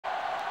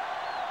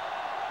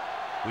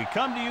We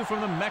come to you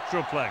from the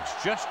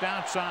Metroplex just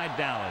outside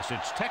Dallas.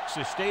 It's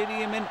Texas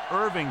Stadium in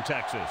Irving,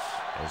 Texas.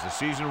 As the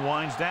season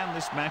winds down,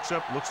 this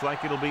matchup looks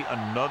like it'll be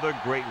another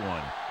great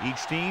one.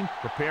 Each team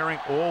preparing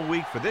all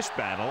week for this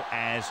battle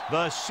as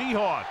the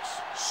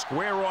Seahawks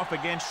square off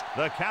against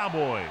the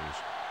Cowboys.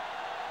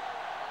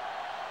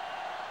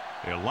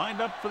 They're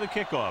lined up for the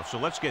kickoff, so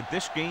let's get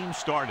this game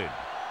started.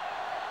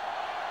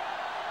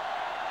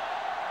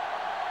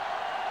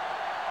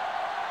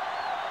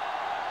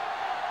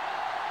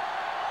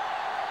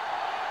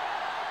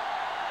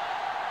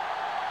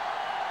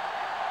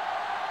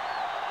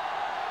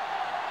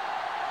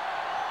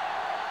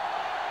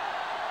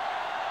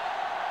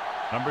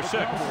 Number 6,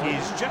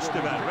 he's just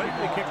about ready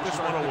to kick this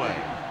one away.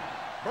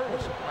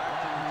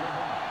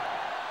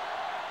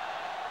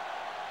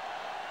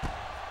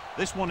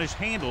 This one is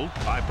handled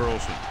by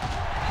Burleson.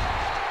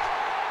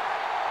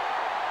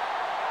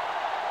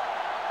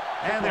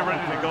 And they're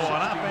ready to go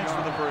on offense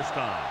for the first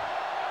time.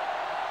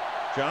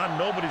 John,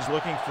 nobody's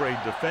looking for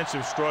a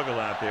defensive struggle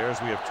out there as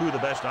we have two of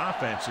the best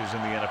offenses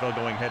in the NFL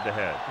going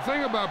head-to-head. The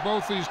thing about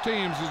both these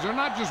teams is they're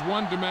not just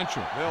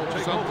one-dimensional.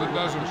 If something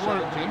doesn't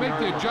work, they make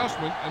the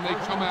adjustment and they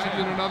come at it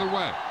in another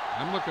way.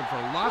 I'm looking for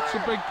lots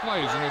of big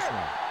plays in this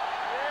one.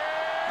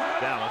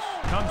 Dallas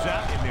comes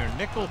out in their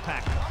nickel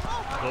package.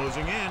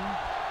 Closing in.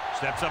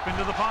 Steps up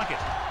into the pocket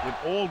with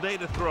all day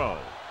to throw.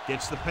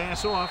 Gets the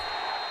pass off.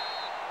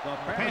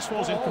 The pass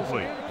falls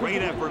incomplete.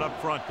 Great effort up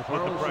front to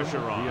put the pressure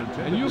on.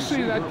 And you'll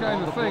see that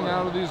kind of thing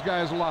out of these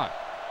guys a lot.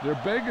 They're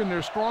big and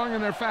they're strong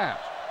and they're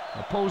fast.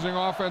 Opposing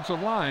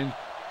offensive lines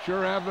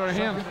sure have their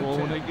hands full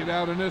when they get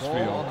out in this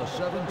field. On the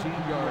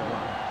 17-yard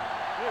line.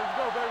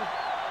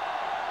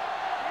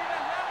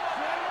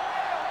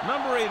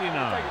 Number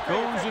 89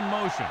 goes in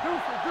motion.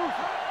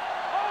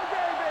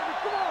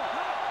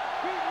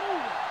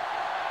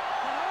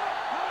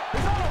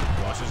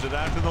 Crosses it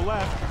out to the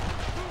left.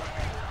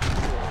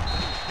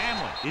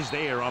 Is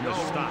there on the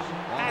stop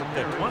at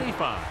the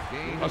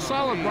 25. A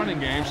solid running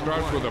game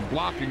starts with a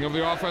blocking of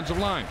the offensive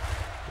line.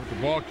 But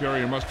the ball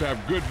carrier must have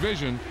good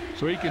vision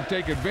so he can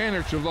take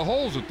advantage of the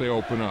holes that they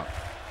open up.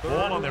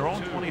 Ball on their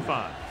own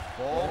 25.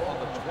 Ball on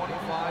the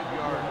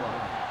 25-yard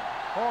line.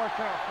 Hard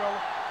count,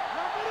 fella.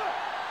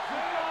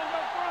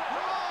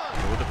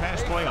 With the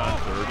pass play on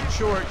 3rd and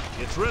short.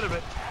 Gets rid of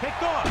it.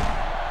 Picked off.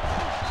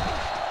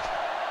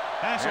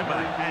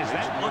 Hasselbeck has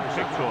that one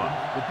picked off.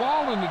 The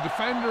ball and the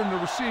defender and the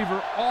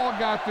receiver all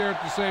got there at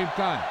the same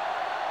time.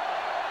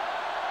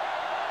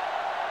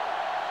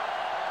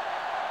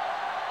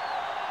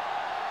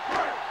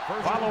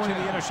 Following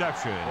the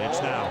interception,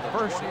 it's now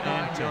 1st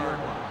and 10.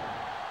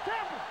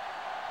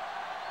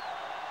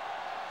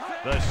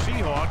 The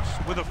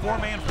Seahawks with a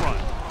 4-man front.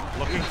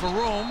 Looking for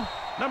room.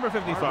 Number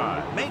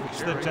 55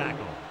 makes the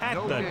tackle at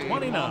the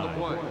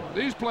 29.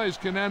 These plays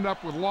can end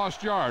up with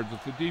lost yards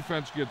if the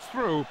defense gets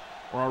through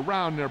or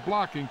around their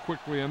blocking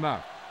quickly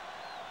enough.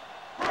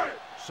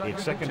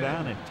 It's 2nd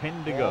down and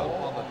 10 to go.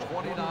 On the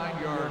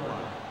 29-yard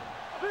line.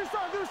 Do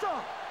something.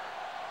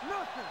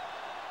 Nothing.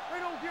 They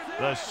don't get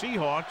the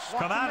Seahawks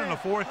come out in a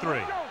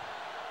 4-3.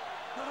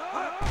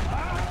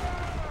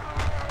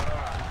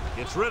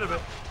 Gets rid of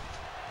it.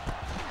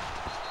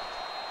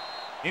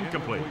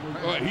 Incomplete.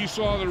 He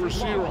saw the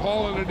receiver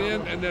hauling it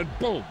in, and then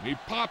boom, he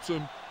pops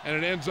him, and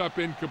it ends up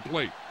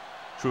incomplete.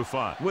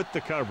 Trufant with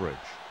the coverage.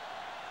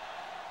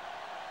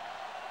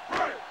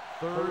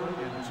 3rd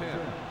and 10.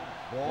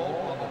 Ball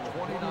on the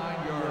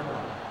 29-yard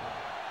line.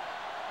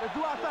 Let's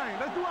do our thing.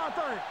 Let's do our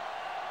thing.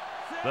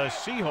 The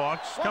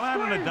Seahawks come out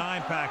in a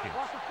dime package.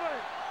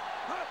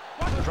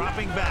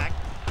 Dropping back.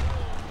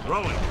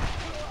 Throwing.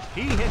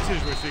 He hits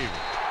his receiver.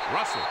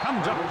 Russell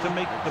comes up to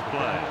make the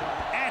play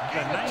at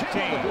the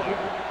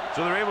 19.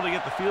 So they're able to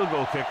get the field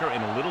goal kicker in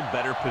a little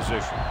better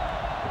position.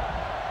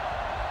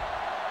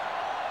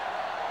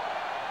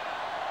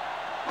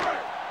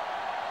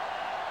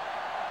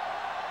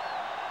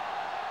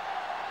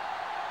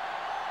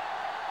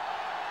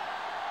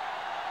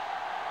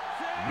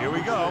 Here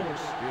we go.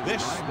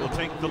 This will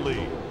take the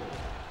lead.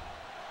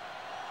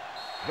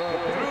 Through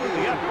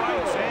the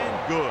uprights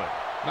and good.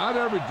 Not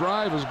every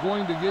drive is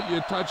going to get you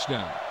a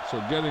touchdown, so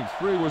getting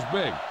 3 was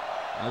big.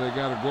 Now they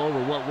got to go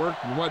over what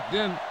worked and what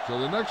didn't, so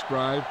the next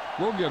drive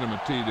will get them a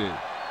TD.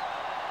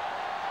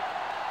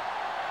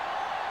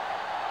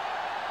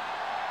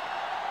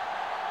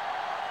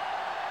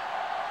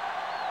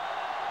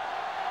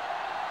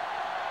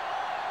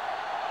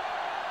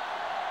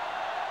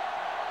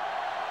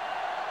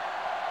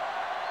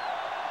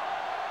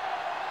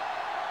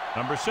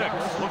 Number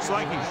 6 looks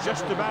like he's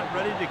just about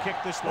ready to kick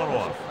this one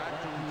off.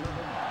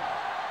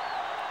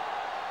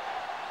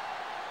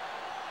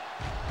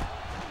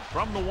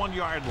 From the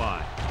 1-yard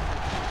line.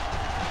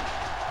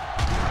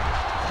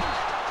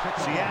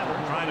 Seattle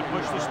trying to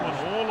push this one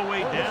all the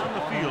way down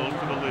the field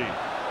for the lead.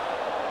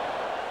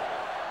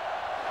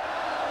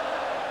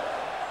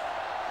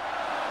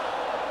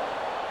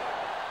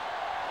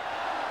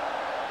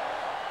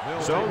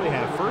 So we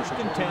have 1st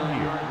and 10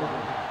 here.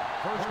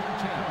 1st and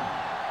 10.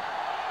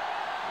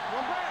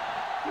 One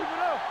back. Keep it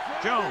up.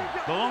 Jones,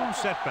 the lone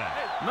setback.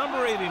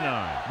 Number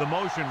 89, the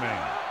motion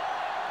man.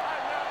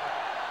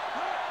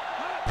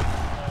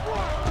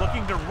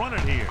 Looking to run it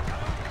here.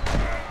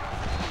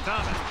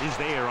 Thomas is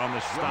there on the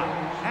stop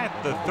at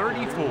the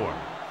 34.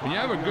 When you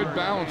have a good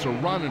balance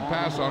of run and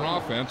pass on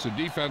offense, the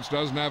defense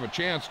doesn't have a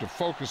chance to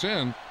focus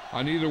in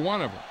on either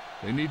one of them.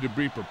 They need to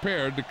be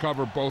prepared to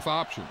cover both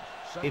options.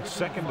 It's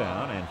second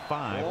down and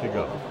 5 to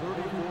go.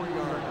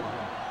 34-yard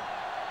line.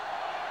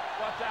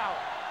 Watch out.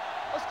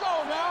 Let's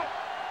go now.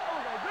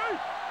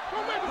 Go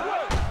make the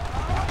play.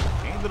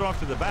 Hand it off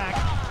to the back.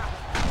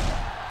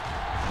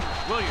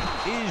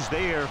 Williams is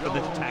there for the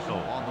tackle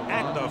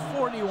at the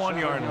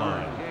 41-yard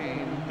line.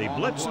 They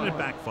blitz and it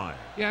backfires.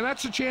 Yeah,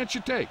 that's a chance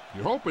you take.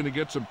 You're hoping to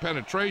get some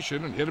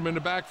penetration and hit them in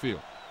the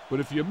backfield.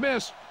 But if you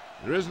miss,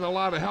 there isn't a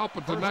lot of help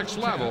at the next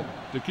level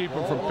to keep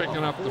them from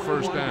picking up the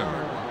first down.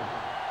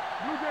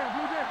 Blue game.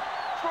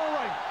 Strong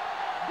right.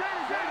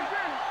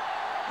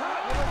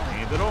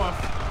 Hand it off.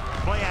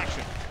 Play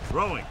action.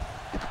 Throwing.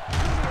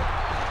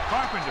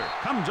 Carpenter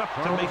comes up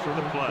to make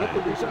the play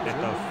at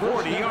the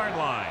 40-yard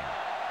line.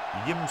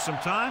 You give him some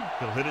time,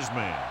 he'll hit his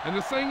man. And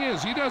the thing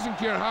is, he doesn't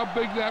care how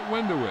big that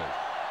window is.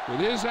 With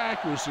his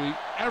accuracy,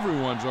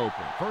 everyone's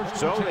open.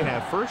 So they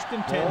have first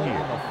and 10 here.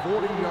 On the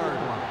 40-yard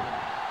line.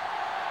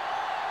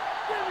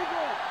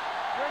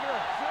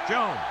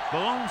 Jones, the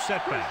lone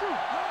setback.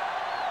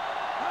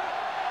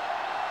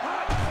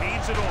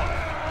 Hands it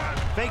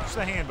off. Fakes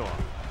the handoff.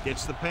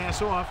 Gets the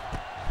pass off.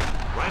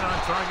 Right on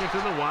target to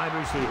the wide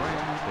receiver.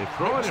 They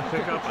throw it and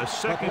pick up a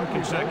second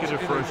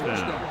consecutive first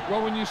down.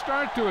 Well, when you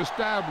start to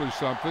establish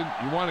something,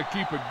 you want to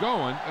keep it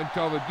going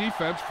until the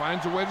defense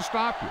finds a way to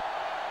stop you.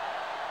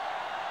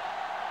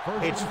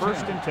 It's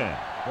first and 10.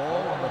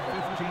 Ball on the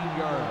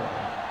 15-yard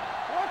line.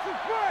 Watch it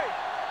play.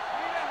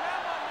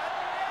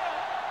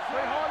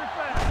 Play hard and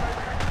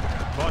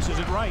fast. Tosses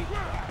it right.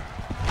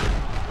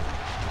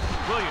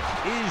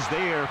 Williams is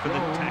there for the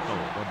tackle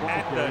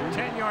at the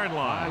 10-yard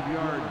line.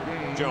 5-yard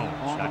gain.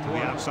 Jones got to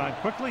the outside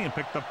quickly and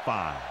picked up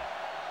 5.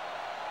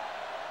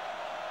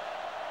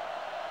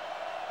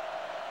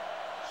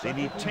 They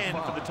need 10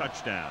 for the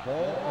touchdown.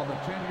 Ball on the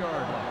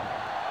 10-yard line.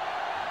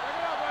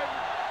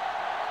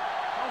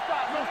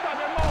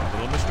 A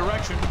little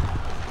misdirection.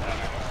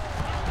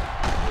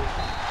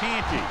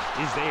 Canty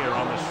is there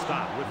on the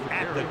stop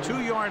at the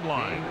 2-yard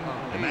line.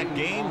 And that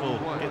gain will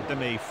get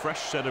them a fresh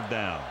set of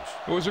downs.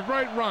 It was a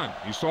great run.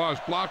 He saw his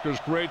blockers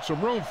create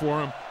some room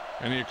for him,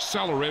 and he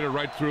accelerated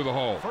right through the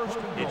hole.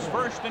 It's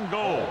first and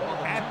goal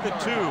at the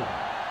 2.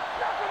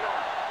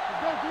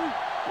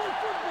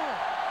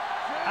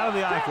 Out of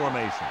the I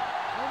formation.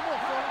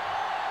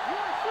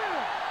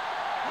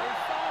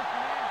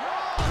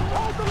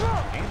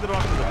 Hand it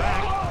off to the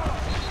back.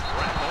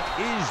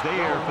 Is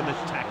there for the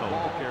tackle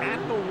at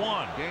the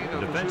 1.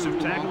 The defensive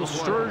tackle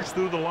surged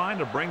through the line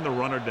to bring the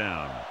runner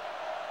down.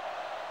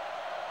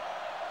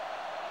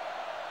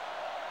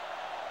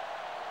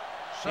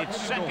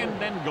 It's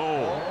second and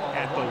goal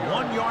at the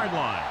 1-yard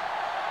line.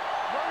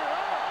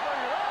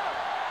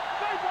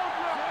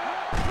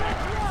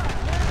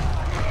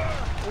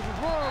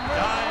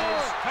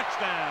 Guys,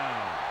 touchdown.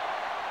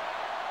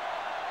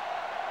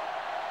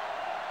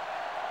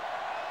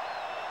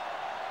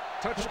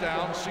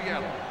 Touchdown,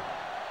 Seattle.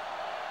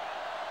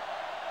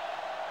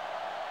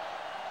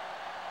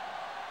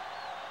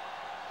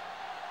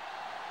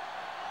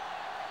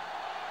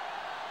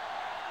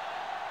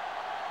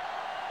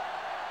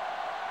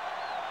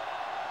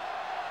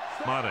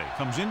 Madden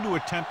comes in to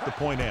attempt the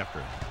point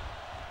after.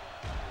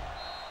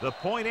 The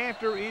point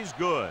after is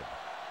good.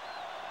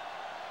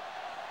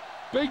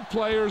 Big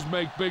players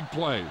make big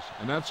plays,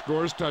 and that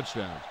scores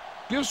touchdowns.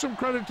 Give some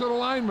credit to the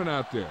linemen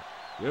out there.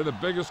 They're the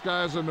biggest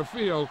guys on the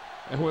field,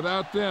 and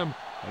without them,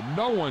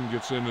 no one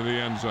gets into the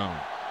end zone.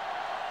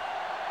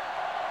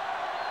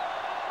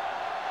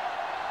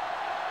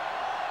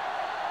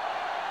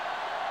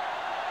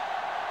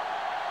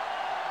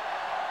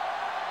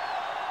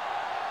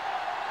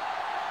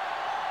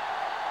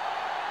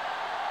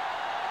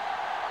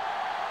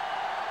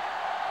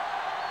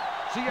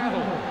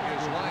 Seattle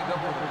is lined up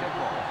for the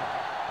kickoff.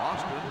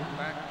 Austin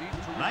back deep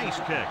to Nice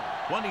kick.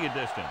 Plenty of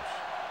distance.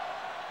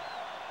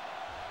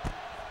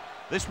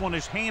 This one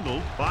is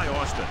handled by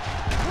Austin.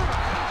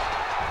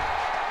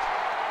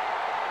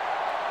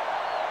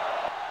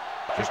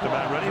 Just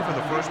about ready for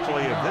the first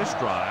play of this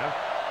drive.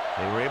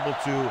 They were able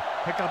to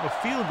pick up a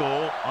field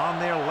goal on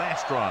their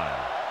last drive.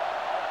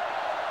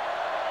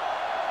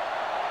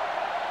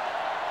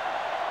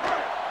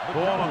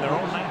 Ball on their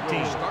own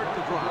 19. Start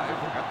the drive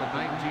at the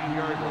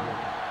 19-yard line.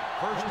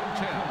 First and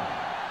 10.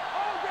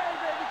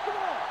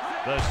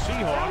 The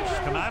Seahawks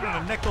come out in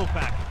a nickel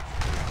package.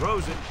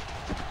 Throws it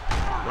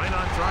right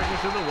on target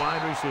to the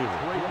wide receiver.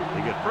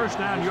 They get first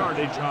down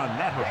yardage on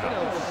that hookup.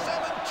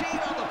 17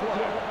 on the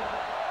play.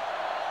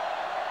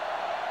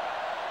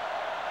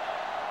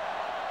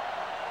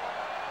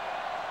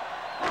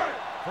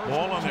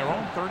 Ball on their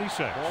own 36.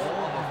 Ball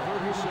on the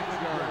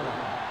 36-yard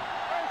line.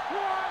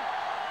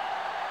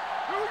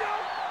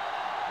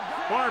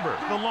 Barber,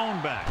 the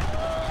lone back.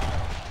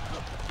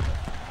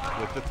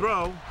 With the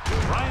throw,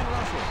 Brian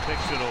Russell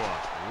picks it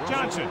off.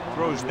 Johnson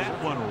throws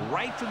that one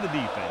right to the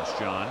defense,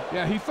 John.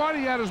 Yeah, he thought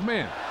he had his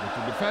man, but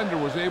the defender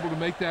was able to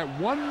make that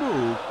one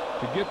move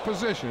to get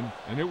position,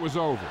 and it was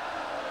over.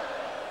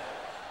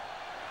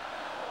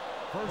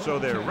 So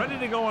they're ready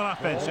to go on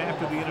offense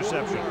after the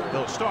interception.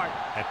 They'll start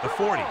at the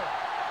 40.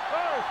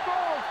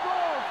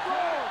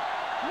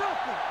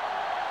 Nothing.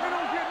 They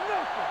don't get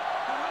nothing.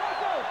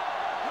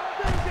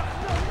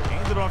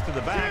 Hand it off to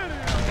the back.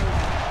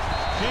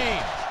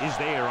 James is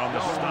there on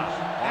the stop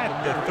at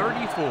the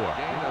 34.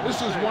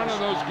 This is one of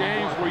those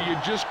games where you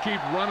just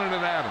keep running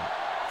it at them.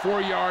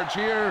 4 yards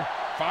here,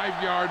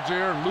 5 yards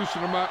there,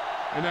 loosen them up,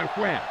 and then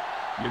wham.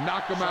 You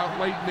knock them out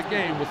late in the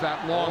game with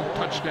that long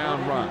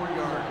touchdown run.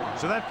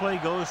 So that play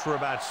goes for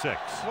about 6.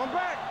 One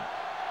back.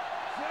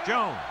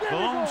 Jones, the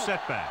lone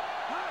setback.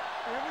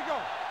 Here we go.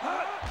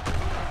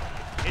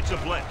 It's a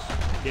blitz.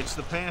 Gets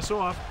the pass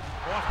off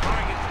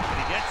target, and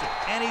he gets it.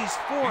 And he's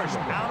forced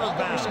out of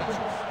bounds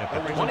at the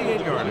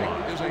 28-yard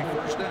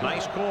line.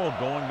 Nice call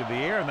going to the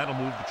air, and that'll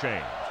move the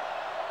chains.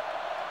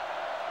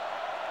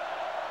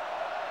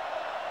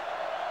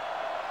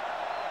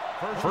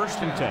 First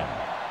and 10.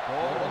 Ball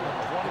on the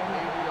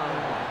 28-yard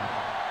line.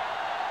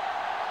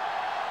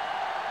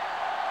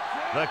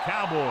 The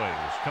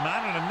Cowboys come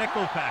out in a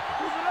nickel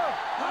package.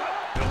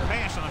 They'll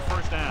pass on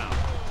first down.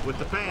 With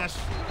the pass,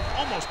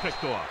 almost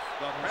picked off.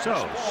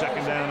 So,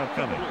 second down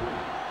upcoming.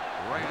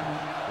 Ran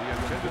the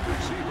intended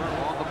receiver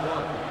on the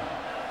play.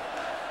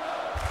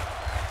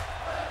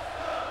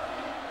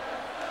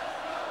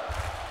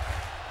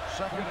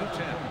 Second and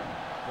 10.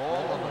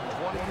 Ball on the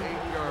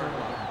 28-yard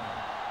line.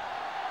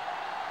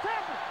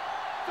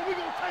 So we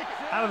gonna take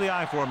it. Out of the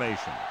I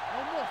formation.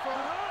 No more, son.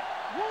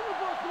 One of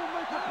us will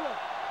make a play.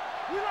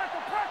 We like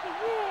to practice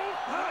rules.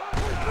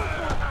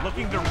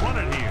 Looking to run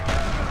it here.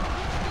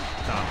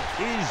 Thomas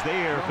is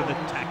there for the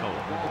tackle.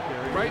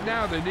 Right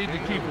now, they need to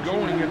keep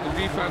going at the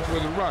defense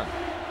with a run.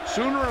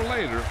 Sooner or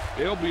later,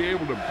 they'll be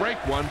able to break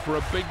one for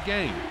a big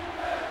game.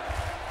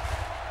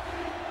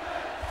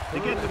 To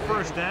get the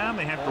first down,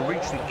 they have to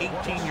reach the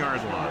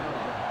 18-yard line.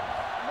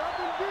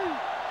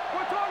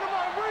 We're talking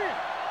about win.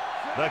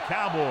 The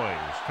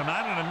Cowboys come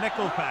out in a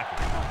nickel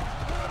package.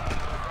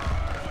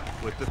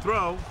 With the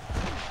throw,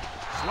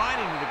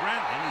 sliding to the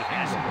ground, and he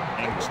has it.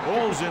 And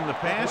pulls in the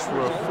pass for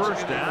a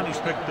first down. He's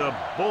picked up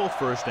both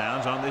first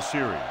downs on this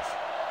series.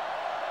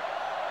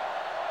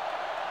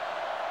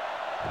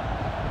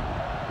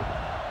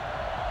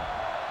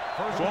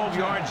 First 12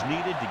 yards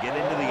needed to get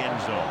into the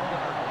end zone.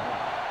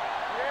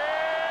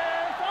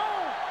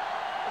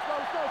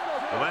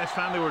 The last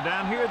time they were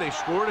down here, they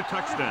scored a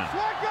touchdown.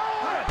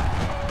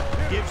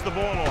 Gives the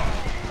ball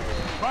off.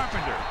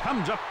 Carpenter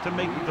comes up to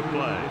make the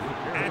play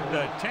at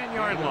the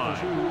 10-yard line.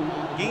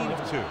 Gain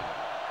of 2.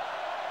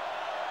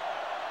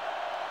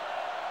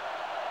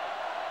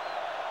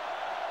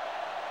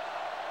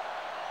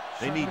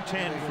 They need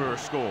 10 for a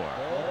score.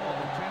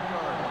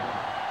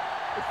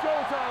 It's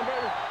showtime,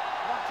 baby.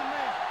 Watch your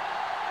man.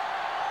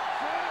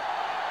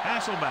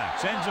 Hasselback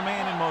sends a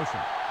man in motion.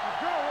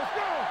 Let's go, let's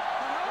go.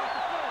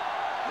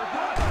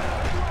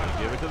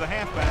 Give it to the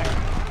halfback.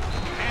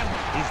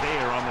 Hamlin is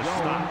there on the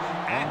stop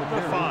at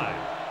the 5.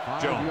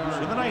 Jones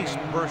with a nice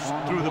burst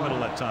through the middle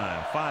that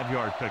time.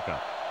 5-yard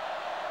pickup.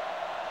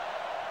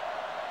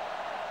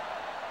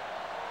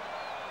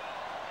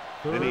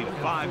 They need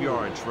 5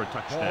 yards for a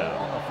touchdown.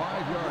 On the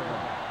 5-yard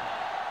line.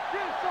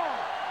 Get it on.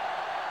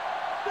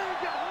 They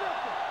ain't got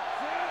nothing.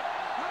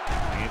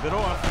 Hand it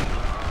off.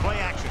 Play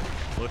action.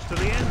 Looks to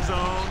the end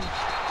zone.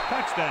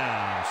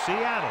 Touchdown,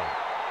 Seattle.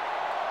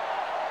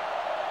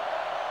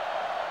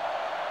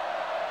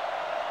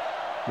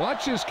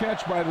 Watch this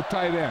catch by the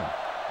tight end.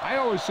 I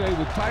always say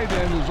the tight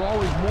end is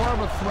always more of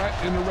a threat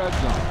in the red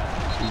zone.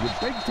 He's a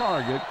big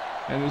target,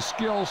 and his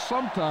skills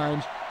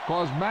sometimes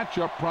cause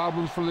matchup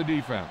problems for the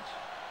defense.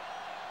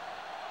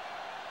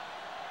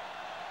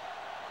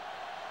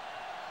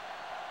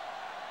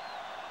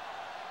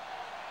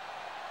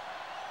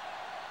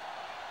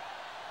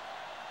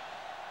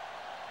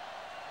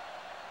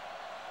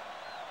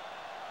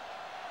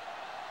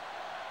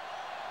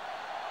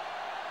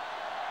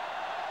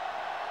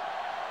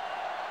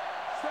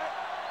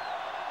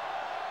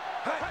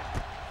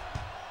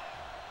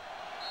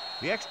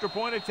 The extra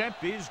point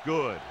attempt is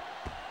good.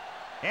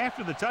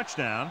 After the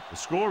touchdown, the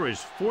score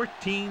is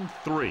 14-3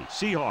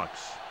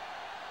 Seahawks.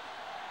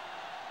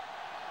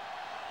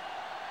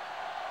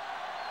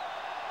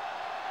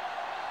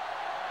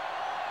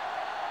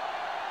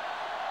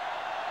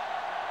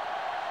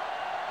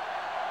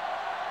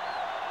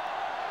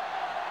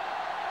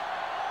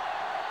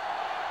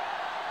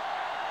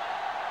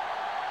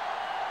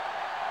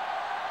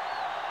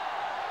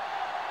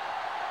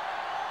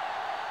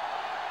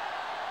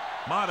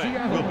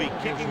 Madden will be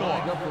kicking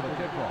off. Up for the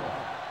kickoff.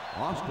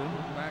 Austin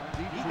back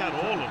deep. He got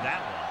all of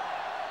that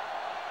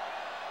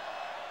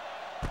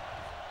one.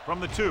 From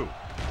the 2.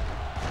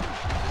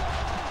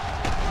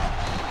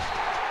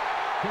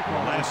 In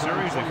the last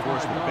series, they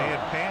forced a bad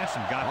pass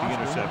and got the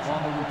interception.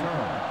 On the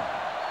return.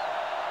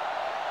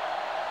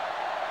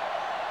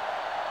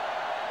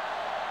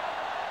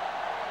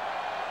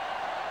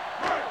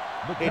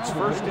 It's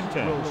first and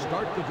 10. Will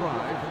start the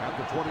drive at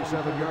the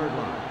 27-yard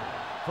line.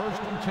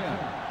 First and 10.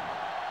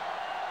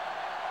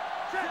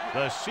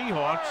 The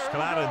Seahawks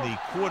come out in the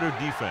quarter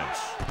defense.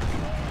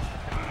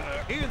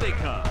 Here they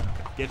come.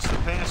 Gets the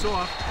pass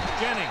off.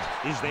 Jennings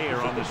is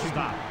there on the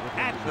stop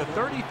at the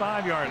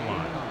 35-yard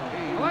line.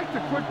 I like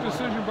the quick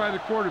decision by the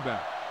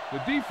quarterback. The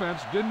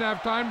defense didn't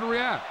have time to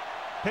react.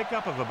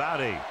 Pickup of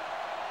about 8.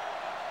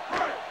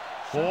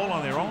 Ball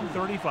on their own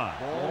 35.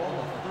 Ball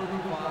on the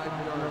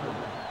 35-yard line.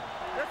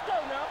 Let's go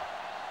now.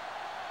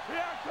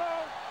 Here I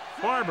come.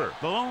 Barber,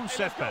 the lone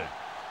setback.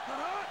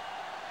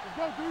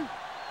 Let's go, D.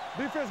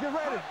 Defense, get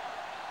ready.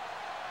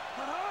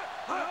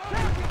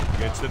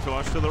 Gets the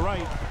toss to the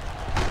right.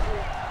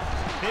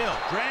 Hill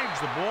drags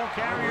the ball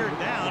carrier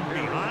down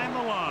behind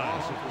the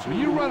line. When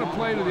you run a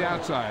play to the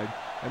outside,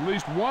 at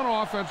least one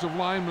offensive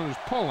lineman is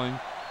pulling,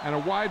 and a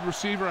wide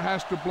receiver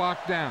has to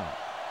block down.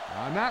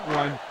 On that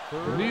one,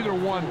 neither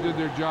one did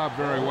their job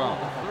very well.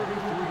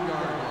 33-yard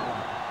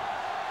line.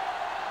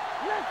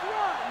 Let's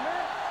run,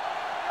 man.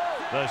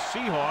 The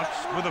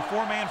Seahawks with a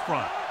 4-man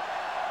front.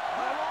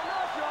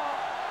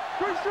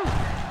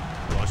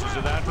 Tosses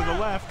it out to the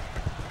left.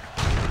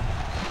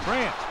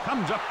 Grant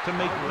comes up to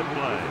make the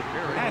play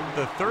at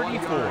the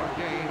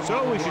 34.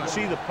 So we should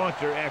see the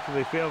punter after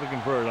they fail to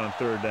convert on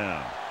third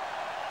down.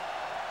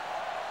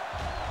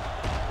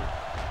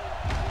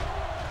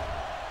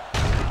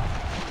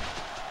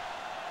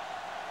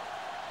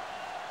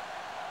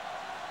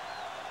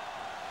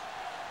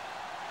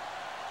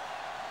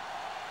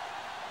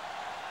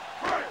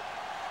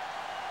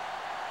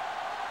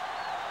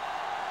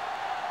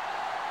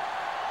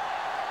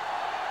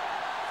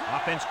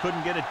 Offense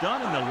couldn't get it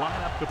done, and they'll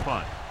line up to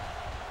punt.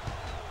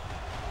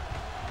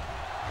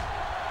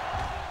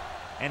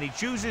 And he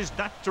chooses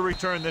not to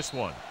return this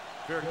one.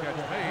 Fair catch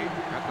made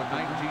at the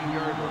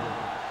 19-yard line.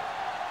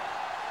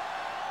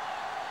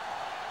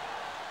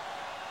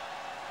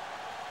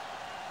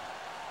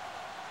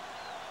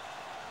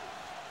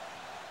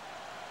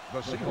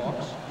 The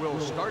Seahawks will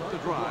start the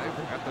drive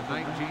at the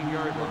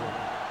 19-yard line.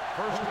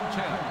 First and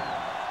 10.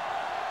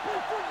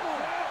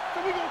 So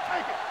we gonna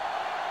take it.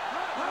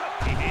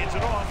 He hands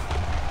it off.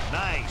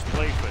 Nice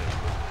play fake.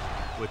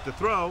 With the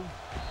throw.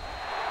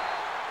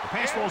 The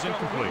pass ball's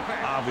incomplete.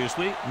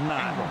 Obviously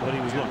not what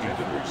he was looking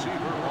for.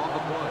 Receiver on the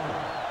play.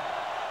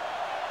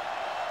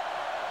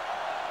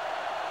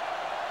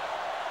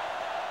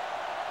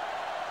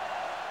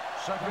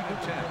 Second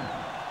and 10.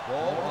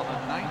 Ball on the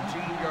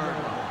 19-yard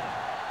line.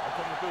 I'm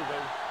coming through,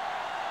 baby.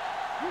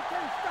 You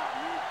can't stop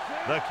me.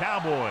 The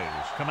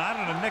Cowboys come out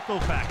in a nickel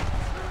package.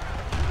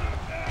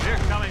 They're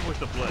coming with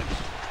the blitz.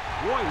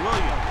 Roy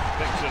Williams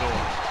picks it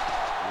off.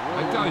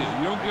 I tell you,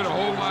 you don't get a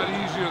whole lot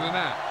easier than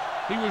that.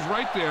 He was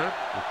right there.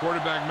 The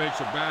quarterback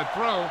makes a bad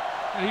throw,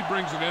 and he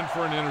brings it in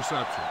for an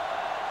interception.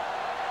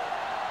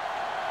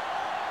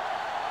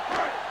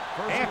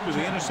 After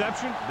the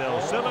interception,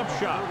 they'll set up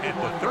shop at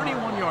the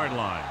 31-yard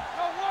line.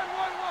 No,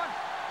 one.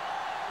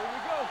 Here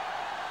we go.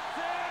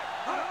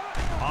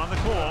 On the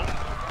call,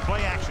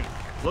 play action.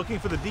 Looking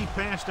for the deep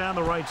pass down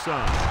the right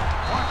side.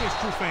 Marcus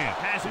Trufant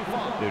has it.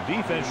 Their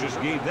defense just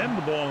gave them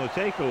the ball in the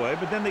takeaway,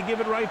 but then they give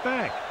it right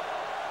back.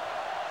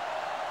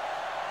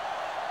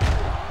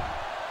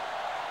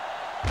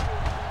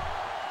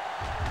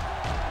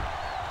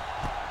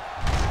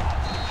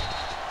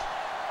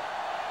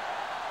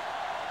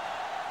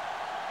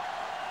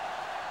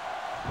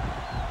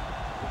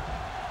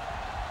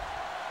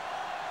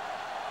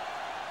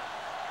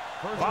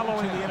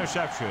 Following the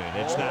interception,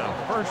 it's now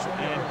first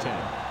and 10.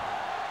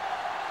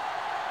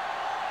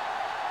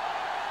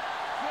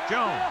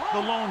 Jones, the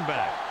lone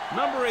back.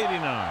 Number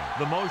 89,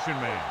 the motion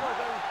man.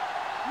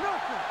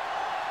 Nothing.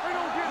 They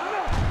don't get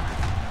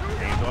nothing.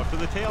 Hands off to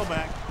the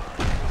tailback.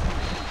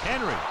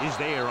 Henry is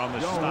there on the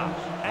stop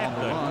at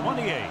the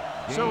 28.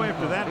 So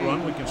after that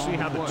run, we can see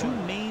how the two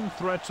main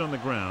threats on the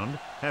ground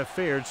have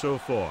fared so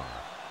far.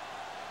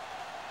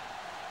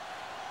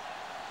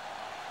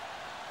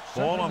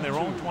 Ball on their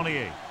own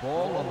 28.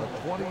 Ball on the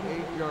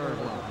 28-yard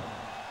line.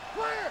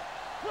 Clear.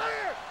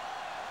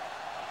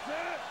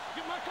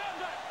 Get my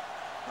contact.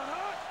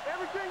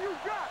 Everything you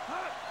got.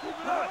 Keep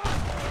it up.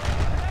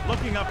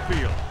 Looking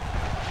upfield.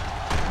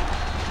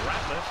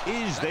 Ratliff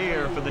is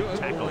there for the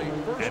tackle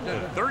at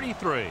the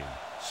 33.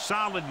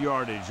 Solid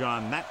yardage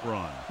on that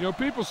run. You know,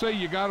 people say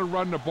you got to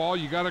run the ball,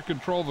 you got to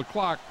control the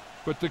clock,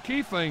 but the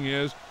key thing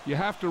is you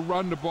have to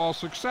run the ball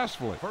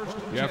successfully.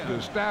 You have to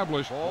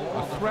establish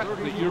a threat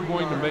that you're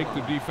going to make the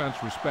defense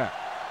respect.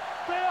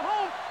 Stay at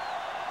home.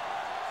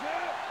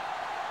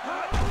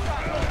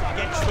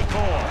 Gets the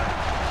call.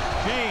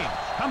 James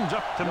comes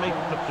up to make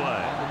the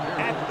play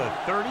at the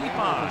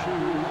 35.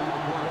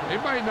 They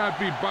might not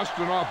be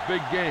busting off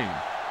big game,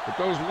 but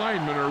those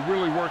linemen are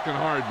really working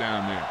hard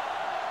down there.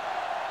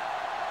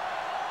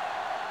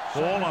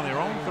 Ball on their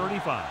own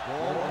 35.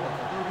 Ball on the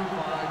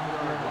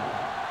 35-yard line.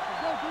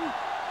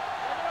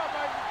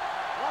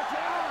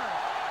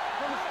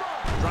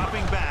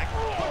 Dropping back.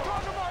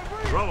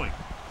 Throwing.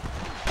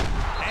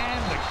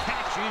 And the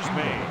catch is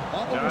made.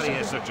 Johnny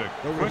has such a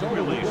quick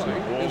release. The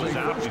ball is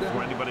out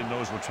before anybody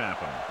knows what's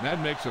happening. And that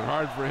makes it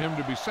hard for him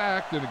to be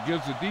sacked, and it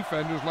gives the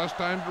defenders less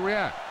time to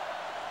react.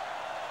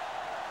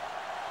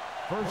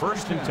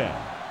 First and 10.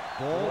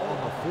 Ball on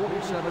the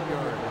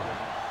 47-yard line.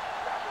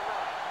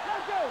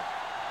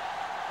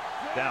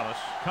 Dallas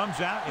comes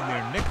out in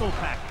their nickel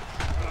package.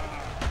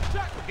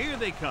 Here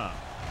they come.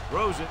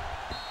 Throws it.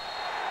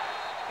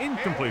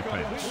 Incomplete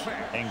pass.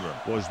 Ingram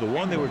was the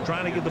one they were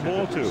trying to get the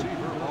ball to.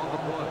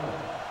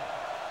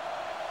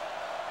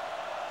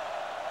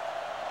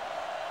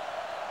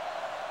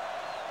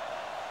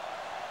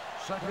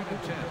 Second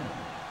and 10.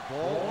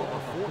 Ball on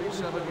the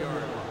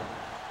 47-yard line.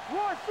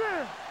 Watch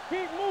him.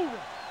 Keep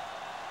moving.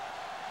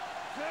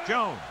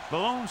 Jones, the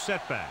lone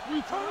setback.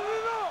 We turning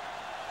it up.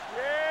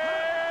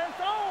 Yeah,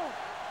 it's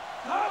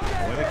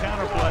on. With a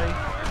counterplay.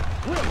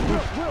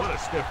 What a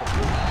stiff one.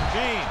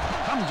 James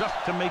comes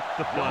up to make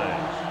the play.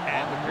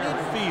 At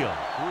midfield.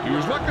 He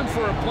was looking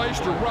for a place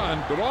to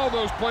run, but all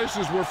those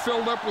places were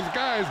filled up with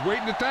guys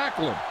waiting to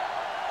tackle him.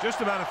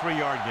 Just about a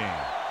 3-yard gain.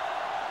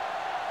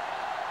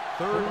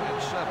 Third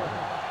and 7.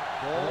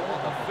 Ball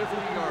on the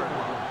 50-yard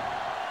line.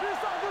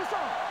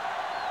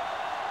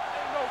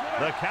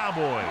 The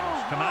Cowboys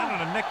come out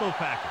in a nickel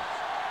package.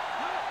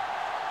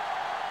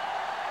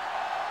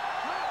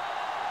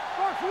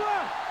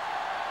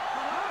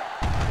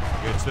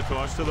 Gets the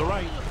toss to the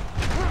right.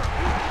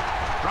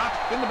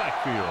 Dropped in the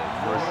backfield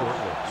for a short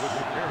loss.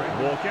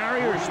 Ball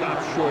carrier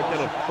stops short.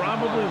 That'll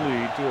probably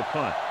lead to a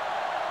punt.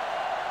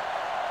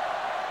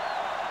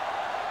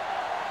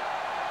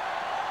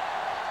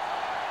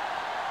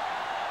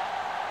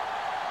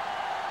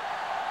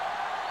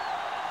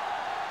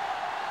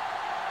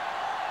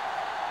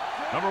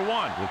 Number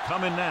 1 will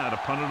come in now to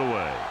punt it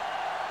away.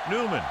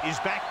 Newman is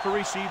back to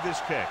receive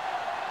this kick.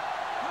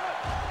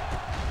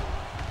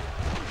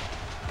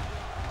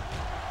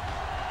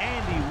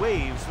 And he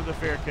waves for the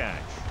fair catch.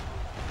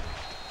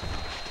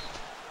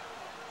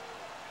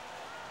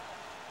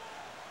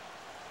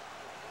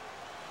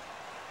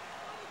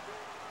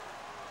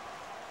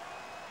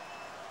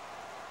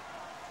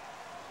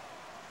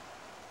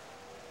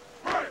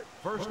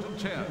 First and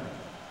 10.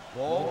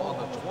 Ball on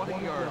the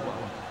 20-yard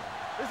line.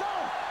 It's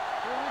on.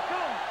 Here we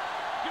come.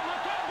 Get my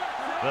cat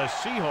back. The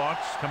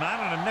Seahawks come out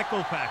in a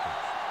nickel package.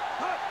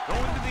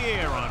 Going to the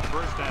air on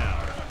first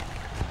down.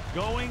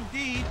 Going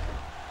deep.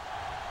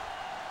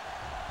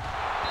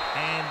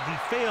 And he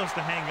fails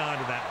to hang on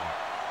to that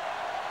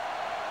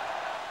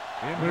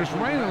one. When it's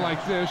raining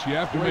like this, you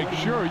have to make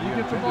sure you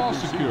get the ball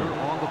secure.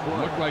 It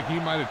looked like he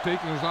might have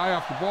taken his eye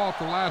off the ball at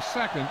the last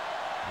second,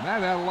 and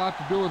that had a lot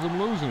to do with him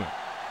losing it.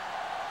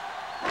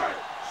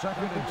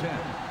 Second and 10.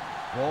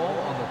 Ball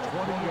on the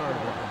 20-yard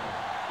line.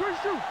 Good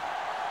shoot.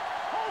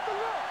 Hold the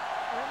left.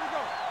 There we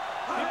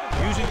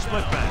go. Using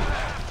split back.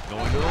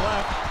 Going to the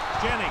left.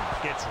 Jennings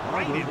gets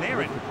right in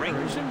there and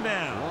brings him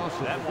down.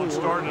 That one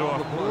started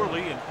off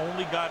poorly and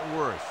only got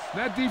worse.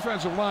 That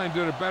defensive line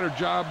did a better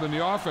job than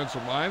the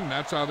offensive line, and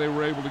that's how they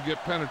were able to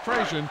get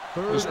penetration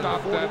to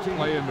stop that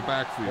play in the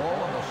backfield. Ball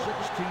on the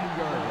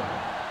 16-yard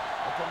line.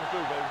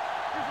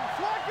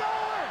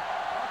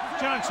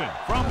 Johnson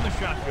from the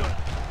shotgun.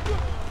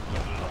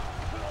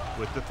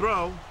 With the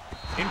throw,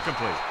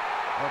 incomplete.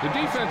 The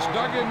defense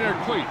dug in their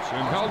cleats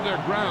and held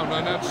their ground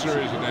on that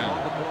series of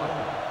downs.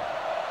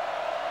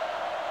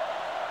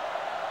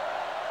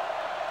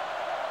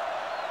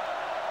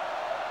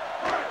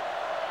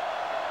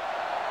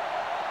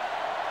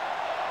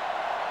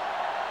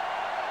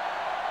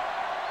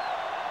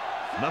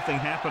 Nothing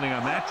happening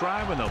on that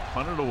drive, and they'll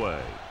punt it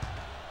away.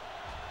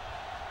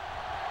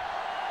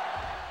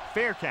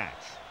 Fair catch.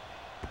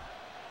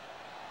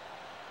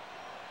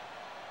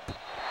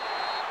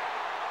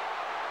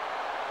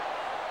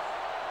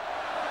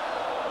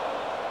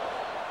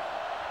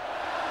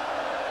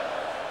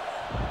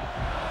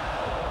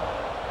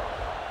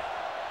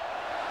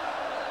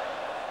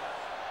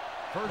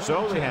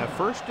 So they have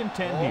first and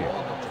 10 here.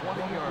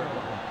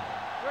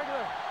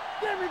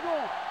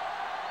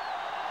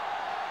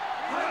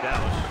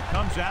 Dallas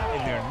comes out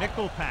in their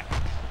nickel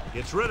package.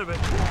 Gets rid of it.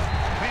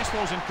 Pass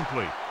ball's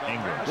incomplete.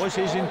 Ingram was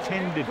his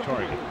intended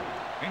target.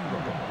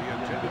 Ingram, the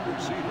intended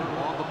receiver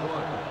on the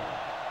play.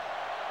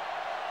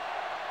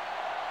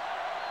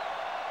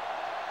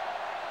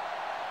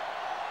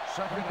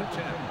 Second and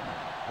 10.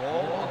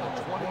 Ball on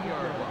the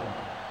 20-yard line.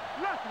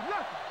 Lefty.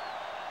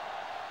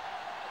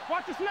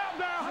 Watch the snap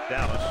down.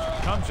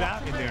 Dallas comes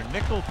out in their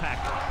nickel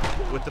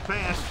package. With the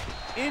pass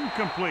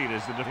incomplete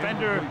as the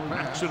defender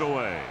backs it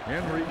away.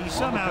 He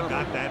somehow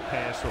got that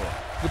pass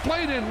off. The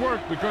play didn't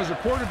work because the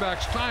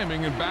quarterback's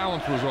timing and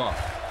balance was off.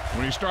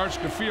 When he starts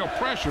to feel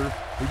pressure,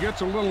 he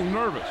gets a little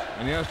nervous,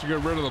 and he has to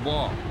get rid of the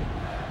ball.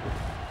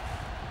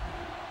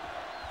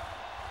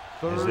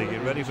 As they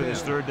get ready for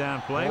this third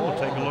down play, we'll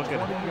take a look at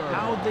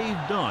how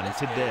they've done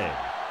today.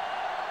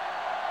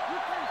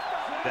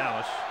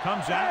 Dallas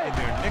comes out in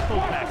their nickel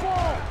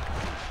package.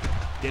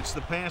 Gets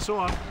the pass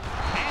off,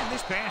 and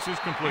this pass is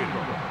completed.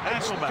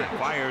 Hasselback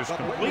fires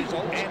complete,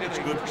 and it's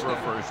good for a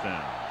first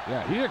down.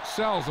 Yeah, he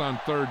excels on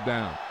third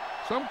down.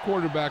 Some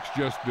quarterbacks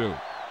just do.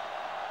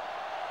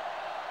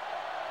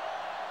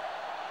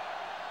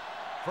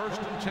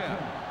 First and 10.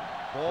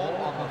 Ball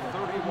on the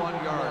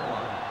 31-yard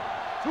line.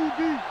 Too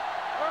deep.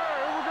 Hey,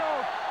 here we go.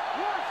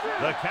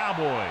 The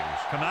Cowboys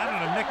come out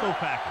in a nickel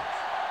package.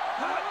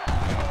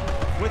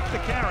 With the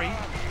carry,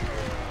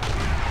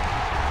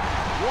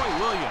 Roy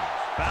Williams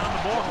found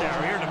the ball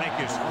carrier to make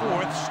his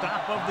 4th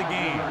stop of the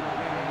game.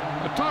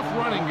 A tough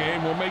running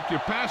game will make your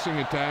passing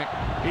attack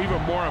even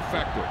more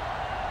effective.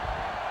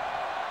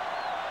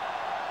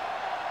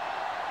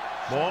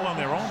 Ball on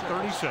their own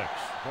 36.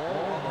 Ball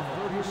on the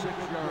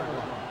 36-yard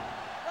line.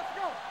 Let's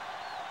go.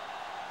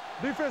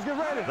 Defense, get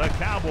ready. The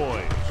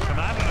Cowboys come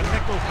out in a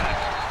nickel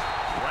package.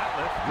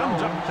 Ratliff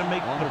comes up to make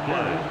the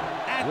play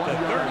at the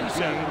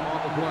 37.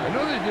 I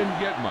know they didn't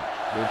get much,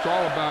 but it's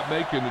all about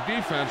making the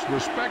defense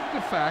respect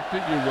the fact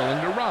that you're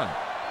willing to run.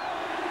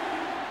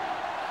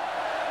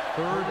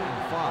 3rd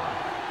and 5.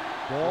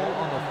 Ball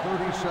on the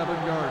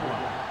 37-yard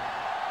line.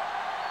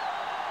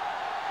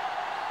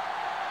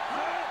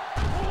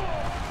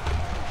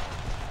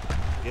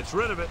 Gets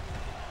rid of it.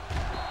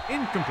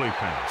 Incomplete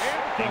pass.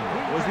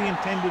 Ingram was the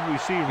intended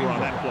receiver on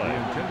that play. The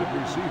intended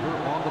receiver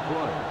on the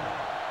play.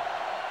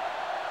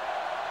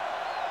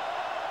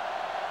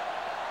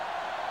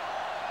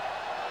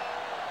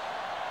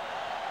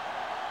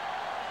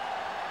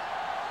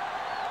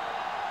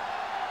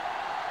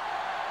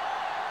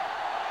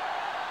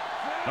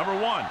 Number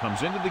 1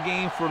 comes into the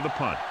game for the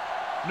punt.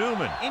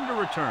 Newman into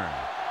return.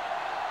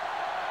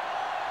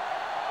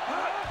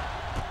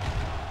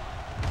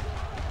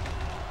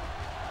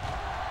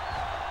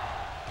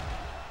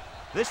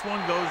 This one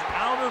goes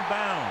out of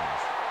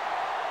bounds.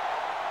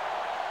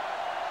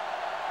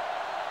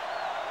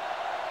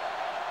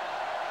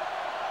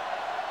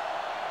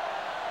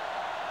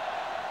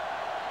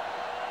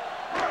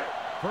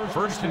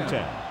 First and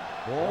 10.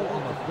 Ball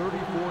on the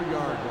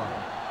 34-yard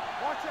line.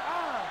 Watch your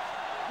eyes.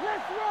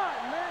 Let's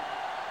run, man.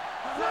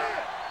 Play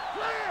it.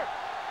 Play it.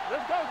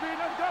 Let's go, D.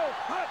 Let's go.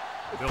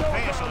 They'll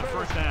pass on the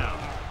first down.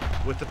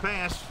 With the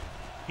pass,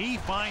 he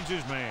finds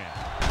his man.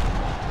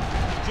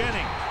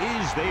 Jennings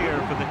is there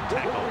for the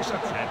tackle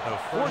at the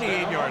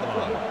 48-yard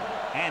line.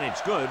 And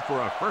it's good for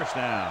a first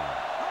down.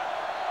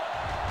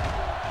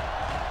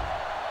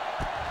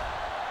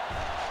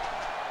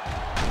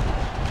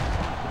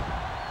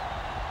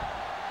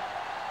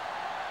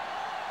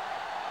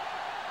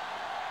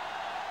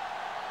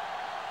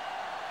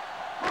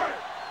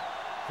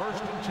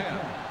 First and 10.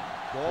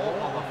 Ball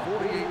on the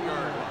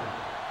 48-yard line.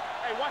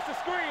 Hey, watch the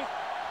screen.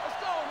 Let's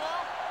go,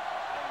 man.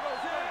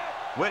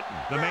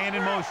 Witten, the man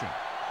in motion.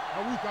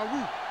 Here I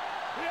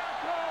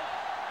come.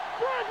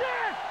 Bring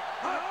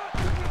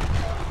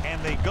it. And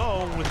they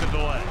go with the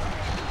delay.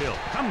 Hill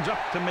comes up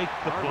to make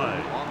the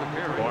play.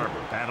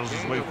 Barber battles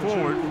his way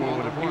forward for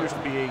what appears to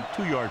be a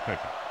 2-yard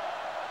pickup.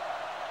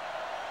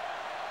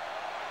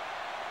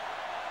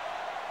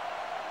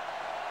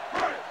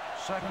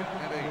 Second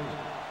and 8.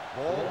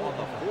 Ball on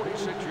the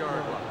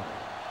 46-yard line.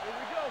 Here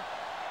we go.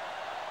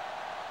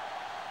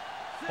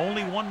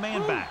 Only one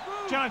man back.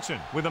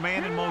 Johnson with a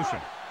man in motion.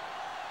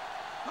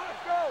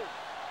 Let's go.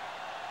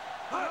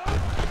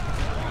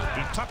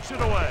 He tucks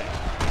it away.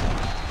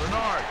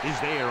 Bernard is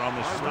there on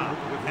the stop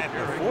at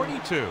the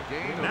 42.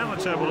 Now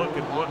let's have a look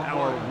at what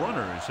our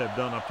runners have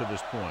done up to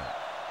this point.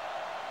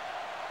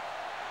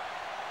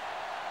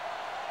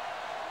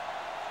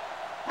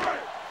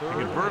 To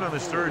convert on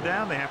this third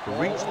down, they have to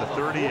reach the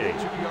 38.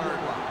 Don't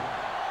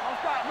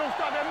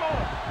stop that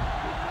moment.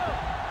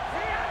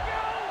 Here I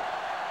go.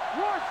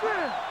 Watch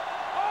this.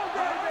 Oh,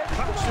 baby.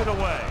 Tucks it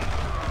away.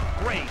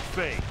 Great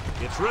fake.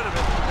 Gets rid of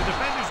it. The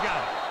defender's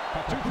got it.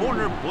 The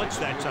corner blitzed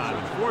that time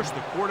and forced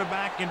the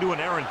quarterback into an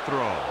errant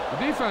throw.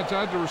 The defense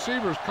had the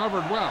receivers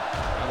covered well.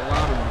 That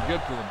allowed him to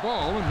get to the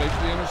ball and make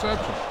the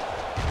interception.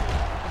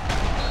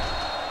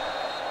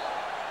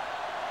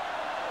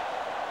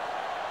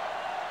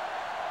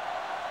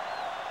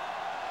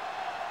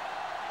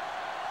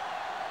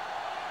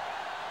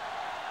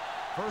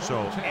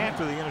 So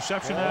after the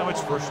interception, now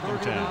it's first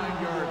and 10.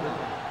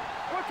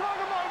 We're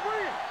talking about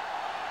Reed.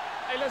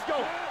 Hey, let's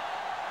go.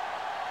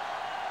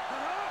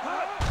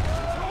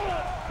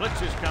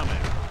 Blitz is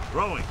coming.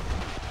 Throwing.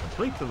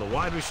 Complete to the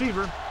wide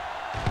receiver.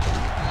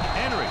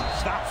 Henry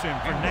stops him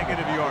for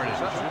negative yardage.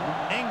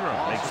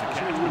 Ingram makes the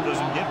catch but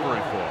doesn't get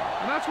very far.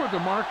 And that's what the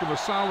mark of a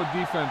solid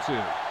defense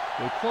is.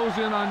 They close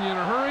in on you in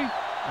a hurry,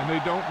 and they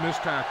don't miss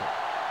tackle.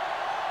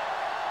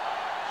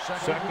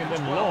 Second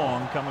and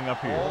long coming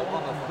up here. Ball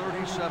on the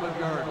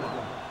 37-yard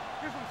line.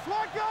 Get some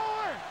slot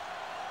going.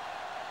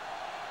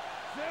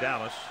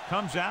 Dallas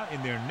comes out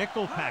in their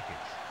nickel package.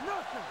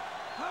 Nothing.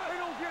 They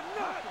don't get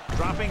nothing.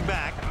 Dropping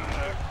back.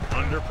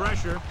 Under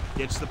pressure.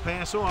 Gets the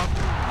pass off.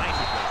 Nice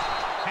play.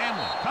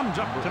 Hamlin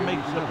comes up to make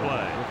the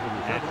play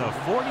at the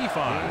 45.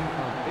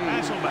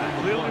 Hasselbeck,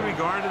 clearly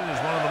regarded as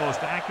one of the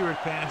most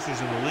accurate passers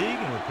in the league,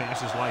 and with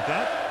passes like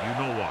that, you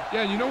know what.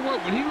 Yeah, you know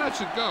what? When he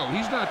lets it go,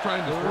 he's not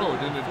trying to throw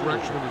it in the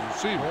direction of his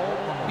receiver.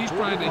 He's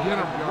trying to hit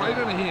them right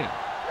in the hand,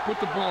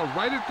 put the ball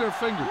right at their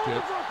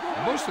fingertips,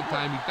 and most of the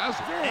time he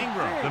doesn't.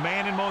 Ingram, the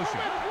man in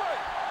motion.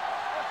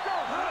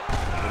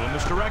 Little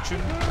misdirection.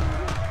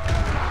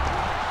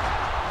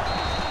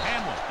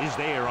 Hamlin is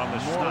there on the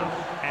stop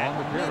at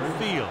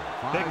midfield.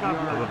 Pickup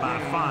of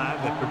about 5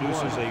 that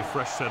produces a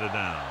fresh set of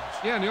downs.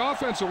 Yeah, and the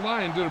offensive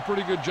line did a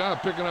pretty good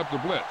job picking up the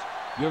blitz,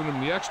 giving him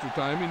the extra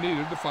time he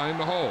needed to find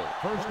the hole.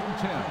 1st and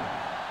 10.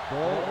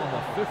 Ball on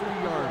the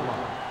 50-yard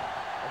line.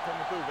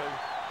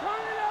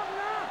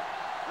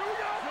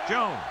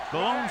 Jones, the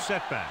lone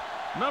setback.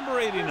 Number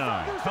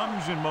 89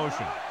 comes in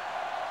motion.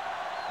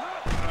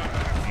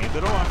 Hand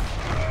it off.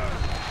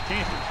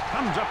 Canton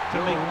comes up to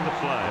make the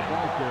play.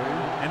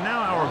 And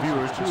now our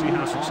viewers can see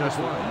how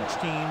successful each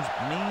team's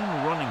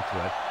main running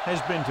threat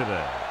has been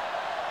today.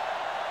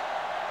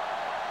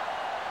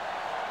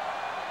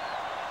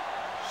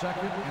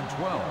 2nd and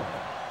 12.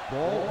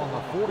 Ball on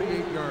the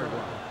 48-yard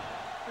line.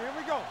 Here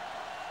we go.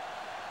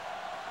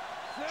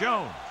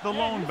 Jones, the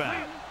lone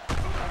back.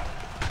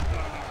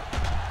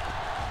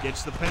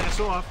 Gets the pass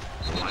off.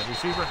 The wide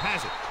receiver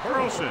has it.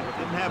 Burleson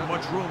didn't have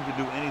much room to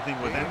do anything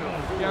with that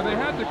one. Yeah, they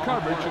had the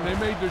coverage, and they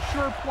made the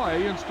sure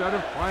play instead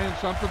of trying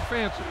something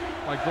fancy,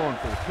 like going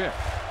for the pick.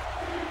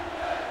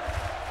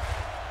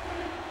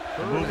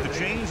 To move the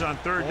chains on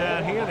 3rd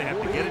down here, they have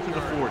to get it to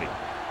the 40.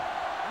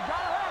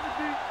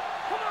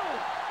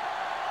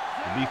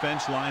 The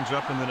defense lines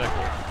up in the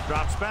nickel.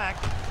 Drops back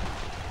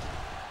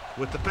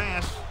with the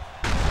pass.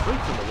 Straight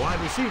to the wide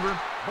receiver.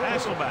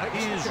 Hasselback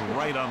is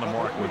right on the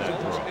mark with that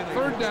throw.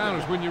 3rd down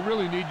is when you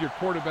really need your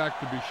quarterback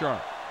to be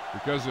sharp,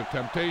 because the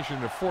temptation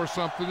to force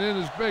something in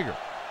is bigger.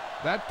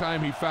 That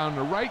time he found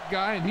the right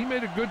guy, and he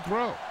made a good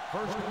throw.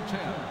 1st and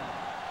 10.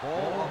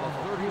 Ball on the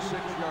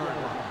 36-yard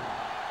line.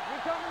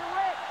 We're coming to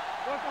red.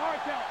 What's the hard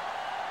count?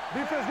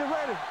 Defense, get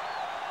ready.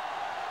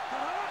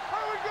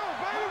 Here we go,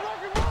 baby.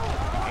 Rock and roll.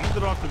 Hands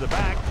it off to the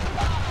back.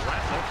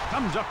 Ratliff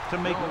comes up to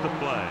make the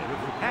play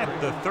at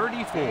the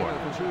 34.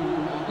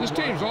 This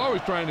team's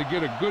always trying to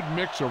get a good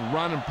mix of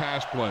run and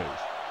pass plays.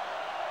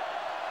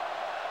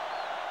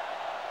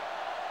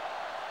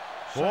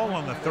 Ball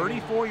on the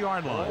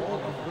 34-yard line. Ball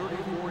on the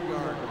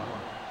 34-yard line.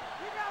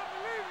 You gotta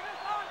believe it.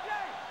 It's RJ.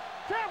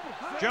 Temple.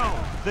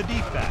 Jones, the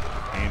deep back.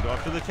 Hand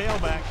off to the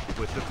tailback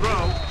with the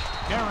throw.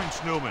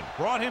 Terrence Newman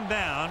brought him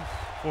down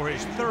for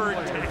his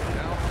 3rd tackle.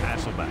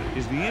 Hasselback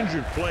is the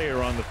injured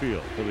player on the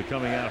field. He'll be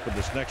coming out for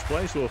this next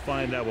play, so we'll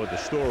find out what the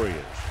story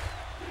is.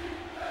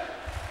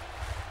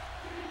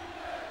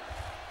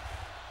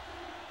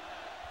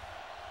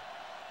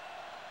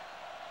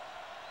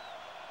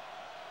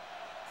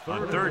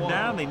 On 3rd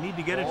down, they need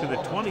to get it to the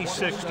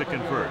 26 to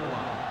convert.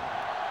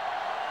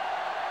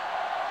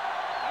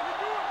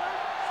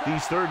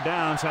 These 3rd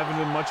downs haven't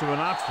been much of an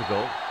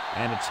obstacle,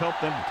 and it's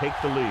helped them to take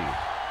the lead.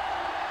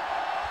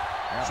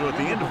 So at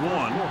the end of 1,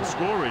 the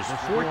score is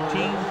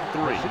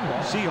 14-3.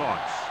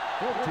 Seahawks.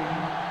 14,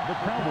 the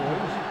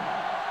Cowboys.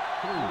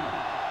 3.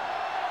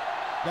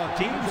 The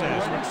teams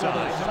have switched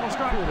sides, and we'll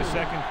start the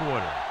 2nd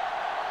quarter.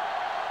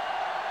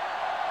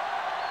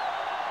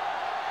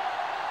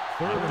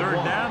 On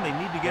 3rd down, they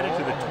need to get it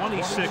to the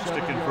 26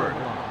 to convert.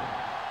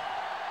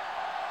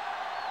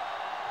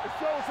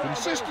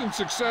 Consistent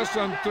success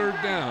on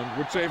 3rd down,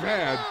 which they've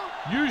had,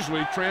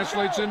 usually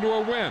translates into a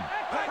win.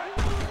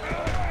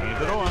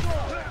 Hand it off.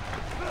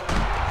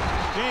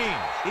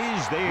 James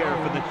is there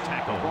for the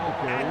tackle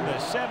at the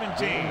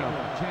 17.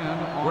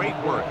 Great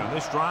work on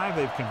this drive.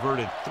 They've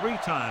converted 3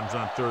 times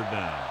on 3rd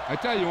down. I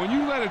tell you, when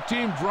you let a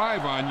team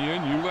drive on you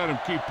and you let them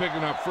keep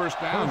picking up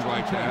 1st downs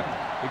like that,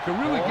 it can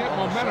really get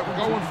momentum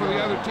going for the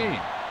other team.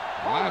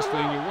 The last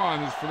thing you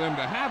want is for them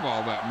to have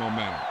all that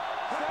momentum.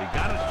 They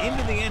got it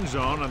into the end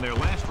zone on their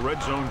last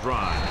red zone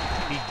drive.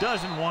 He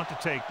doesn't want to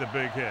take the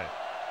big hit.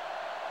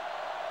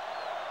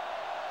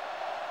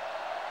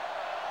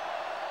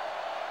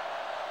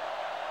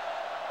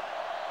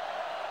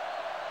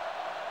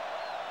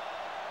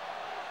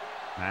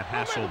 Matt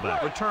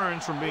Hasselbeck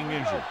returns from being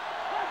injured.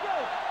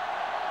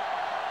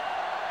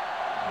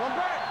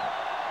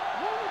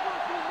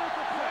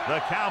 The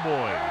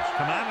Cowboys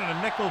come out in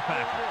a nickel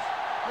package.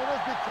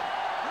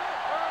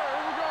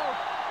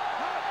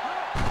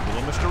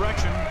 Little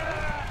misdirection.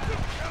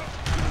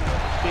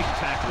 Big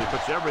tackle. He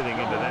puts everything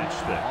into that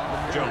stick.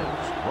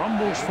 Jones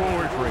rumbles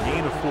forward for a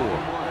gain of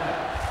 4.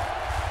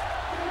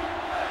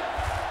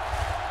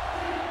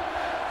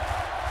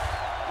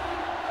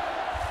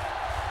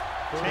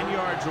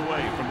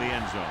 Away from the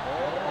end zone.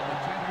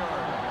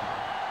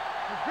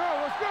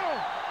 Let's go.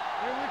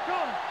 Here we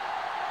come.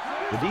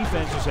 The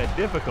defense has had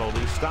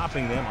difficulty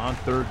stopping them on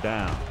 3rd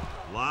down.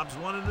 Lobs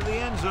one into the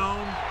end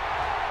zone.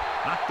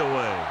 Knocked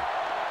away.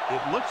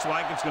 It looks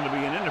like it's going to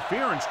be an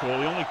interference call.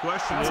 The only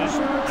question is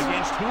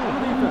against whom?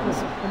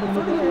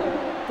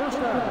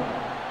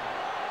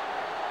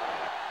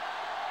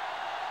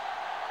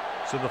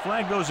 So the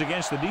flag goes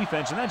against the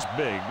defense, and that's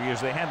big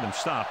because they had them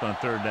stopped on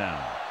 3rd down.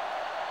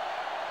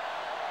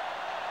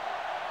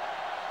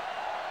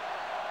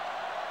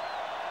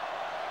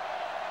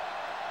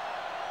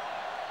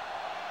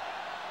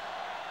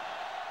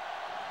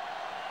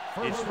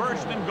 It's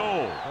 1st and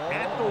goal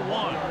at the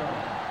 1.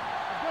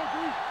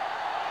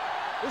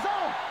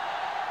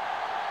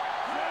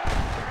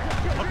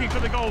 Looking for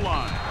the goal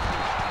line.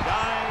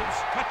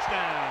 Dives,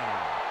 touchdown.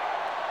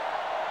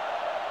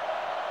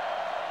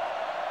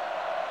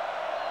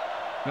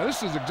 Now,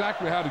 this is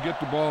exactly how to get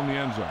the ball in the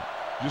end zone.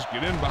 Just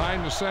get in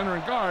behind the center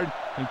and guard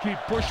and keep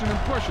pushing and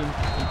pushing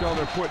until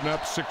they're putting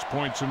up 6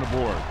 points on the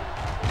board.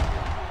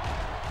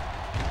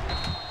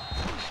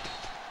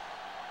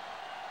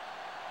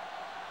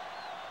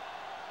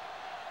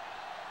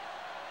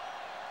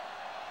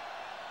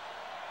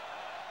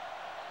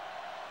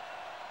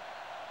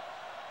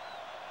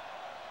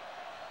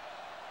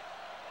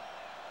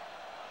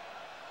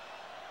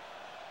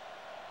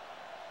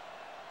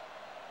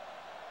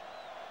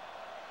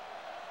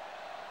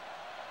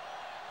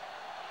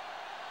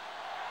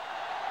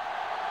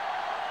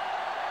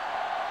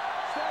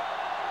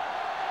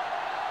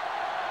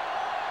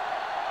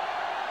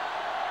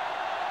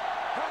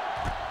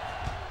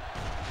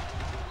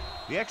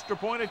 The extra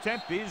point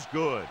attempt is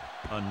good.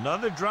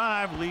 Another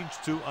drive leads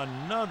to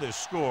another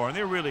score, and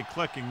they're really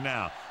clicking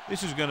now.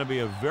 This is going to be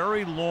a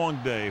very long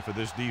day for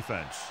this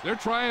defense. They're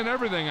trying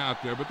everything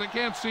out there, but they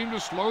can't seem to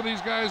slow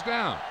these guys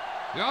down.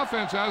 The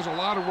offense has a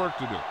lot of work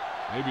to do.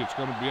 Maybe it's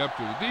going to be up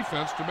to the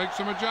defense to make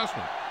some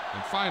adjustment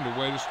and find a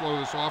way to slow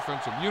this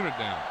offensive unit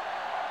down.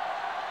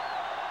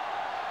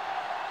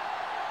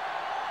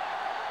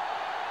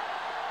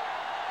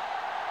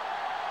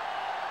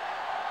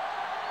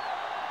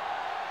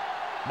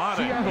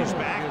 Madden is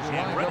back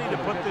and ready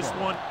to put this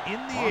one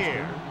in the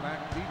air.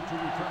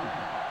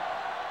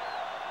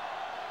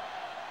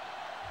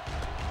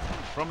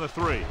 From the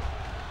 3.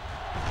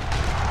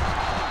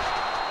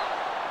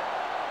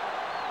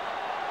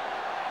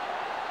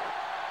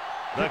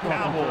 The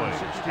Cowboys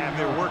have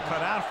their work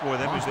cut out for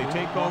them as they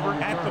take over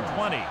at the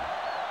 20.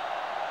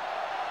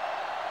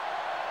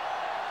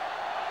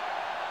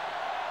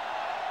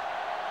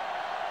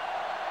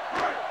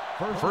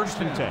 First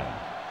and 10.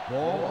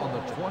 Ball on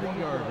the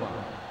 20-yard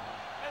line.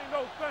 Ain't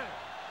no thing.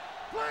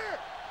 Clear!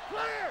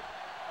 Clear!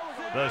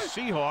 The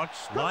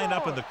Seahawks line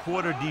up in the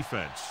quarter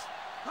defense.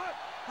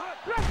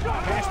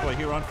 Pass play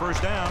here on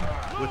first down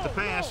with the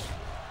pass.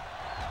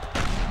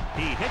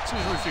 He hits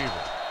his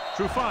receiver.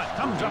 Trufant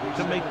comes up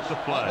to make the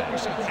play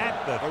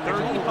at the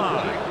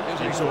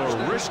 35. And so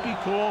a risky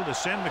call to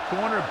send the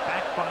corner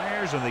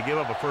backfires, and they give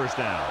up a first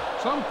down.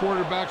 Some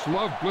quarterbacks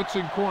love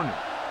blitzing corner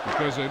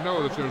because they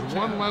know that there's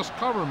one less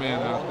cover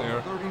man out there,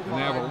 and they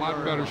have a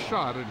lot better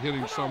shot at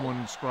hitting someone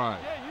in stride.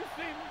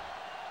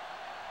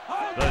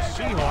 The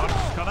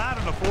Seahawks come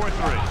out in a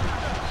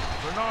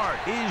 4-3. Bernard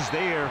is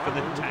there for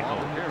the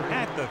tackle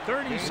at the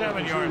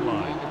 37-yard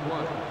line.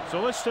 So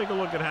let's take a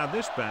look at how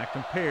this back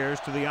compares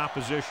to the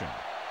opposition.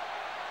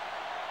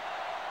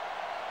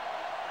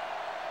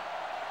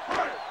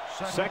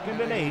 Second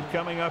and 8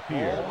 coming up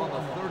here. Ball on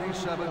the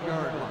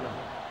 37-yard line.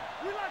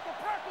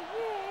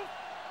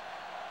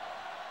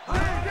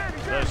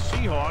 The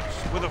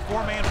Seahawks with a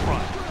 4-man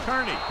front.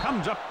 Kearney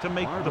comes up to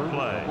make the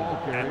play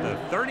at the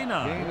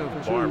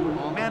 39.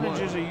 Barber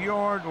manages a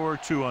yard or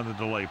two on the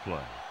delay play.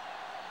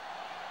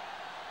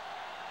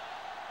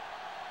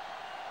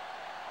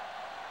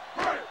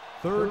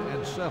 Third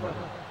and 7.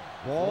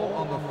 Ball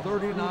on the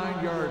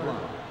 39-yard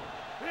line.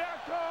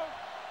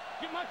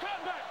 Get my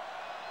cut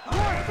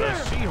back. The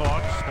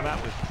Seahawks come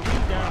out with 3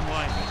 down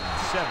linemen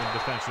and 7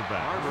 defensive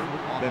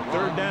backs. That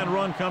third down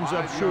run comes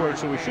up short,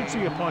 so we should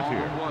see a punt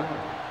here.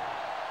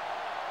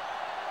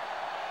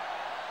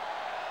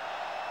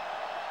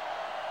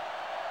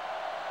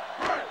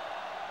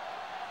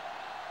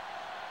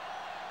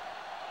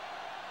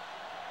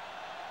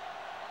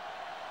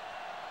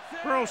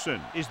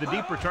 Burleson is the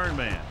deep return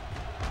man.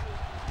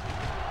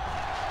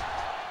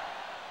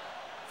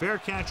 Fair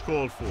catch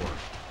called for.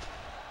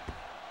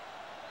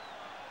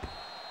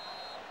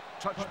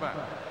 Touchback.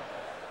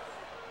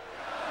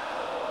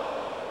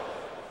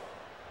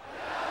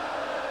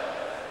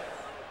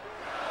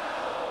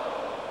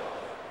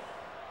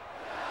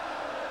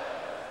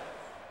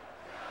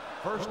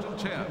 First and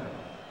 10.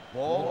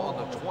 Ball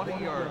on the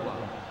 20-yard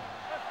line.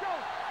 Let's go.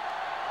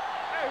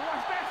 Hey,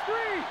 watch that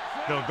screen.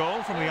 They'll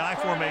go from the I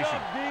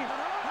formation.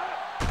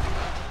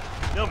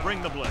 They'll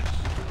bring the blitz.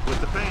 With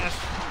the pass,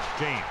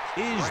 James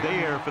is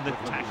there for the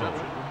tackle.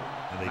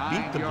 And they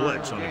beat the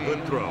blitz on a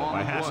good throw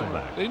by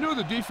Hasselbeck. They knew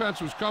the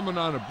defense was coming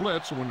on a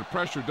blitz, and when the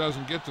pressure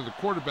doesn't get to the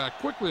quarterback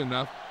quickly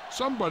enough,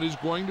 somebody's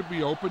going to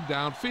be open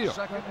downfield.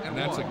 And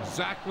that's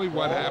exactly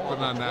what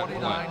happened on that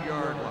play.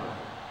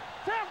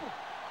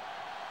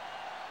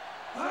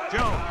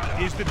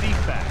 Jones is the deep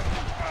back.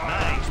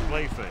 Nice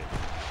play fake.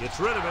 Gets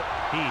rid of it.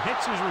 He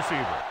hits his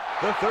receiver.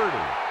 The 30,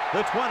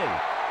 the 20,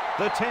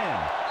 the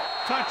 10.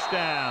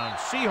 Touchdown,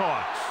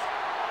 Seahawks.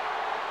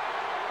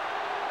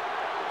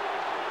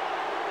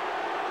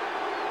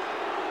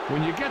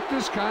 When you get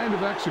this kind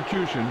of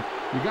execution,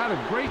 you got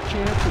a great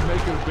chance of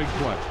making a big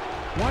play.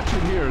 Watch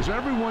it here as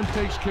everyone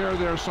takes care of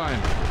their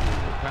assignment.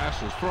 The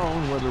pass is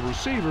thrown where the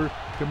receiver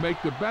can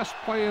make the best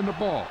play in the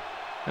ball,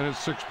 and it's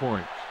 6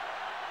 points.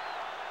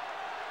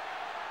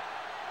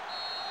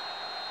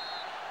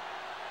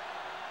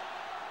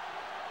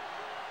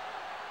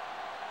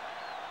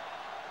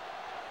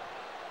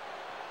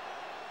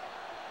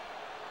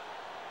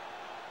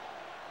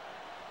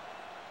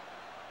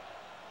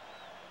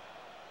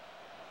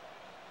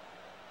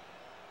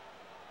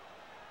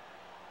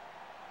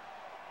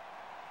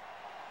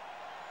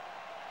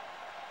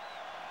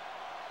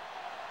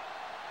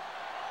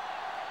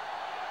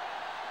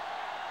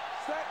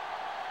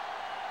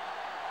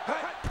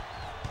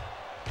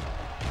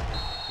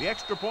 The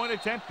extra point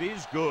attempt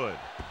is good.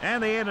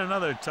 And they add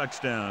another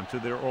touchdown to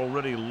their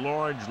already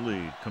large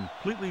lead.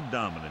 Completely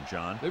dominant,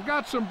 John. They've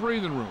got some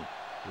breathing room.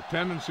 The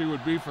tendency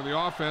would be for the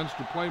offense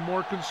to play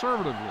more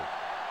conservatively.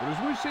 But as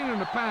we've seen in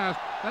the past,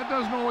 that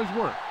doesn't always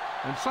work.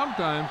 And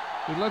sometimes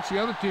it lets the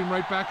other team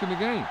right back in the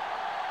game.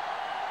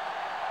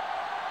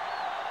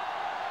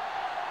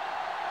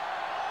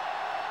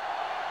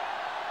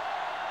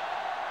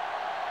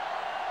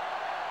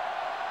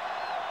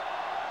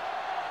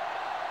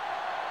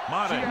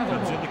 Madden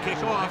comes in to kick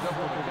off.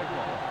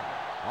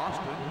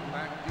 Austin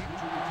back deep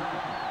to return.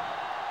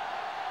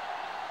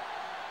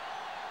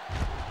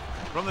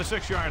 From the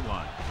 6-yard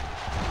line.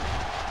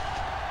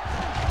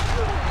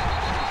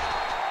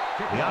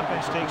 The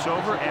offense takes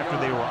over after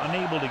they were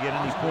unable to get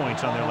any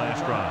points on their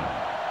last drive.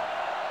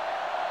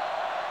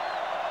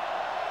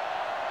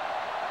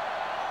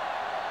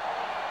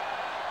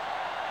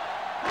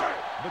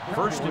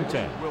 First and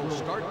 10. Will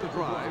start the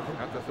drive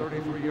at the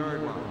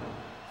 33-yard line.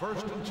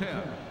 First and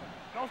 10.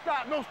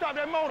 Don't stop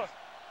that motor.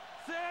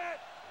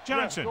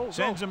 Johnson Go.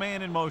 sends a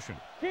man in motion.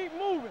 Keep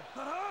moving.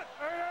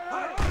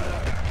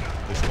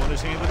 This one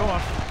is handed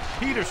off.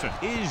 Peterson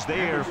is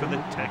there for the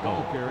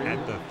tackle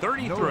at the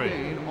 33. No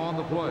gain on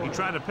the play. He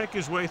tried to pick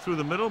his way through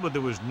the middle, but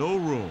there was no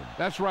room.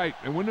 That's right.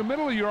 And when the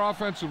middle of your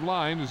offensive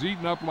line is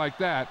eaten up like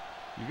that,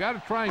 you got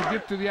to try and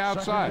get to the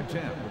outside.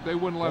 But they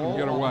wouldn't let him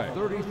get away.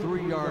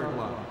 33-yard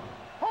line.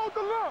 Hold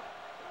the look.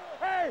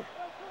 Hey,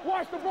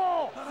 watch the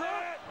ball.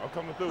 I'm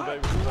coming through,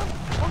 baby.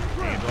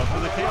 Hand off to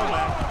the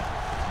tailback.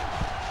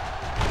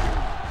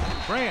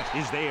 Grant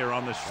is there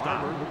on the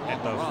stop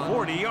at the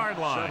 40-yard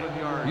line.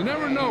 You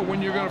never know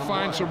when you're going to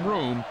find some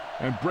room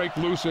and break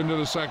loose into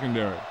the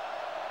secondary.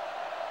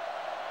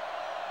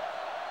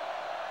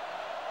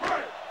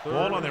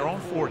 Ball on their own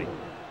 40.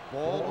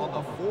 Ball on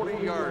the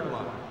 40-yard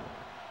line.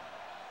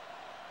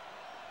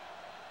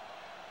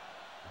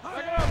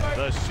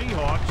 The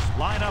Seahawks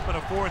line up in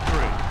a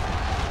 4-3.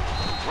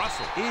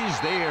 Russell is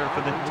there for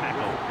the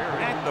tackle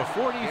at the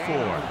 44.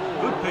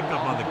 Good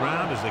pickup on the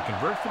ground as they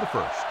convert for the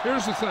first.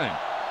 Here's the thing.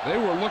 They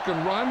were looking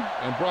run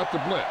and brought the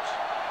blitz.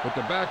 But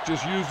the back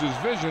just used his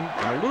vision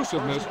and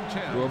elusiveness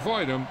to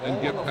avoid him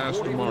and get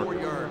past the mark.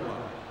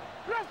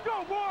 Let's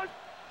go, boys.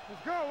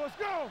 Let's go, let's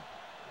go.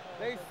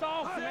 They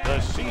soft, man. The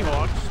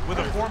Seahawks with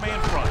a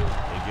 4-man front.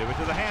 They give it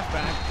to the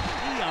halfback.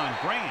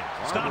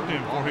 Grant stopped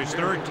him for his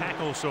third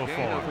tackle so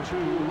far.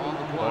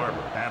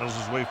 Barber battles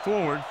his way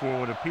forward for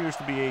what appears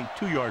to be a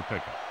 2-yard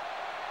pickup.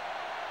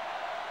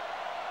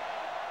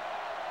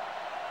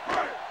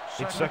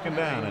 It's second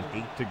down and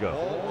 8 to go.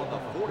 Ball on the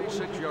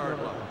 46-yard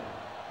line.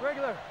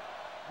 Regular,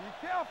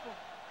 be careful.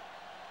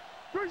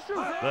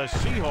 The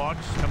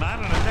Seahawks come out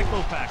in a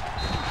nickel pack.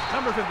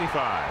 Number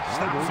 55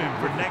 stops him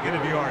for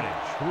negative yardage.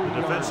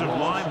 The defensive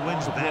line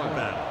wins that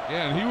battle.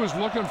 Yeah, and he was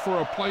looking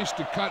for a place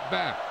to cut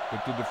back,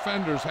 but the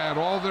defenders had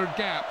all their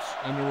gaps,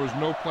 and there was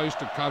no place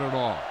to cut at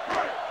all.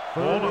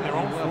 Ball on their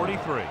own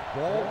 43.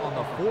 Ball on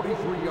the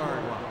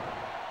 43-yard line.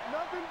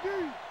 Nothing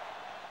deep.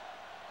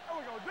 There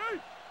we go,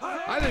 deep.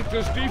 I think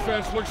this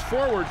defense looks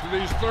forward to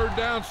these third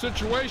down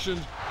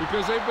situations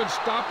because they've been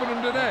stopping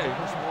them today.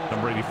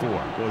 Number 84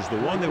 was the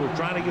one they were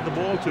trying to get the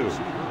ball to.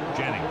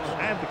 Jennings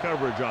had the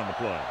coverage on the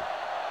play.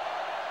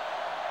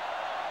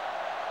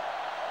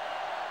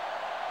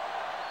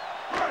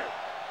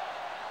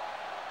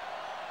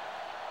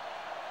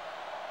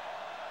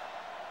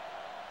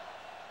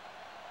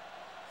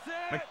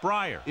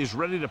 McBriar is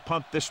ready to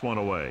punt this one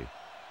away.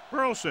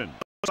 Burleson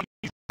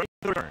is ready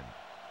to return.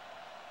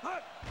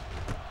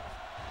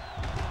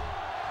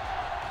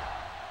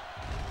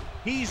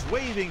 He's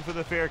waving for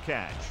the fair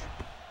catch.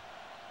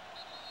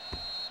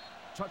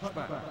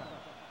 Touchback.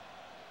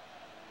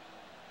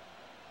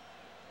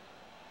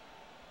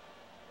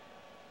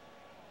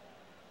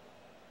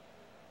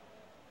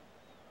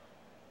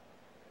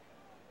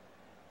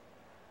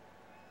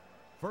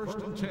 First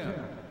and 10.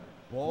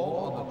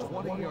 Ball on the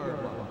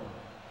 20-yard line.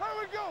 Here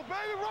we go,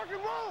 baby, rock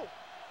and roll.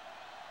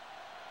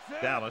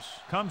 Dallas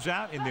comes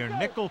out in their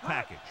nickel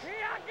package.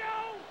 Here I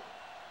go.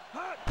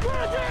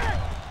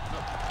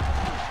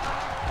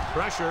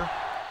 Pressure,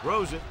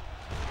 throws it.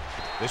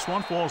 This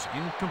one falls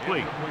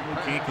incomplete.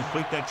 Can't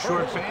complete that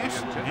short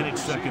pass, and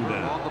it's second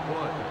down.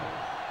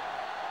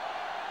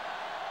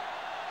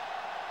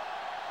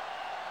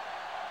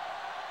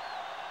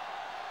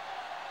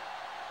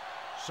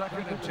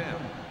 Second and 10.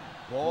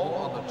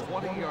 Ball on the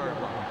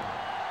 20-yard line.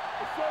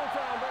 It's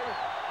showtime, baby.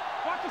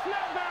 Watch the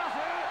snap down.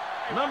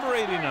 Number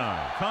 89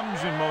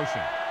 comes in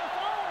motion.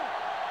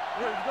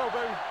 Here we go,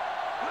 baby.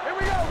 Here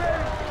we go,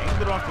 baby.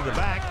 Aimed it off to the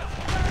back.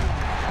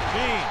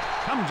 James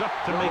comes up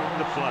to make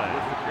the play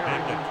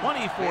at the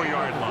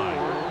 24-yard line.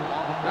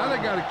 Now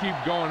they got to keep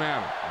going at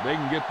it. They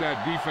can get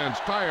that defense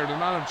tired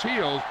and on its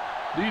heels.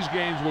 These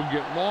games will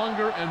get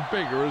longer and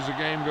bigger as the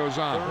game goes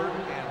on. Third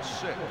and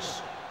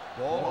 6.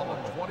 Ball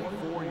on the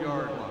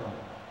 24-yard line.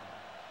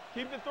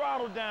 Keep the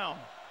throttle down.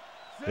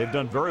 They've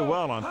done very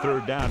well on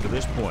third down to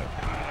this point.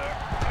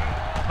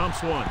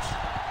 Pumps once.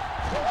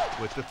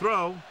 With the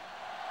throw.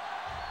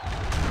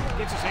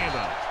 Gets his hand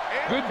up.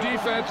 Good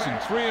defense and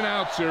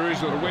 3-and-out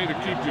series are the way to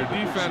keep your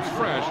defense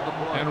fresh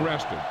and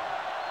rested.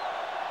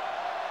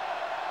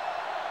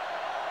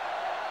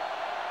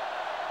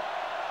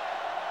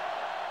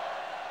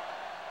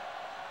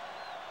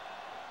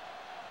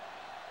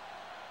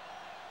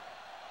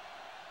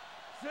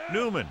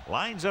 Newman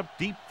lines up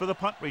deep for the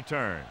punt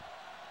return.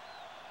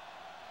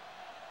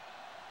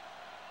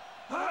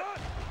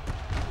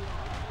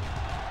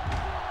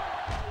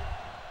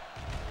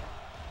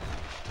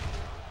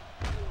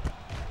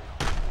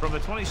 From the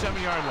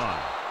 27-yard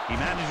line, he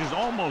manages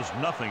almost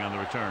nothing on the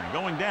return,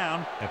 going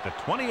down at the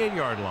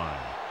 28-yard line.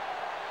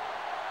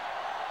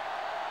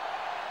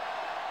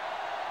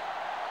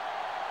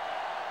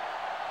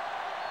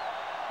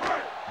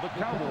 The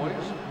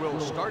Cowboys will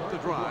start the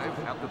drive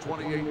at the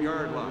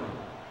 28-yard line.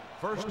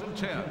 1st and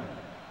 10.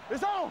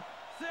 It's on.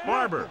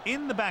 Barber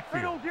in the They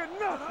backfield. don't get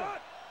nothing.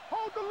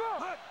 Hold the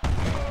look.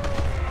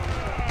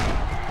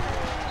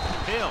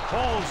 Hill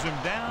pulls him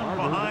down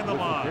behind the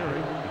line.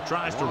 He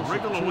tries to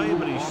wriggle away,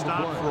 but he's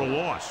stopped for a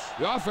loss.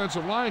 The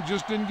offensive line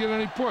just didn't get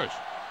any push.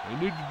 They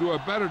need to do a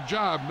better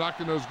job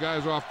knocking those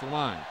guys off the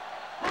line.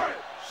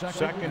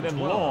 Second and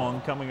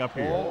long coming up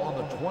here. Ball on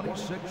the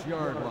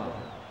 26-yard line.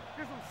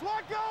 Get some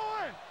slack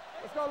going.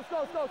 Let's go, let's go,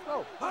 let's go, let's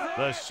go.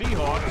 The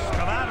Seahawks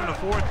come out in a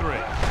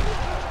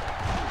 4-3.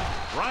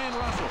 Ryan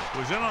Russell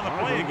was in on the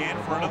play again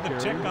for another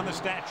tick on the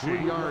stat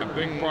sheet. A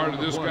big part of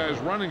this guy's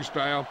running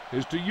style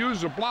is to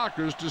use the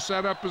blockers to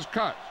set up his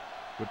cuts,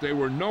 but they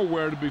were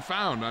nowhere to be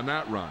found on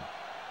that run.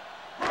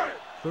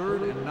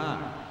 3rd and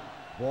 9.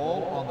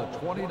 Ball on the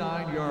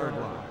 29-yard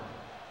line.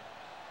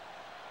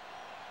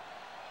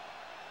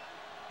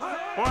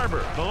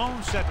 Barber, the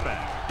lone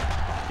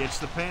setback. Gets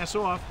the pass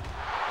off.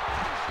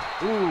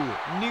 Ooh,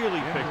 nearly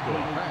picked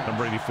off.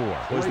 Number 84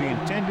 was the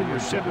intended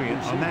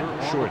recipient on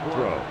that short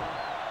throw.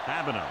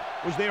 Abino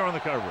was there on the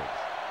coverage.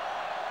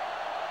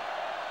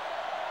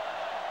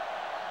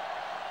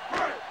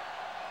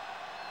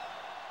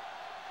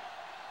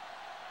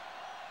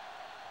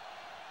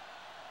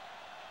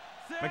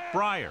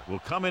 McBriar will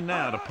come in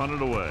now to punt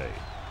it away.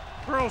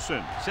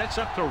 Burleson sets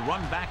up to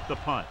run back the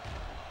punt.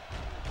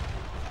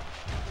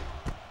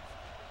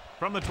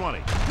 From the 20.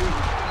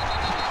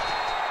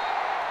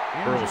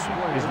 Burleson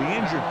is the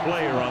injured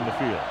player on the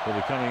field. He'll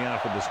be coming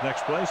out for this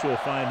next play, so we'll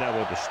find out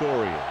what the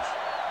story is.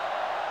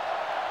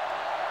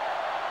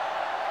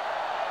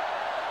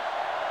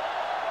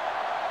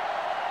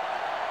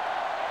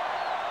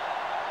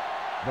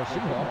 The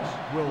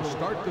Seahawks will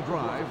start the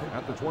drive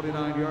at the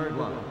 29-yard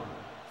line.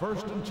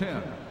 1st and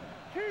 10.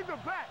 Keep the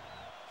back.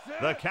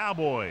 The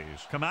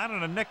Cowboys come out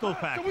in a nickel So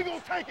package. we gonna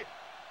take it.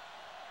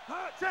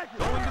 Check it.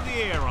 Going to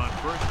the air on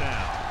 1st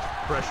down.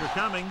 Pressure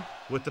coming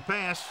with the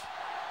pass.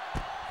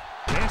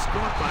 Pass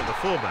caught by the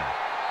fullback.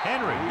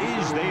 Henry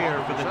is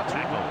there for the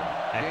tackle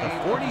at the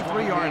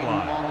 43-yard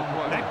line.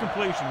 That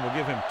completion will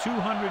give him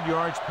 200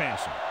 yards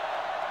passing.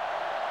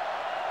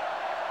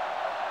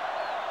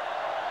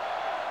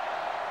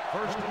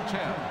 1st and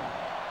 10.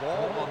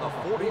 Ball on the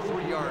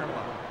 43-yard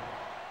line.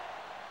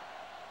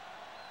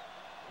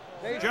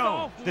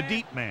 Jones, the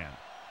deep man.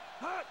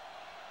 Back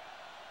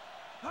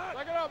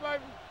it up,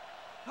 baby.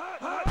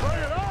 Bring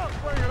it up,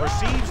 bring it up.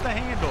 Receives the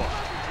handoff.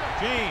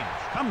 James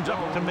comes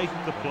up to make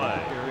the play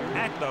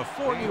at the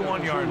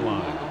 41-yard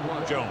line.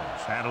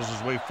 Jones paddles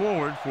his way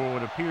forward for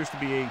what appears to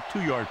be a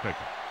 2-yard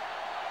pickup.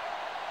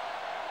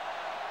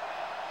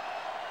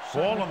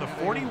 Ball on the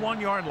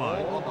 41-yard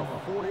line. Ball on the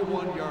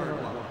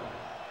 41-yard line.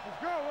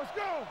 Let's go, let's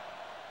go.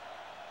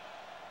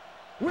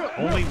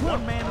 Only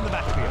one man in the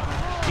backfield.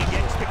 He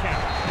gets the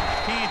count.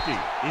 Canty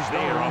is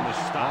there on the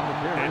stop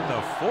at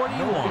the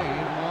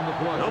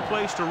 41. No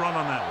place to run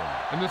on that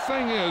one. And the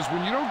thing is,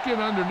 when you don't get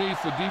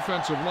underneath the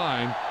defensive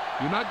line,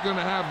 you're not going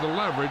to have the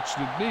leverage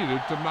that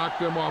needed to knock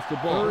them off the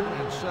ball.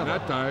 And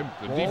that time,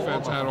 the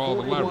defense had all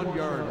the leverage.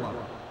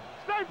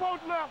 Stay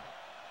post left.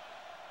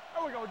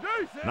 There we go, D.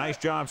 Nice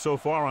job so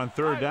far on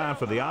 3rd down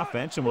for the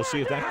offense, and we'll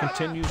see if that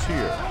continues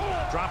here.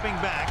 Dropping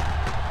back.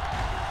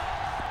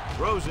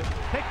 Throws it.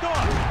 Picked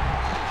off.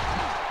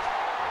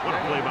 What a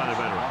play by the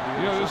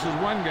veteran. You know, this is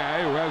one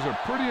guy who has a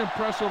pretty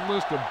impressive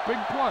list of big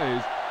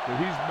plays that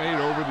he's made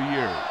over the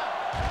years.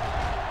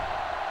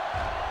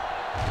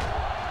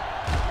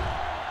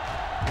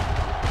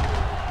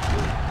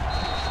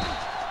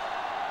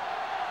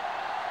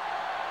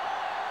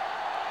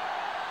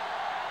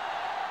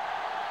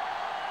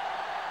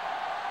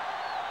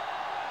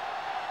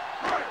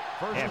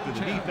 After the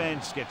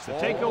defense gets the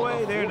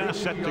takeaway, they're now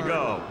set to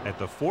go at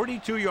the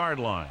 42-yard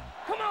line.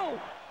 Come on. You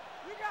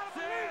gotta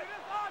believe it.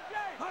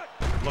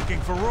 It's RJ.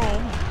 Looking for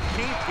room.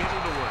 Can't get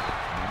it away.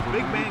 The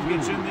big man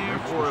gets in there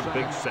for a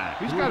big sack.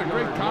 He's got a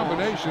great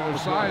combination of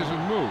size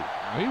and move.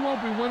 Now, he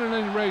won't be winning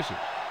any races,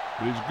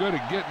 but he's good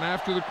at getting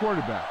after the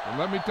quarterback. And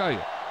let me tell you,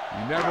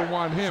 you never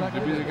want him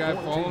to be the guy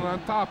falling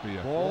on top of you.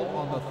 Ball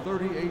on the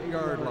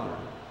 38-yard line.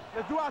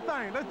 Let's do our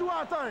thing. Let's do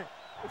our thing.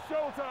 It's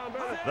showtime,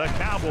 man. The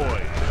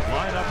Cowboys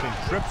line up in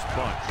trips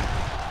bunch.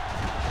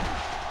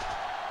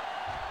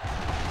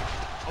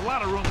 A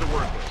lot of room to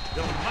work with.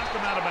 They'll knock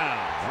him out of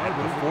bounds at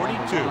the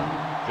 42.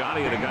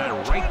 Johnny had a guy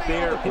right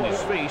there in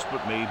his face,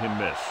 but made him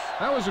miss.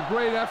 That was a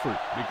great effort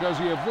because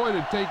he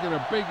avoided taking a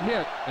big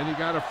hit, and he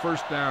got a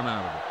first down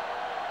out of it.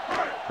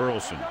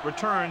 Burleson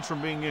returns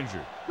from being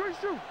injured.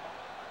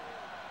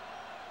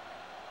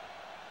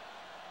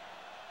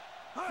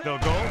 They'll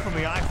go from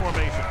the I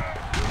formation.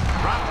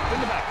 Drop in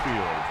the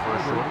backfield for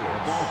a short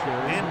loss.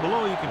 And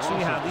below you can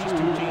see how these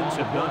two teams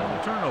have done in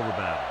the turnover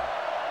battle.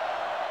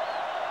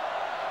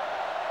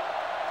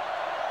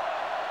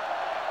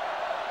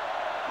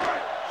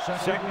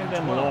 Second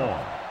and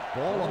long.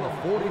 Ball on the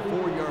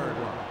 44-yard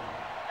line.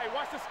 Hey,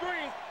 watch the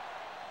screen.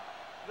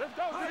 Let's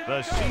go.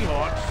 The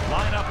Seahawks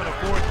line up in a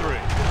 4-3.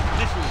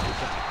 This is the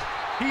tackle.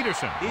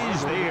 Peterson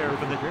is there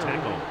for the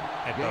tackle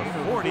at the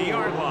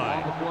 40-yard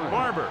line.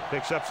 Barber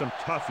picks up some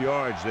tough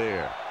yards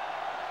there.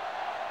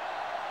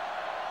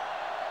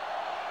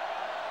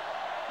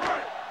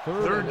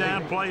 Third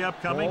down play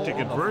upcoming. To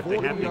convert, they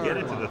have to get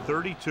it to the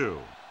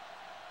 32.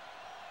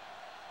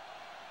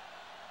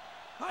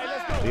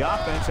 The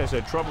offense has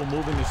had trouble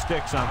moving the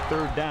sticks on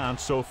third down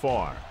so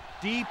far.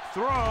 Deep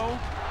throw.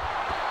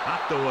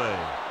 Knocked away.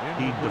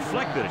 He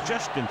deflected it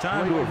just in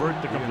time to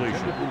avert the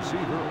completion.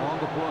 Receiver on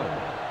the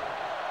play.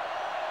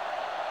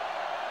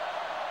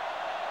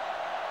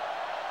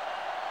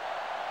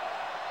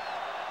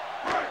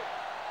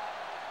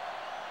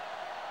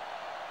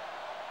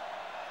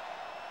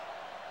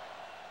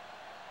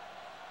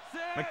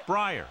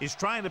 McBriar is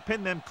trying to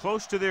pin them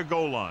close to their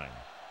goal line.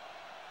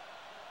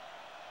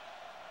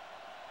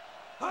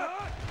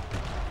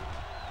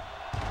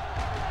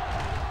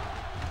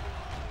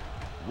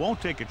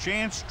 Won't take a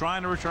chance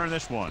trying to return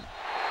this one.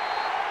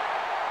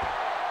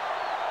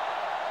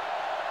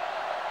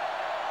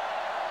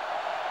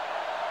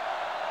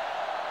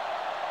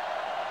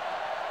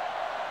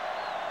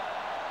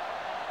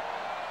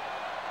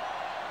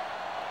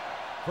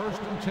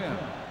 First and 10.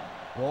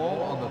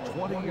 Ball on the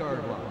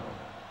 20-yard line.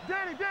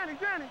 Danny.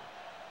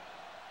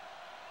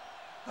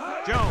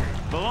 Jones,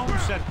 the lone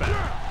setback.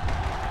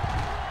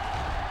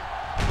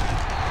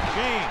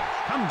 James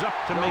comes up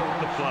to make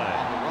the play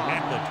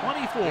at the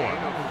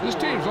 24. This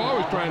team's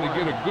always trying to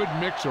get a good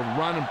mix of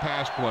run and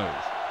pass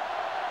plays.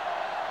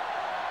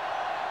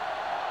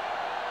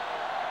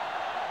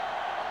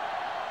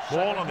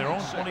 Ball on their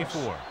own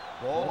 24.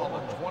 Ball on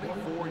the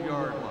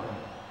 24-yard line.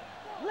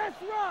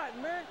 Let's ride,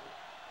 man.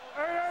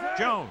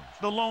 Jones,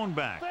 the lone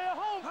back. Stay at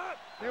home.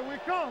 Here we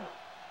come.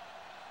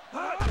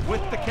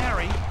 With the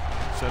carry,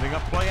 setting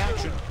up play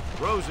action.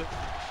 Throws it.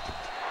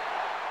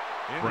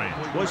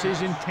 Branch was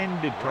his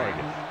intended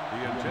target.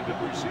 The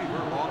intended receiver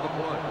on the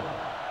play.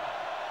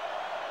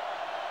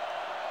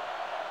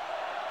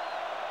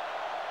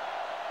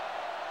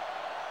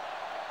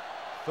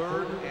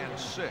 Third and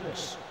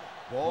 6.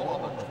 Ball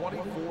on the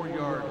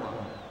 24-yard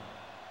line.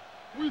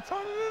 We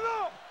turning it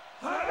up.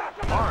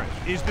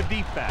 Orange is the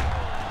deep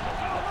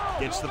back.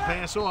 Gets the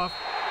pass off.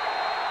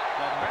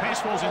 The pass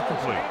falls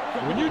incomplete.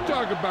 When you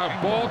talk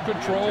about ball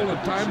control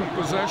and time of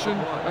possession,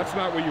 that's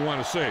not what you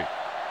want to see.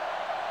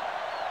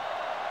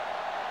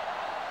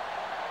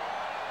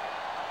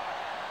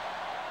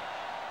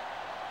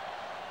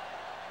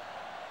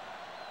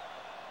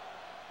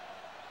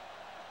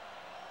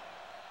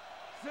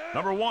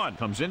 Number 1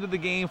 comes into the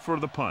game for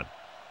the punt.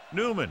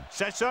 Newman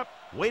sets up,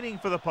 waiting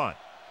for the punt.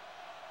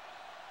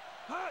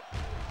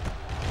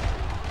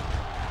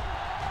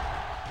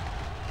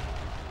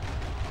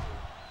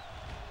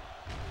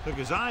 Took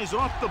his eyes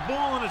off the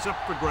ball, and it's up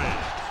for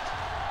grabs.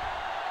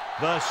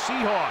 The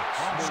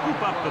Seahawks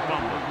scoop up the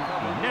fumble.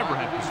 They never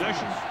had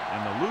possession, and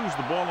they'll lose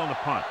the ball on the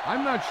punt.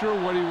 I'm not sure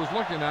what he was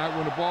looking at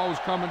when the ball was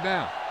coming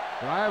down,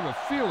 but I have a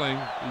feeling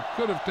he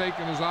could have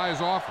taken his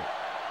eyes off it.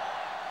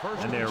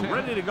 And they're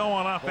ready to go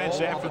on offense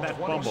after that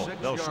fumble.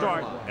 They'll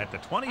start at the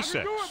 26. Do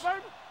it,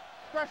 baby.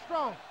 Stretch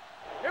strong.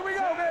 Here we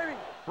go, baby.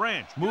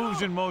 Branch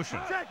moves in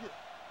motion. Check it.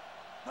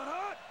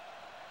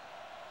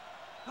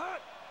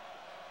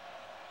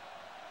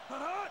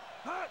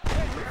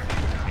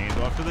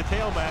 Hand off to the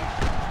tailback.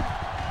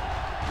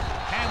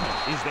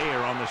 Hammond is there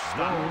on the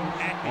stop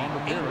at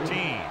the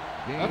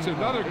 18. That's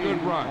another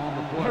good run.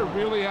 They're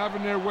really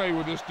having their way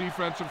with this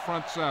defensive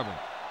front seven.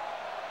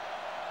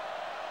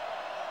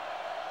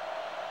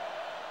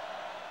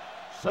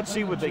 Let's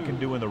see what they can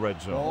do in the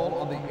red zone. Ball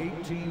on the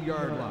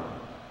 18-yard line.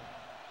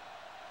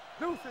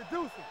 Deuce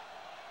it.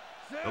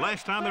 The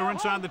last time they were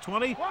inside the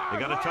 20, they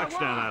got a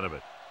touchdown out of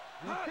it.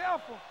 Be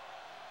careful.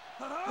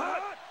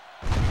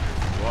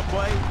 Draw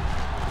play.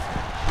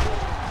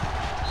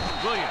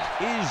 Williams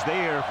is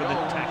there for the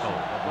tackle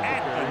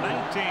at the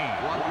 19.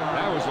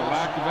 That was a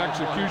lack of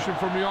execution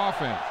from the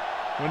offense.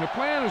 When the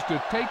plan is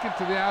to take it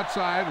to the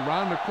outside,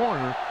 around the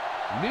corner,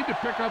 you need to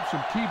pick up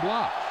some key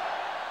blocks.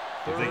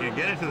 If they can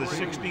get it to the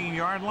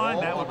 16-yard line,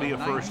 that would be a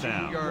first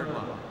down. Hey, here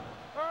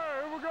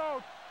we go.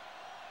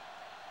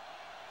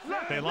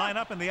 They line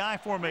up in the I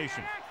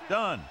formation.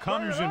 Dunn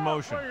comes in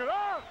motion.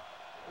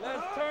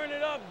 Let's turn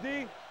it up,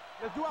 D.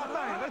 Let's do our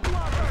thing.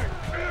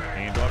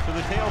 Hand off to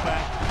the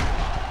tailback.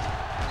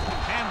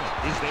 Hamlet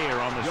is there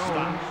on the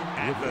stop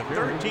at the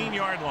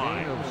 13-yard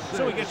line.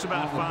 So he gets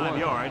about 5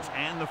 yards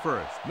and the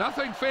first.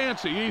 Nothing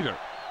fancy either.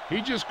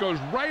 He just goes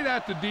right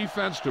at the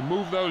defense to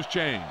move those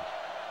chains.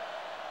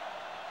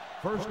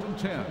 1st and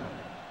 10.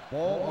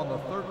 Ball on the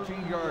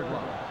 13-yard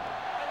line.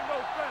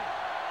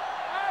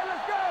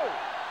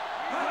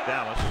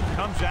 Dallas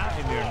comes out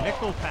in their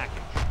nickel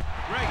package.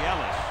 Greg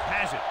Ellis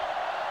has it.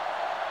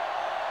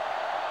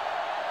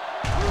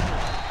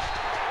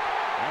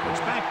 It's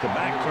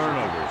back-to-back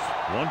turnovers.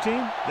 One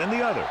team, then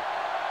the other.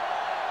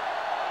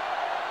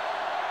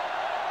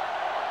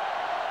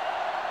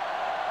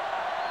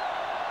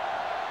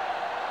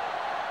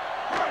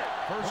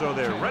 So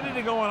they're ready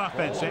to go on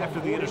offense after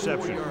the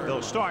interception.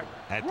 They'll start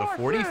at the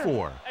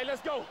 44. Hey,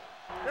 let's go.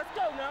 Let's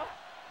go now.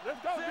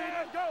 Let's go, B.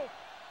 Let's go.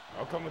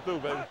 I'm coming through,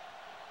 baby.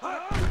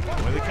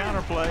 With the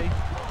counter play,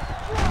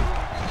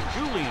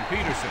 Julian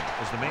Peterson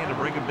is the man to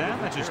bring him down.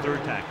 That's his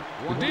 3rd tackle.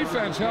 The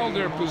defense held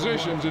their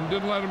positions and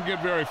didn't let them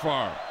get very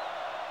far.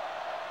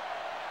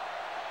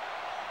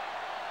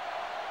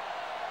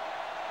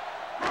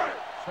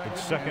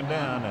 It's 2nd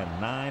down and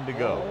 9 to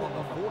go. On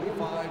the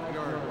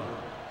 45-yard line.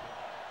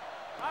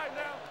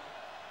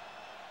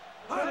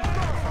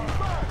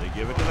 They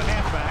give it to the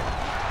halfback.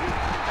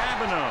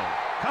 Abino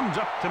comes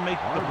up to make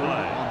the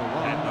play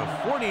at the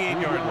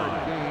 48-yard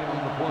line.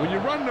 When you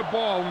run the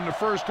ball in the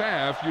first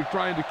half, you're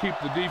trying to keep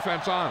the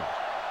defense honest.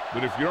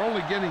 But if you're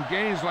only getting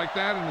gains like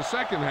that in the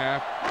second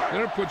half,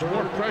 then it puts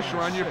more pressure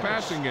on your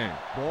passing game.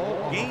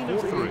 Gain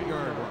of 3.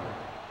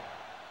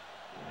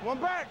 One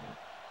back.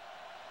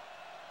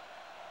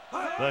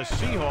 The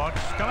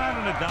Seahawks come out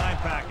in a dime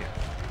package.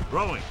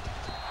 Throwing.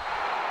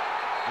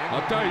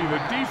 I'll tell you, the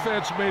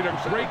defense made a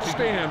great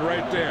stand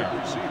right there.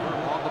 Receiver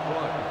on the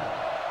play.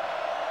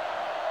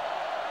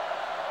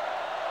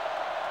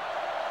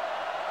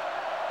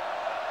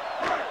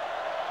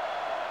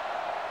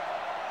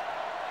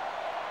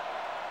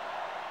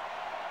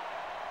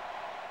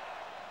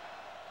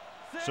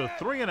 So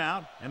 3 and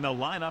out, and they'll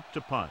line up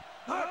to punt.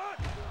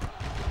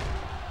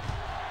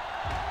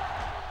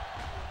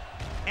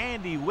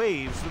 And he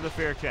waves for the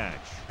fair catch.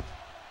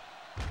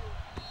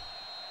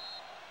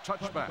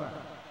 Touchback.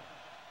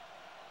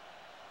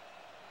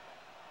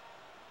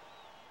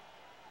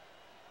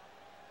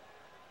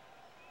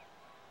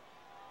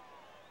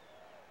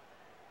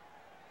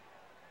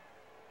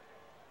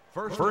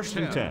 First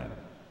and 10.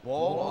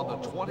 Ball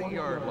on the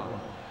 20-yard line.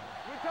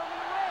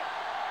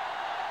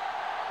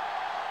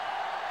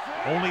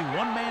 Only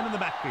one man in the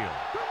backfield.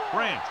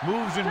 Branch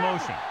moves in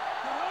motion.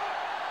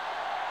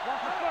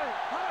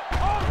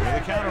 With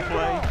the counter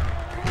play.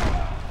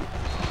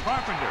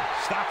 Carpenter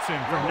stops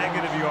him from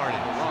negative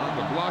yardage.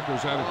 The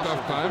blockers had a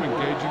tough time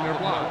engaging their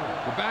block.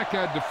 The back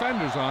had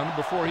defenders on him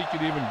before he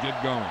could even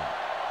get going.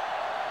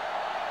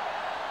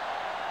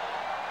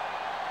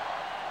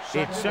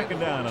 It's 2nd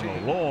down and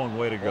a long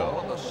way to go. Ball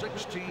on the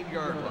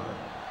 16-yard line.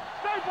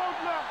 Stay both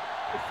now.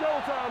 It's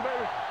showtime,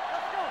 baby.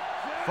 Let's go.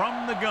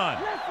 From the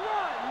gun. Let's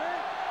run, man.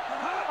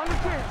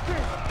 Understand.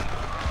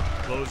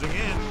 Closing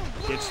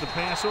in. Gets the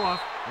pass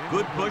off.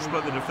 Good push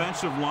by the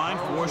defensive line,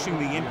 forcing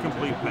the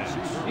incomplete pass.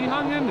 He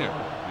hung in there.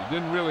 He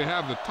didn't really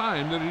have the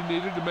time that he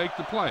needed to make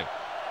the play.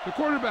 The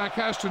quarterback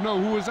has to know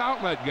who his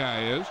outlet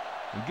guy is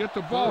and get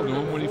the ball to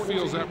him when he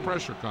feels that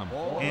pressure coming.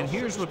 And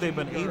here's what they've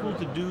been able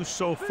to do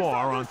so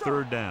far on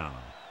 3rd down.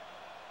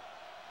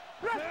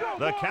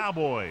 The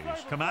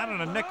Cowboys come out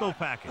in a nickel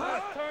package.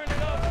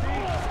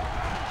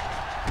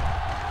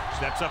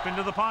 Steps up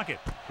into the pocket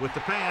with the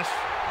pass.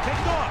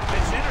 Picked off.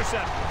 It's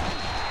intercepted.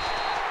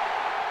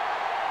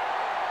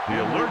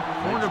 The alert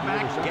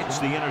cornerback gets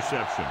the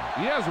interception.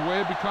 He has a way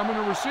of becoming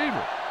a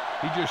receiver.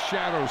 He just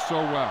shadows so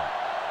well.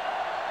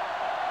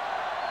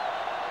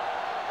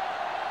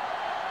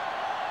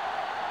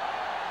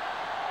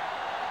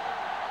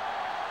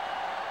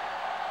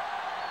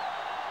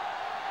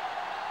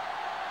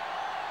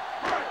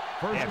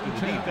 After the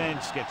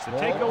defense gets the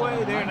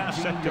takeaway, they're now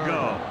set to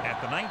go at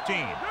the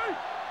 19.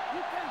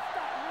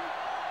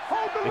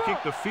 They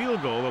kicked the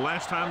field goal the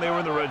last time they were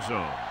in the red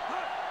zone.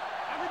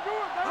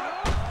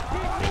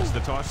 It's the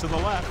toss to the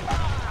left.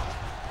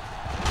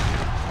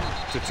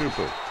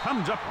 Tutupu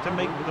comes up to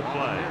make the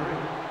play.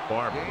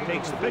 Barber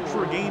takes the pitch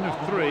for a gain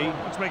of 3.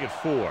 Let's make it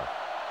 4.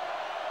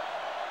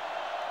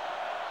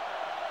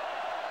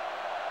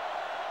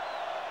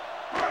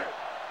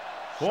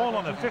 Ball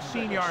on the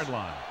 15-yard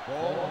line.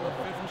 Ball on the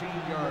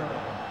 15-yard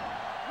line.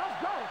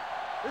 Let's go.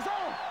 It's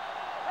on.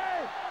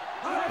 Hey.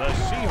 The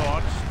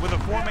Seahawks with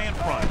a 4-man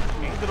front.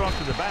 Handed off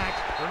to the back.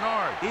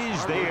 Bernard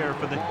is there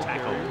for the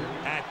tackle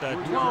at the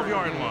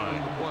 12-yard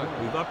line.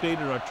 We've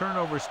updated our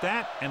turnover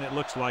stat, and it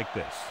looks like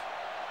this.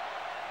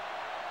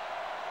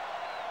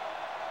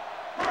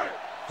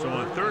 So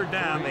on 3rd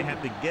down, they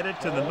have to get it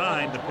to the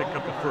 9 to pick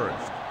up the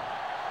first.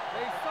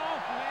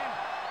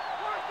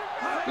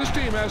 This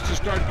team has to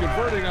start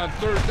converting on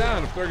 3rd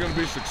down if they're going to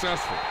be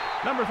successful.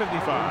 Number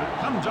 55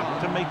 comes up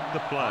to make the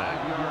play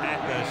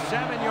at the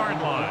 7-yard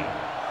line.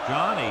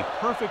 John, a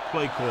perfect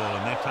play call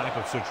in that type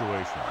of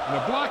situation. And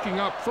the blocking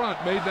up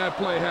front made that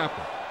play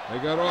happen. They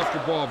got off the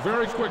ball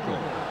very quickly,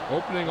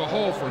 opening a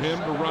hole for him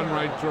to run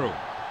right through.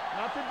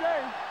 Not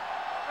today.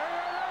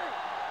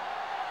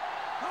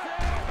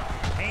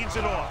 Hands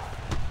it off.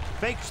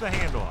 Fakes the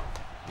handoff.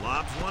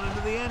 Lobs one into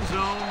the end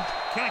zone.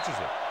 Catches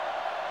it.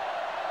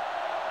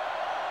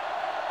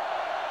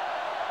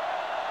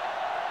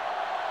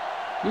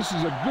 This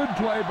is a good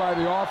play by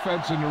the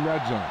offense in the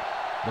red zone.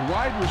 The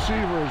wide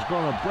receiver is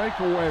going to break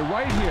away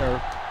right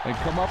here and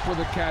come up with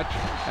a catch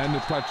and the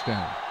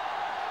touchdown.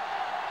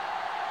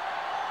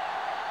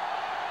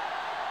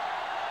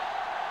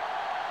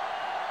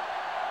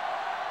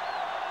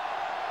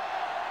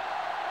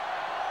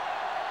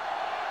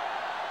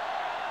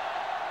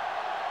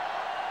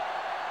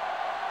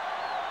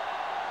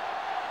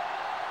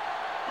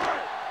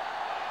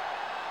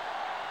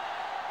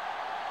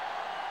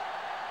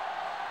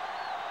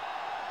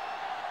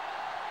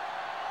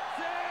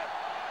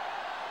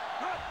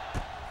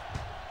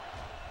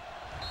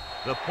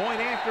 The point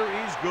after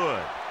is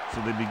good.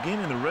 So they begin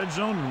in the red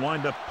zone and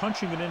wind up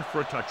punching it in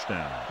for a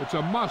touchdown. It's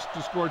a must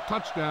to score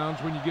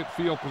touchdowns when you get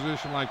field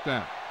position like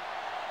that.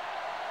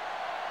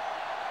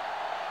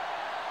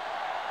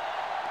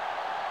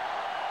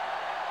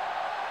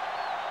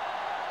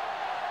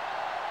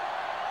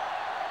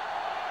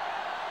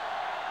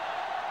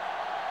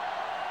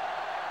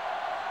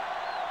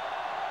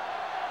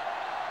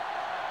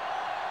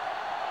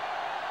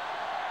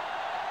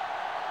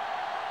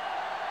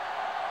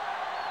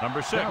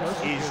 Number 6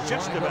 is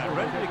just about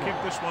ready to kick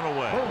this one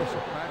away.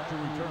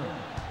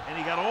 And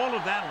he got all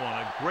of that one.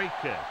 A great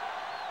kick.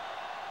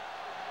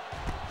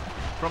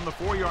 From the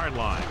 4-yard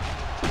line.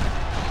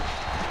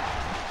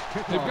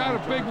 They've got a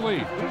big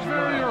lead. It's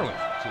very early.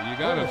 So you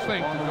got to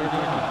think that they're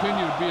going to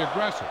continue to be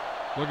aggressive,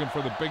 looking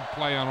for the big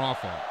play on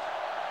offense.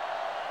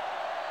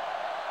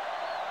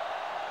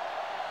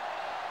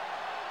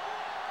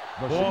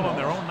 Ball on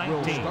their own 19.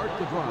 Will start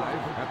the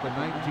drive at the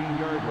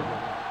 19-yard line.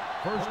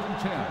 1st and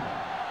 10.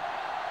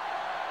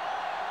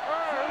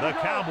 The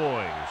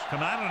Cowboys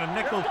come out in a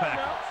nickel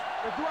package.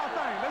 Let's do our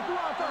thing. Let's do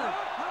our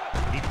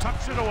thing. He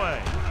tucks it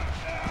away.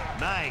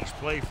 Nice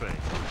play fake.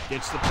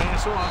 Gets the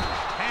pass off.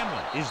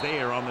 Hamlin is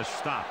there on the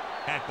stop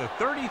at the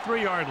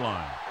 33-yard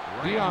line.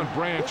 Deion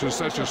Branch is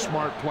such a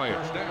smart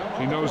player.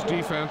 He knows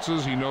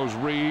defenses, he knows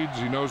reads,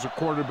 he knows a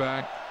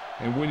quarterback,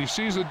 and when he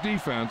sees a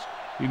defense,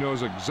 he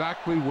knows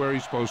exactly where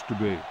he's supposed to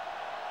be.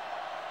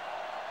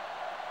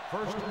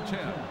 1st and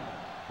 10.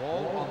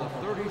 Ball on the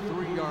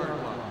 33-yard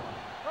line.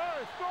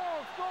 Hey, score.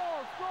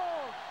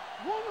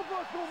 One of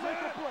us gonna make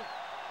a play.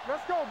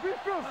 Let's go, be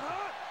physical.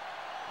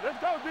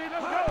 Let's go, D,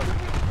 let's go.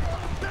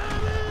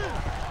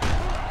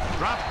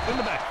 Dropped in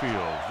the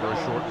backfield for a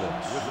short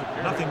loss.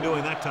 Nothing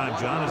doing that time,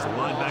 John, as the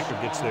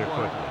linebacker gets there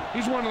quickly.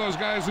 He's one of those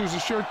guys who's a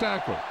sure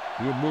tackler.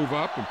 He'll move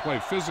up and play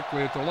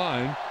physically at the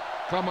line,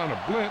 come on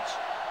a blitz,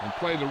 and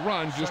play the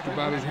run just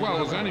about as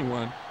well as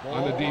anyone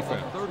on the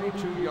defense.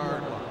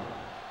 32-yard line.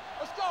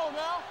 Let's go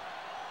now.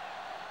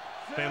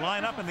 They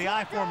line up in the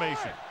I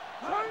formation.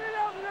 Turn it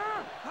out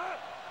now.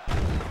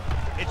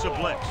 It's a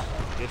blitz.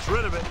 Gets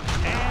rid of it,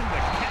 and the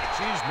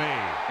catch is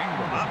made.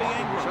 Bobby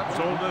Ingram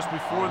told us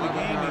before the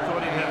game he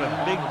thought he'd have a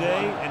big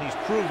day, and he's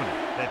proven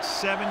it. That's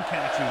 7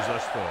 catches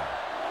thus far.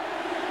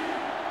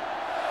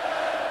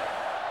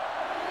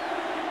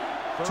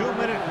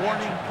 2-minute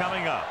warning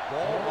coming up.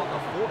 Ball on the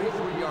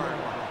 43-yard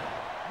line.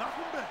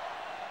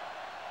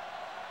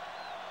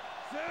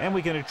 And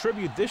we can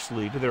attribute this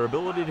lead to their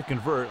ability to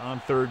convert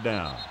on 3rd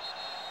down.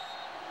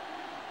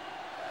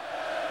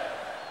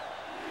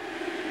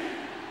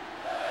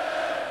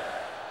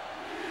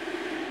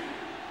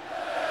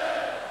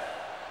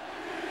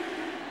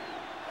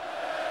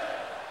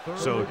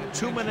 So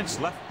 2 minutes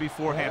left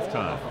before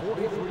halftime.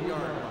 43-yard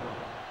line.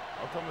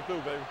 I'm coming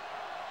through, baby.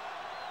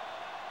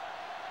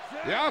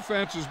 The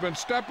offense has been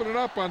stepping it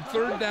up on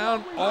 3rd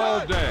down all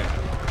day.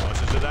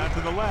 Tosses it out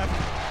to the left.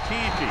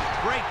 Canty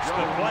breaks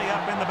the play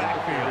up in the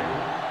backfield.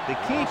 They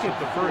can't get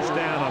the 1st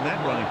down on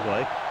that running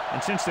play,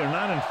 and since they're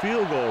not in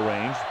field goal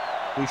range,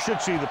 we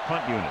should see the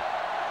punt unit.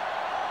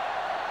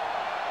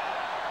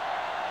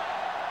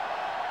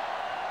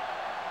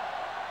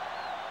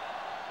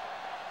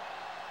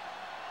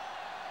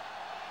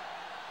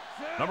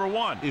 Number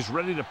 1 is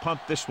ready to punt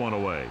this one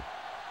away.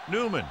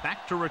 Newman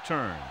back to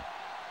return.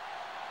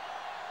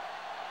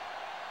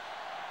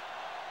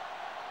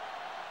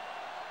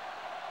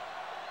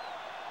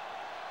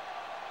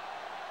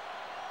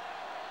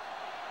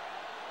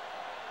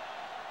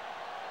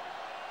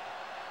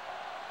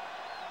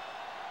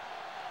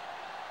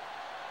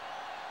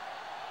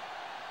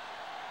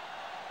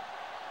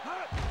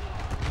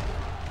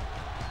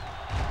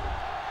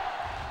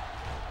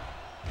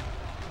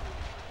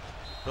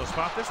 They'll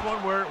spot this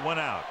one where it went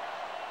out.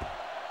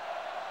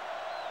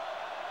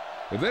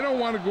 If they don't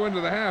want to go into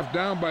the half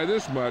down by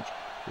this much,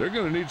 they're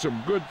going to need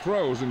some good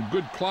throws and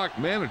good clock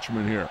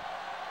management here.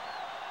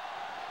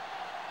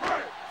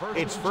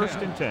 It's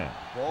 1st and 10.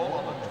 Ball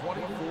on the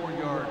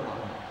 24-yard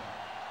line.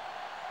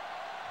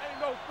 Ain't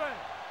no thing.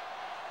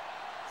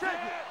 Check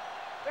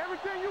it.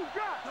 Everything you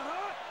got.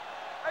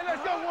 Hey,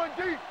 let's go 1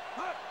 deep.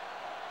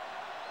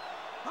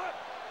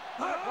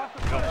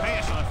 He'll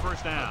pass on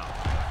first down.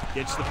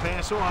 Gets the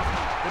pass off.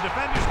 The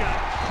defender's got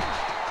it.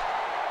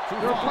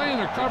 They're playing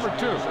a cover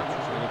two. So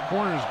the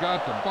corner's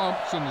got the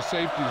bumps and the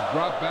safeties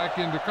drop back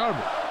into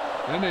cover.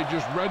 Then they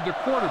just read the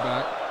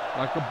quarterback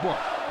like a book.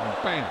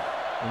 And bam,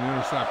 an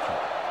interception.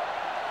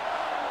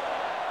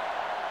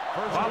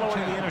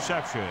 Following the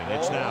interception,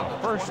 it's now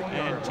 1st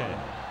and 10.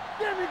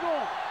 There we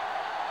go.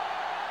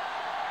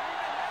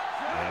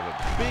 They have a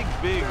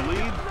big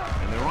lead,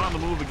 and they're on the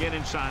move again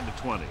inside the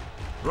 20.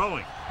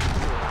 Throwing.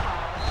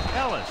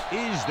 Ellis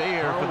is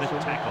there for the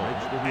tackle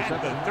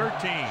at the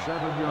 13.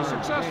 A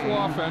successful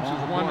offense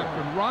is one that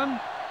can run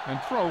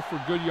and throw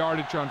for good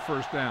yardage on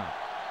first down.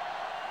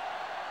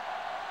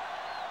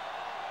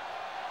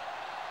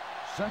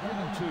 2nd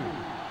and 2.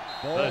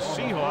 The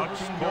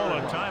Seahawks call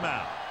a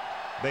timeout.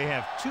 They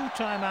have 2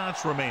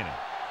 timeouts remaining.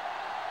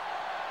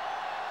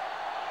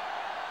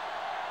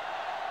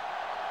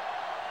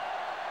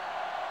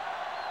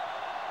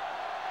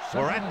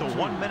 We're at the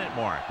 1-minute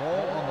mark.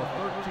 Ball on the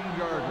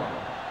 13-yard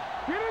line.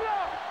 Get it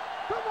up.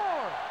 Come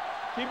on.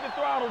 Keep the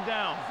throttle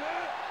down.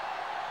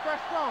 Stretch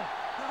strong.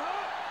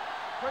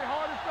 Play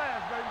hard and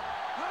fast, baby.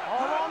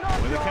 All on up,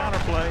 With a y'all.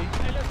 counterplay,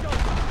 Hey, let's go.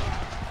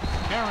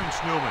 Terrence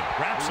Newman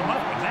wraps him up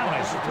and now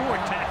has 4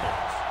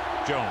 tackles.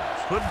 Jones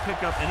couldn't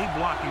pick up any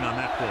blocking on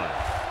that play.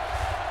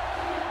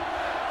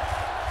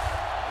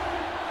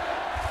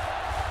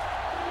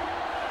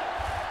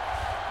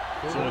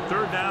 So a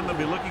 3rd down, they'll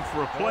be looking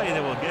for a play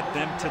that will get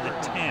them to the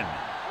 10.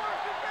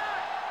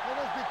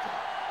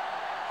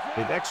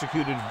 They've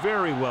executed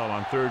very well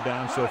on 3rd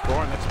down so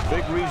far, and that's a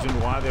big reason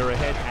why they're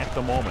ahead at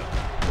the moment.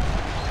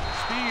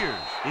 Spears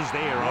is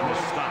there on the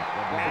stop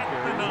at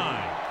the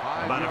 9.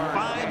 About a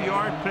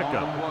 5-yard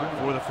pickup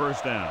for the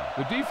 1st down.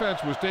 The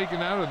defense was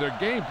taken out of their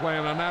game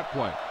plan on that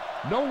play.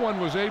 No one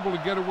was able to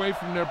get away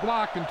from their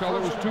block until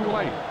it was too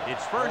late.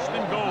 It's 1st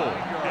and goal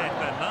at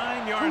the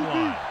 9-yard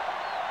line.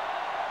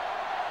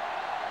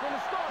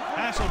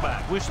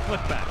 Hasselback with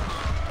split backs.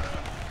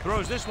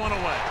 Throws this one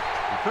away.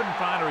 He couldn't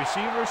find a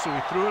receiver, so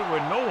he threw it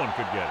where no one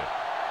could get it.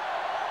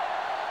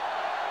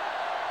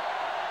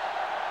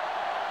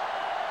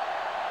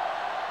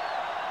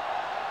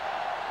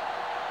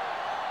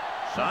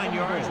 Nine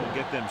yards will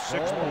get them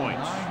 6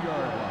 points.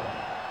 9-yard line.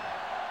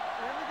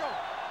 Here we go.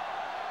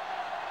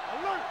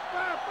 Alert.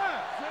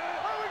 Fire.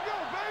 Here we go,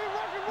 baby.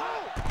 Rock and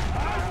roll.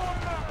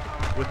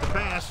 With the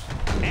pass,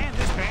 and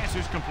this pass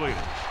is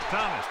completed.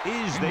 Thomas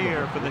is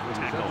there for the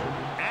tackle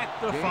at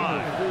the 5.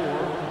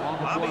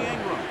 Bobby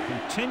Ingram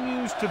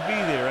continues to be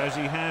there as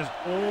he has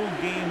all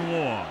game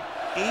long.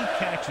 8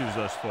 catches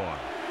thus far.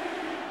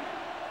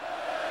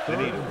 They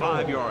need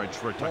 5 yards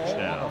for a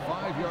touchdown. On the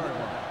 5-yard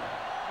line.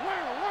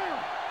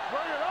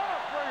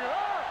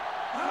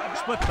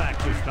 Split back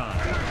this time.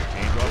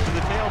 Hands off to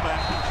the tailback.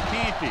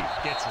 Canty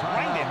gets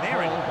right in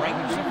there and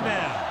brings him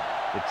down.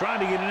 They're trying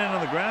to get it in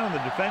on the ground,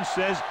 and the defense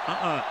says,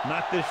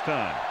 not this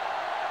time.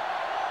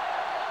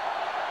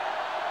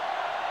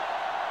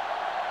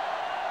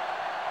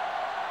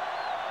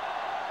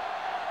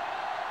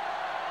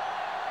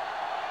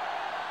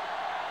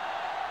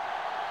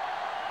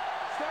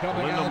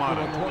 Linda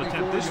Mata will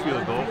attempt this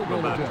field goal from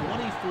about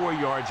 24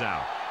 yards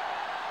out.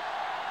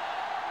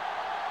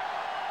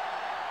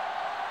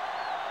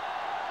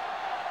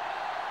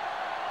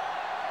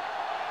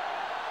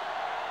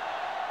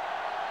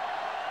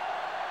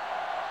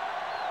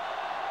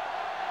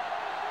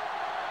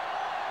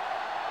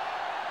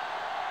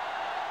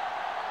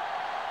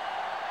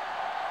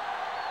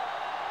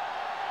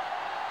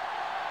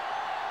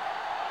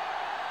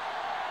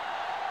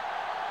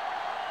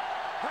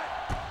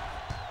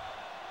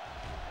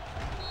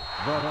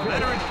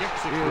 Veteran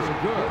kicks it Is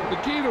good.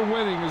 The key to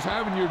winning is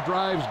having your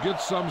drives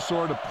get some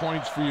sort of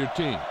points for your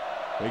team.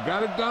 They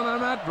got it done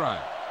on that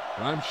drive.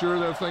 And I'm sure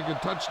they're thinking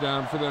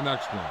touchdown for their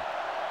next one.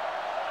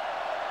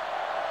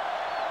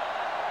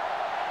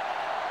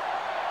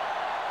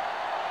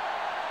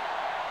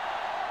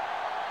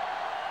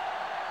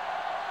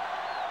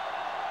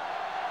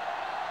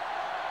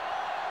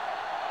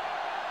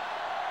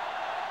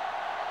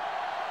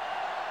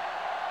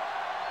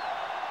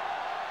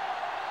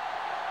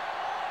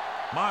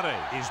 Mate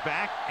is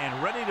back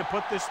and ready to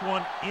put this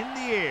one in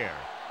the air.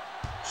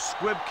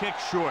 Squib kick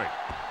short.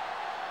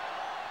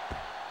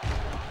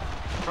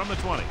 From the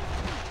 20.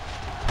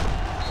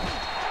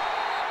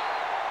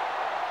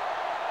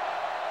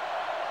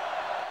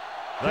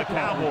 The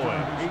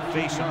Cowboys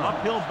face an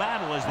uphill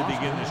battle as they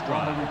begin this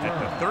drive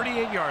at the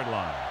 38-yard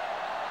line.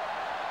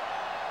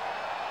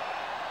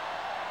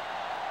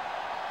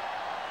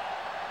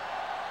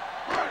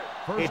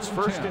 It's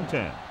 1st and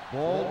 10.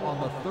 Ball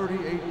on the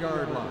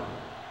 38-yard line.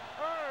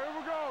 Here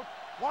we go.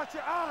 Watch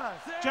your eyes.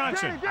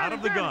 Johnson out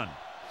of the gun.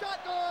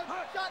 Shotgun.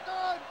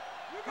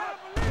 You gotta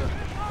believe it.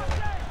 It's my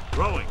day.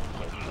 Throwing.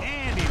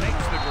 And he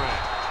makes the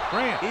grab.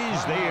 Grant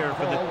is there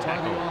for the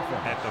tackle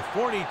at the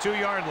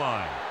 42-yard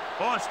line.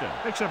 Boston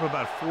picks up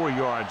about 4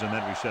 yards on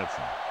that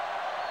reception.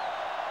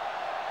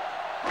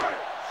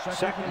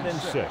 2nd and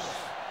 6.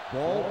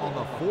 Ball on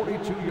the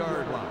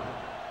 42-yard line.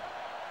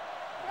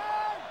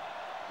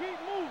 Keep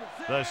moving.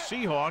 The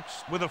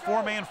Seahawks with a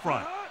 4-man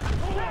front.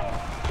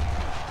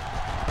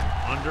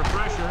 Under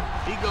pressure,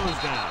 he goes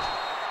down.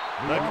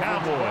 The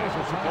Cowboys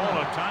call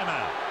a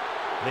timeout.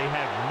 They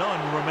have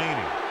none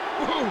remaining.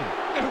 Boom!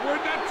 And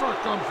where'd that truck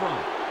come from?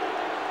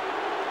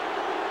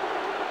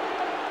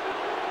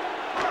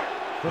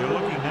 They're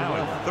looking now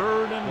at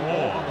 3rd and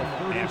long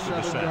after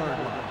the set.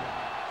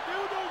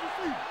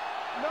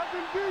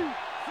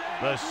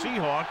 The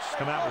Seahawks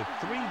come out with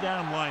 3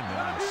 down linemen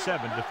and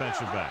 7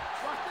 defensive backs.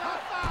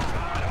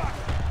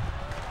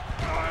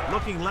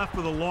 Looking left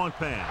for the long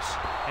pass,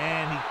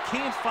 and he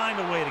can't find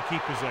a way to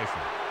keep possession.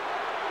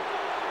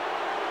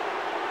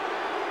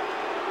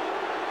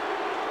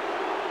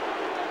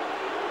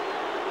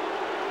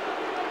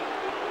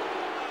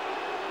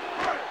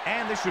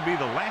 And this should be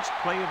the last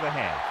play of the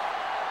half.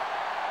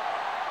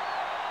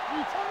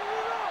 We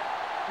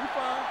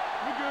fine.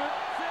 We good.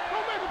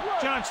 Don't make a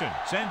play. Johnson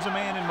sends a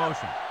man in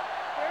motion.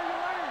 Stay in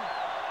your lane.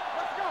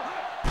 Let's go.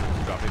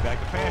 Dropping back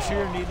to pass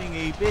here, needing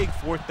a big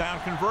 4th down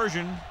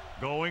conversion.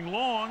 Going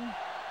long.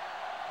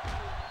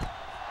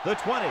 The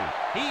 20.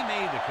 He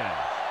made the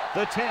catch.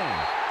 The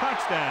 10.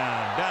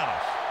 Touchdown,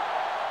 Dallas.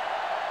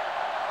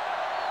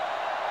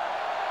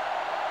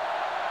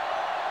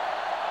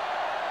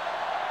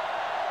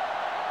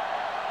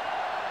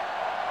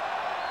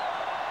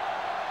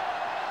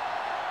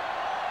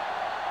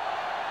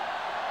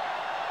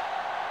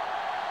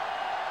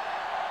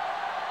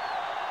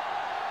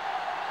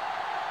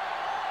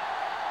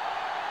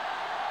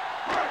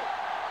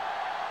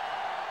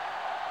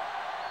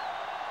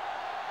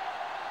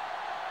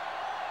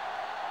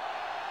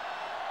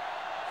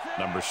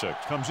 Number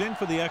 6 comes in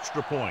for the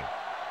extra point.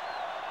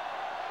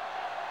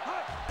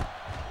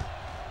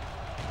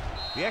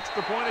 The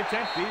extra point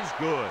attempt is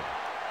good.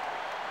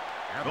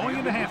 Going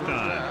into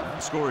halftime, the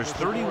score is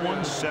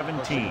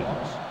 31-17.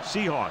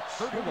 Seahawks.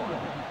 31.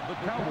 The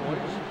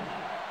Cowboys,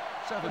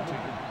 17.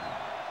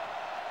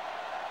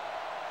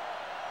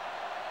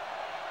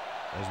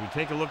 As we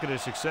take a look at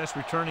his success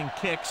returning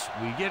kicks,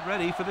 we get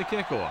ready for the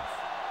kickoff.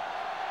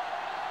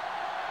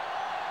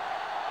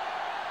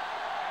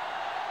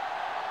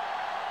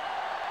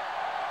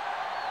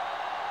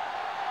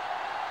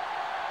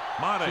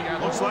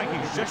 Madden looks like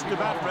he's just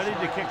about ready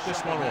to kick this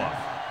one off.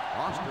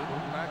 Austin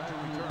back to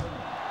return.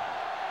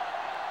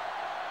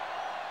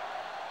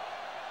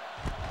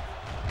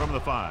 From the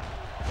 5.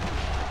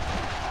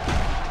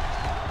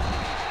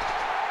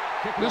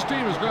 This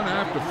team is going to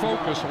have to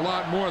focus a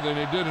lot more than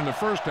they did in the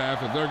first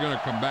half if they're going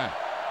to come back.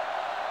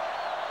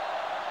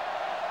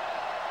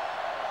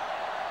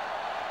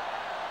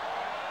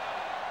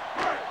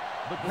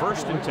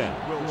 First and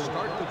 10. Will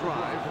start the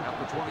drive at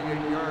the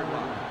 28-yard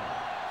line.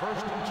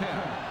 First and 10.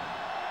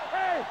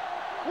 Hey,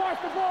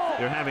 watch the ball.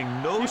 They're having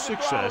no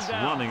success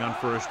running on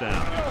 1st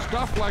down.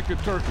 Stuff like a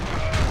turkey.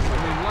 I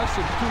mean, less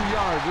than 2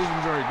 yards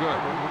isn't very good.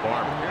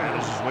 Barber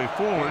has his way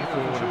forward for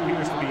what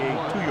appears to be a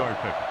 2-yard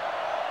pickup.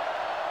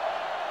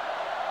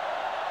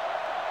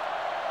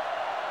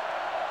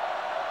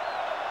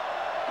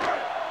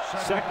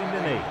 Second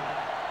and 8.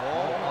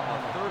 Ball on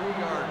the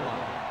 30-yard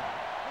line.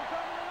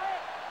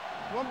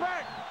 One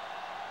back.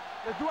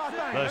 Let's do our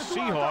thing. The Let's do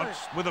our thing.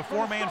 Seahawks with a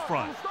 4-man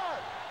front.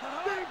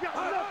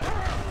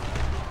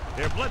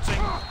 They're They're blitzing.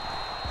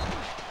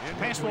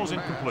 Pass ball's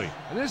incomplete.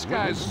 And this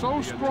guy is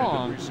so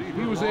strong,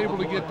 he was able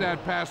to get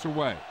that pass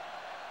away.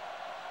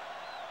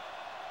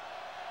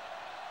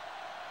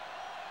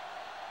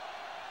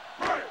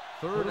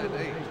 Third and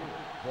 8.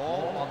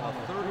 Ball on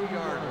the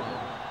 30-yard line.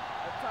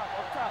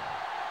 Up top.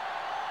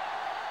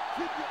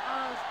 Keep your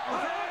eyes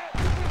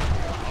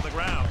On the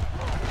ground.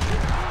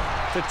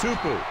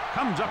 Tatupu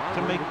comes up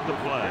to make the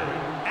play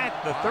at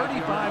the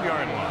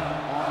 35-yard line.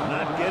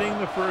 Not getting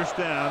the 1st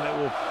down. That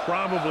will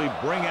probably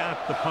bring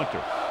out the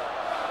punter.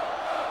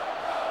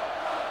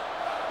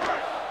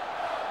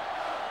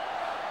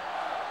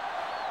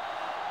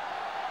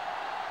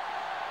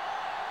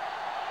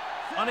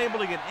 Unable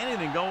to get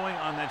anything going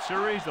on that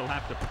series, they'll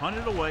have to punt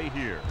it away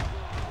here.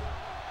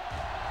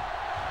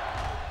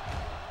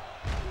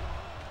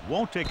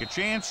 Won't take a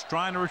chance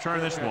trying to return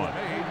this one.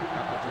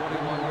 At the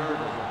 21-yard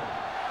line.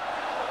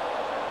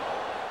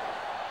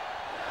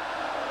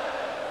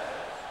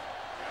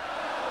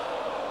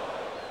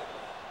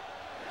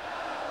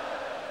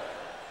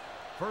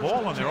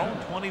 Ball on their own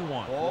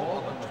 21.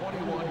 Ball on the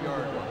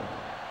 21-yard line.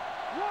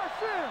 Watch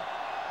him.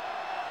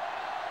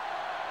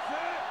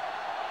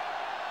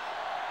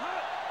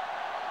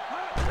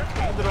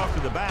 Handed off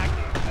to the back,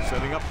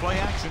 setting up play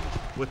action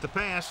with the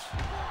pass.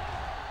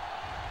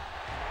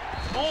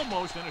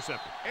 Almost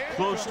intercepted.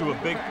 Close to a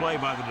big play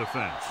by the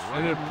defense.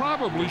 And it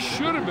probably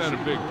should have been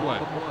a big play.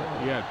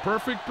 He had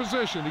perfect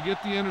position to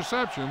get the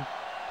interception.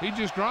 He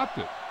just dropped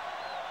it.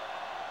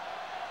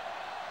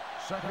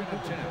 Second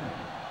and 10.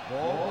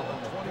 Ball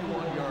on the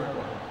 21-yard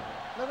line.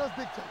 Let us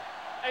dictate.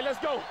 Hey, let's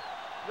go.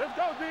 Let's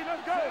go, D.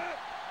 Let's go.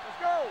 Let's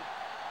go.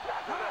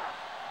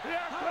 Here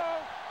I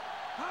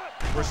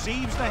come.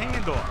 Receives the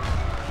handoff.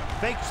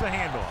 Fakes the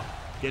handoff.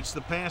 Gets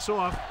the pass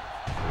off.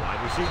 The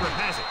wide receiver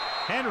has it.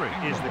 Henry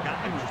is the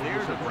guy who's there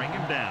to bring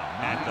him down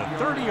at the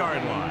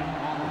 30-yard line.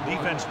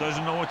 Defense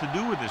doesn't know what to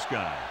do with this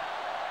guy.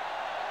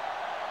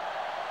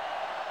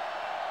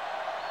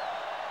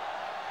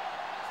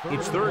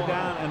 It's third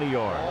down and a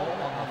yard.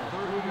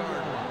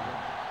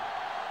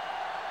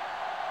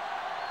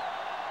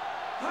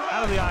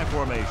 Out of the I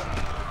formation.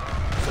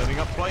 Setting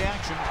up play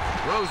action.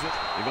 Throws it.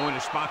 They're going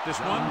to spot this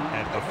one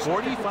at the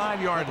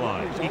 45-yard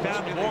line. He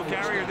found the ball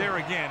carrier there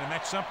again, and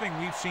that's something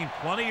we've seen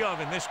plenty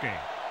of in this game.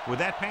 With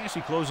that pass,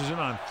 he closes in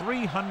on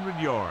 300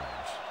 yards.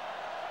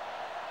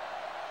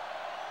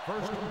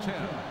 First and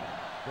 10.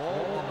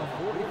 Ball on the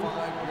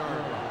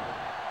 45-yard line.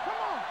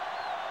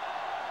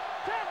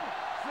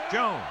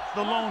 Jones,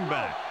 the lone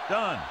back.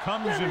 Dunn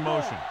comes in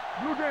motion.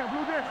 Blue down,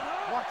 blue down.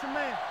 Watch your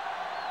man.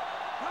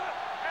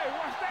 Hey,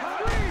 watch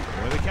that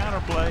screen. With a counter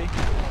play.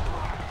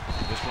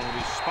 This one will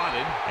be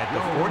spotted at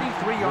the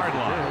 43-yard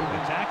line.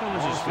 The tackle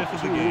is his 5th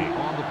of the game.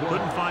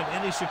 Couldn't find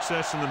any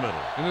success in the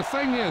middle. And the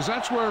thing is,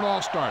 that's where it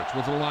all starts,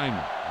 with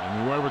alignment.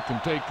 And whoever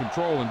can take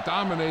control and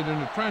dominate in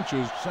the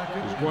trenches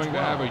is going to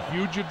have a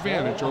huge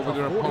advantage over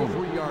their opponent.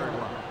 Don't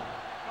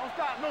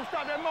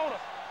stop that motor.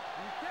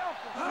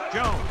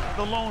 Jones,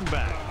 the lone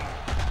back.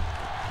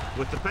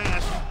 With the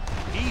pass,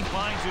 he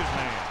finds his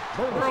man.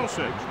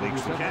 Burlsix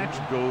leaks the catch,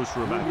 goes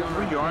for about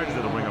 3 yards.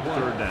 That'll bring up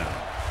third down.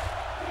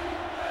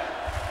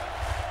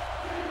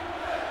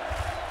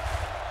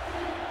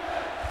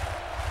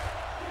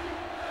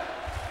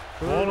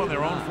 Ball on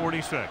their own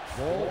 46.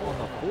 Ball on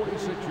the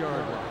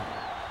 46-yard line.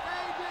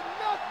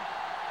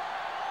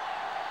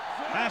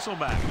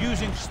 Hasselback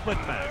using split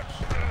backs.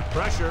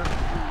 Pressure.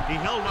 He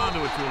held on to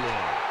it too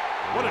long.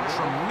 What a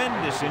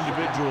tremendous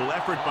individual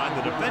effort by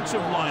the defensive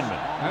lineman.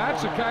 And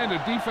that's the kind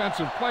of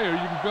defensive player you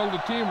can build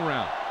a team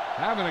around.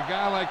 Having a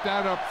guy like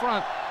that up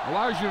front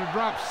allows you to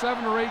drop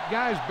 7 or 8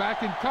 guys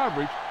back in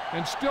coverage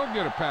and still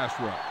get a pass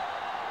rush.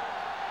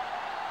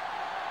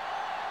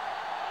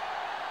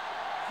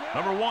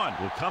 Number 1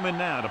 will come in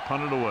now to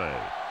punt it away.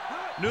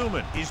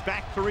 Newman is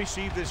back to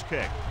receive this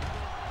kick.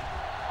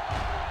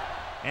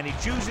 And he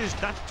chooses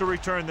not to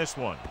return this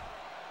one.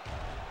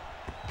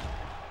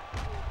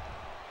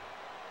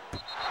 The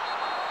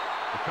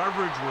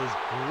coverage was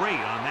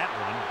great on that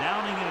one,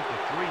 downing it at the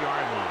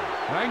 3-yard line.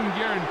 And I can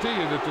guarantee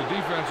you that the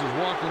defense is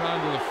walking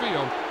onto the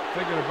field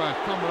thinking about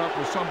coming up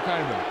with some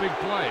kind of big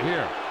play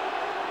here.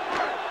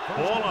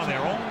 Ball on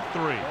their own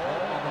 3.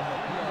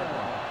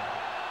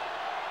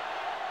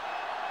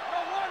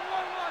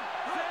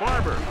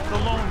 Barber, the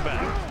lone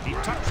back. He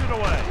tucks it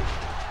away.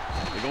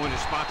 They're going to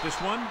spot this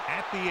one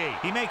at the 8.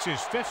 He makes his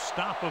 5th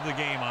stop of the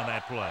game on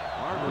that play.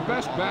 The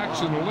best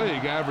backs in the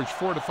league average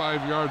 4 to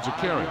 5 yards a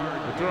carry.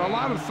 But there are a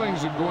lot of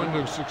things that go into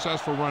a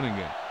successful running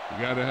game.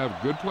 You got to have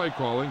good play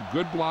calling,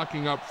 good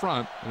blocking up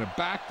front, and a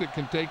back that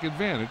can take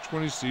advantage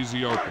when he sees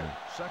the opening.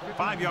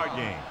 5-yard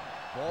gain.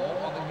 Ball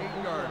on the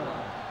 8-yard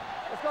line.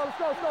 Let's go, let's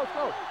go, let's go, let's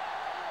go.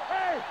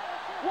 Hey,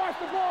 watch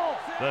the ball.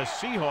 The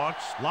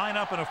Seahawks line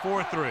up in a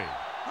 4-3.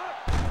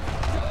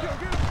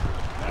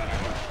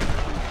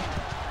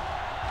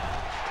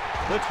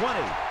 The 20.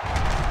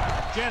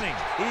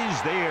 Jennings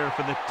is there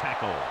for the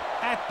tackle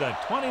at the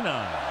 29.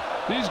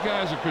 These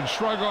guys that can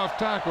shrug off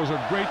tackles are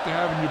great to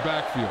have in your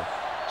backfield.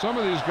 Some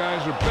of these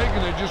guys are big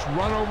and they just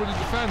run over the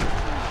defender.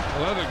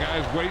 While other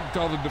guys wait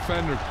until the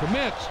defender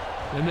commits,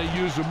 and they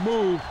use a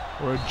move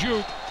or a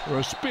juke or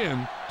a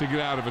spin to get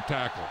out of a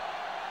tackle.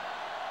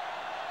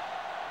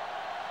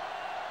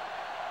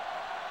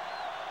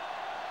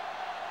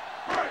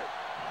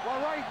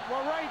 Well,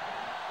 right.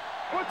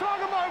 We're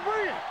talking about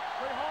brilliant.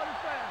 Play hard and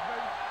fast,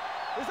 baby.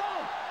 It's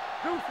on.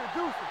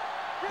 Deuce it.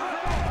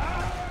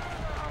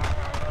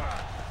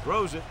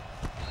 Throws it.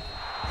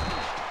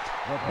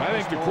 I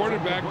think the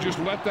quarterback just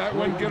let that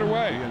one get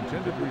away.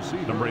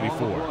 Number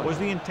 84 was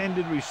the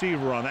intended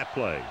receiver on that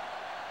play.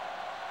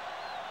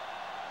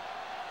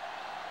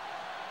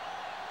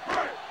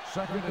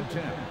 Second and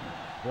 10.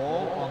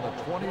 Ball on the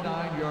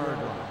 29-yard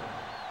line. All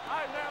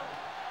right, now.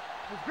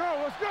 Let's go.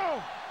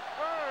 All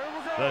right, here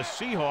we go. The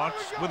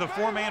Seahawks with a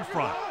 4-man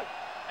front.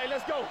 Hey,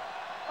 let's go.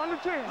 Under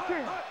 10.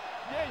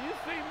 Yeah, you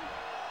see me.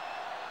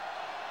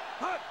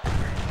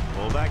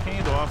 Fullback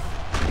handoff.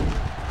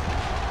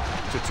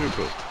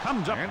 Tutupu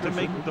comes up to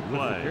make the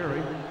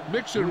play.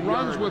 Mixing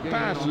runs with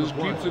passes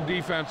keeps the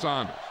defense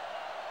honest.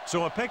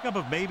 So a pickup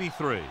of maybe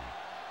 3.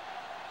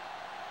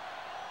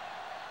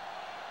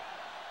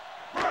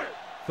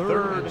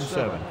 Third and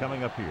 7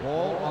 coming up here.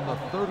 Ball on the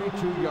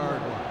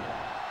 32-yard line.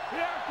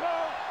 Here I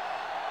come.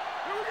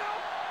 Here we go.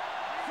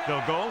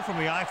 They'll go from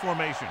the I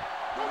formation.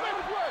 Go make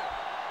the play.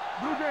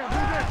 Blue down.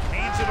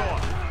 Hands it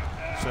off.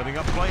 Setting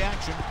up play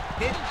action.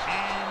 Hit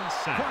and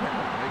sack.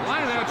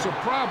 Line had some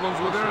problems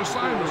with their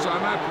assignments on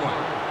that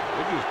play.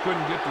 They just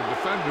couldn't get the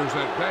defenders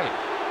at bay.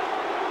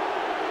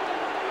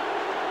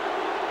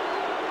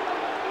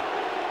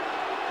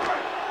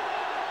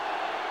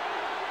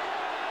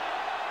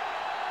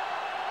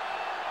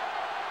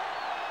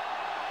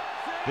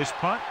 This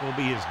punt will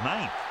be his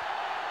 9th.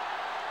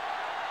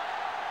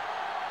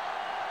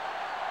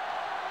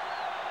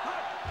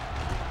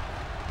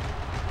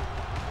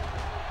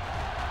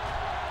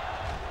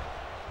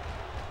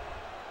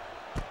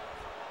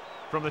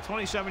 from the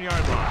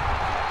 27-yard line.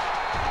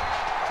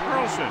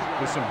 Carlson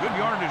with some good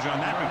yardage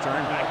on that return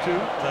back to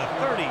the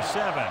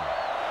 37.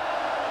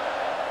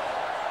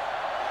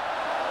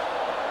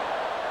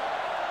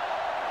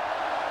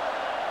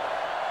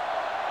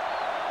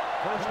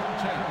 First and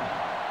 10.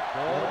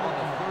 Ball on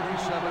the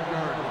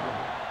 37-yard line.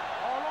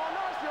 All on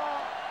us,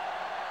 y'all.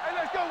 Hey,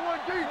 let's go one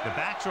deep. The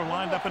backs are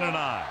lined up in an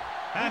I.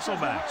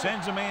 Hasselback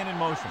sends a man in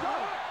motion.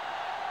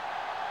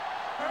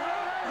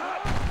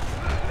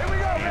 Here we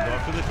go, Hand man.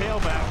 off to the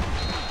tailback.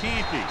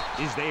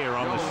 Canty is there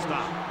on the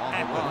stop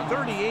at the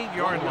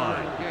 38-yard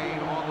line. Gain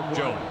on the play.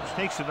 Jones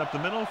takes it up the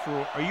middle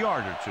for a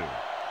yard or two.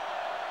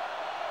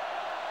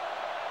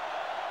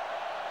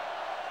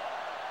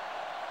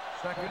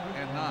 Second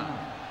and 9.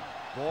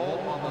 Ball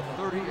on the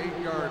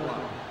 38-yard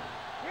line.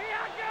 Here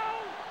I go.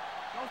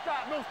 Don't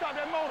stop. Don't stop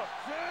that motor.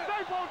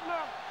 Stay both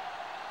now.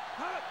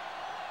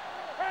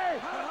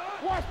 Hey,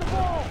 watch the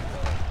ball.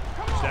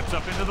 Come on. Steps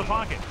up into the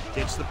pocket.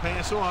 Gets the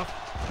pass off.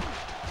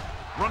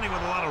 Running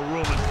with a lot of room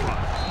in front.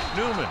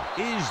 Newman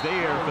is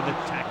there for the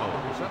tackle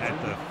at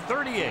the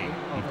 38.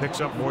 He picks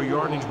up more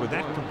yardage with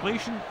that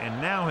completion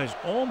and now has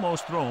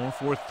almost thrown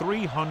for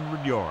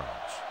 300 yards.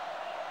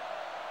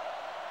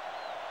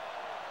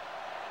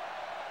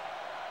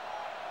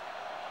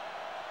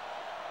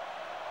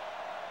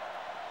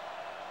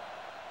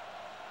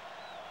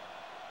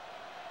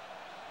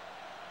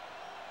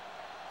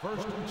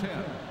 First and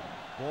 10.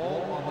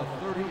 Ball on the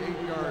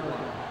 38-yard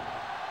line.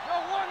 No,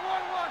 one.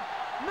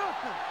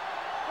 Nothing.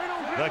 We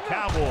don't get The nothing.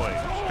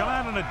 Cowboys come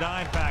out in a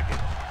dime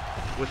package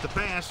with the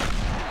pass. The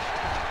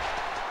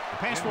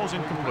pass falls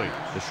incomplete.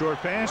 The short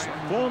pass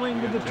falling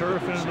to the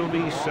turf, and it'll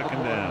be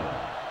second down.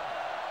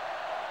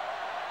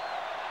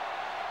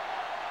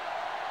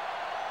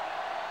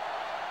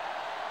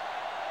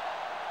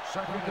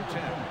 Second and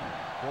 10.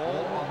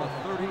 Ball on the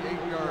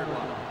 38-yard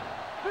line.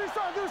 Do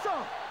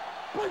something.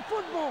 Play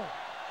football.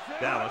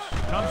 Dallas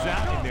comes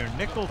out in their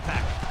nickel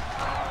package.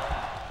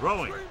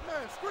 Throwing.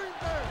 Screen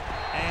man.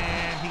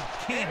 And he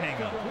can't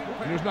hang up.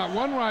 And there's not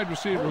one wide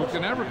receiver who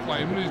can ever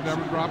claim that he's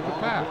never dropped a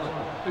pass.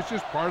 It's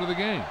just part of the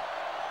game.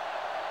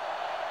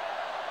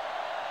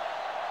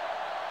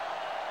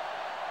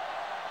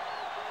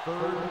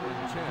 Third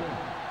and 10.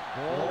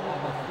 Ball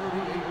on the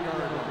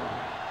 38-yard line.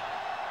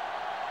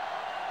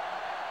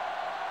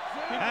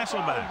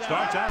 Hasselback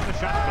starts out of the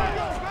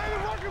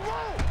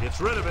shotgun. Gets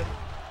rid of it.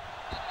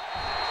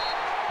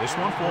 This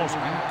one falls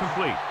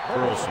incomplete.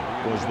 Carlson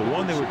was the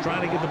one they were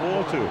trying to get the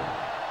ball to.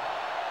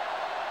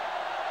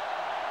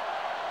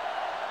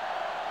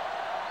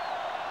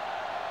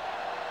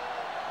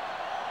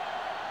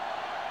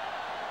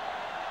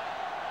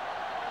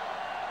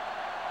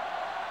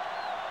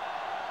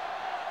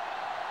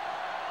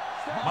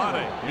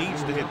 Madden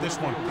needs to hit this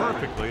one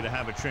perfectly to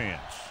have a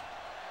chance.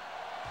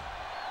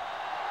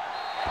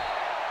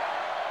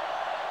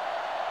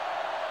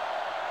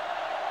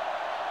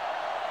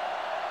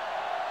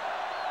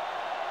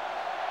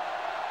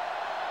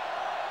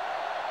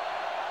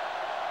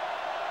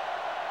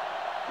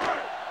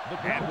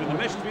 After the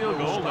missed field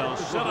goal, they'll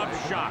set up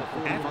shop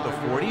at the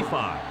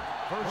 45.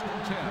 First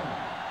and 10.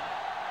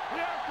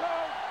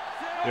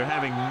 They're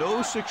having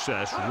no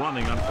success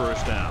running on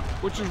first down.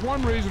 Which is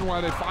one reason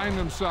why they find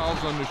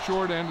themselves on the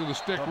short end of the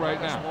stick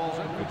right now.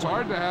 It's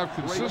hard to have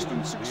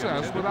consistent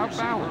success without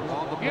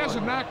balance. He has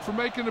a knack for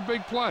making a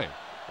big play.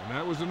 And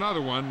that was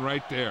another one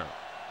right there.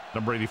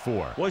 Number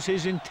 84 was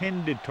his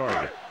intended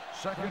target.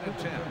 Second and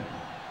 10.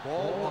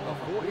 Ball on the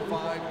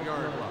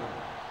 45-yard line.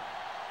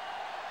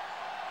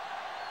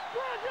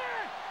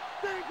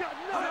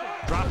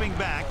 Dropping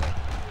back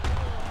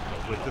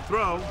with the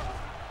throw.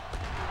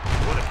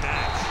 What a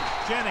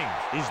catch.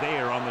 Jennings is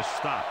there on the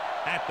stop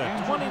at the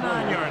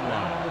 29-yard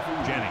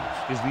line. Jennings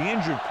is the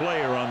injured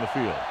player on the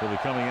field. He'll be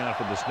coming out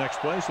for this next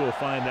play, so we'll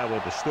find out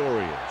what the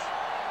story is.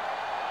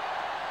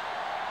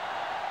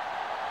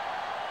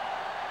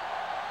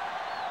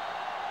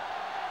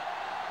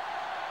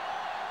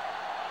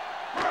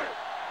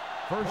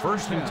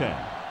 First and 10.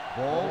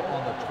 Ball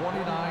on the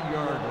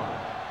 29-yard line.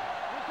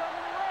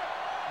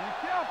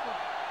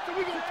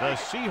 The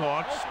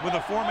Seahawks with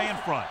a four-man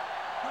front.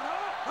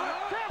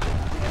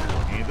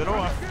 Hand it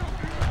off.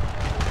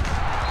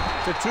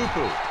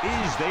 Tupu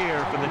is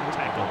there for the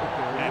tackle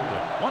at the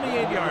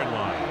 28-yard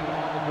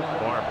line.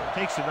 Barber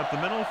takes it up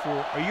the middle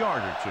for a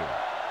yard or two.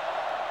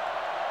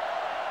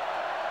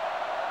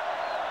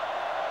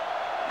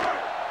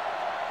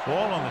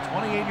 Ball on the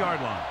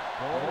 28-yard line.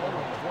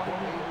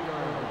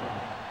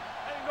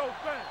 Ain't no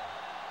thing.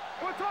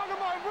 We're talking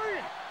about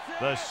bringing.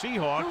 The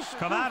Seahawks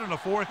come out in a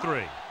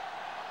 4-3.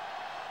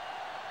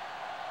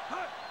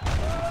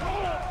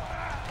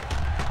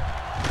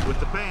 With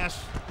the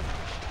pass,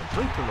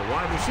 complete to the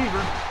wide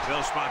receiver.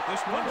 They'll spot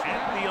this one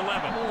at the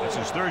 11. That's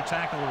his third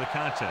tackle of the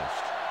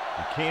contest.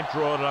 You can't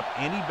draw it up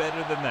any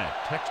better than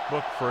that.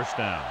 Textbook first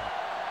down.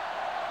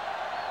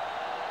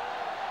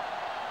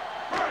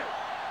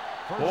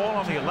 Ball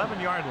on the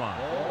 11-yard line.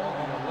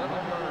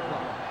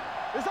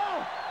 It's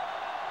on.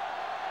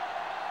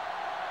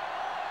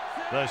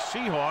 The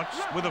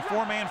Seahawks with a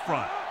four-man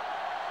front.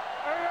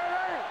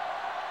 Hey.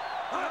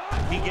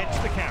 He gets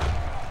the carry.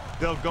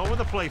 They'll go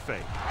with a play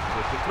fake.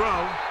 With the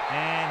throw,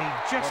 and he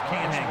just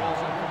can't hang on.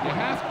 You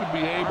have to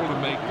be able to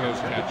make those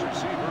catches.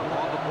 Receiver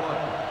on the play.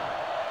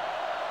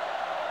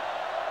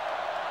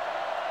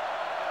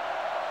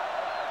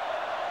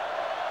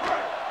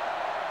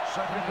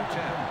 Second and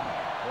 10.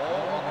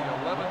 Ball on the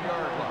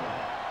 11-yard line.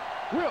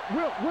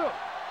 Will.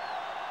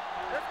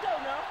 Let's go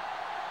now.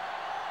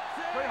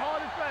 Play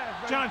hard and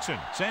fast, baby. Johnson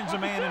sends a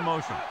man in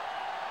motion.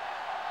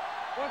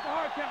 What's the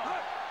hard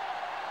count?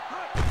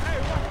 Hey,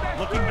 what's that?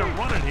 Looking to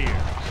run it here.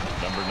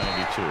 Number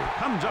 92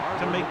 comes up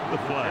to make the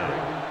play.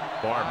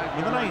 Barber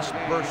with a nice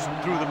burst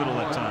through the middle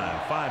of time.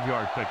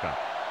 5-yard pickup.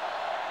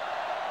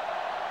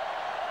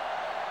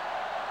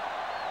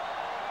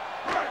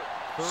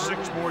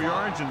 Six more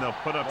yards, and they'll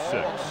put up 6.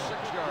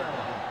 6-yard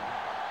line.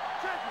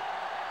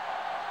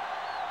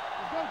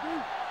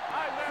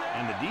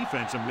 And the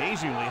defense,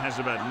 amazingly, has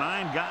about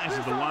 9 guys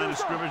at the line of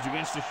scrimmage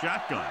against the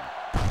shotgun.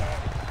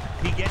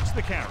 He gets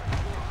the carry.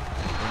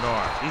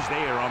 Bernard is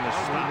there on the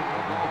stop.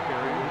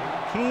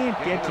 Can't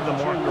get to the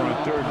marker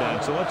on 3rd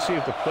down, so let's see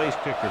if the place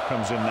kicker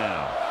comes in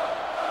now.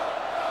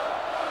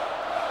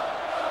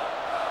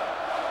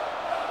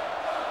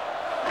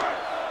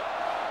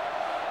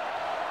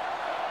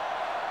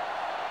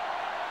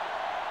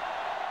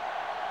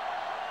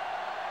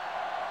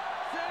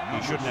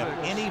 He shouldn't have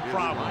any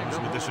problems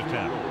with this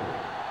attempt.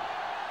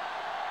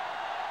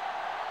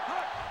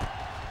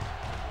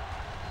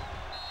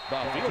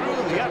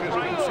 Through the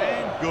uprights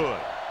and good.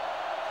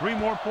 3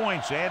 more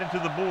points added to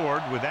the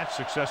board with that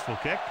successful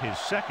kick, his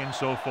 2nd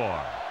so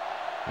far.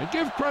 And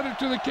give credit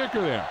to the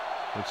kicker there.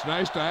 It's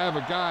nice to have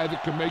a guy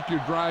that can make your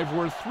drive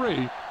worth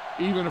 3,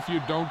 even if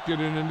you don't get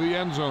it into the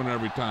end zone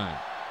every time.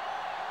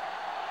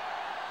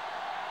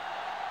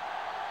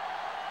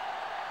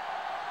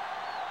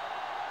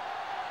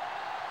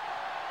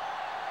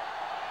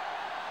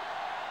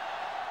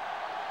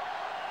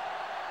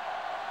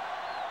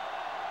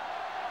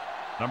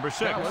 Number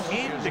 6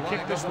 in to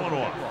kick this one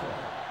off.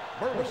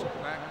 Burleson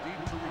back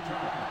deep to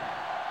return.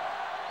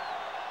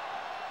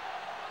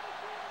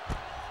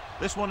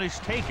 This one is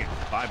taken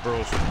by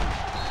Burleson.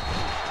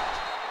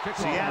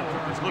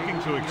 Seattle is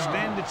looking to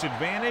extend its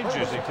advantage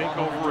as they take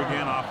over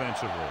again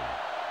offensively.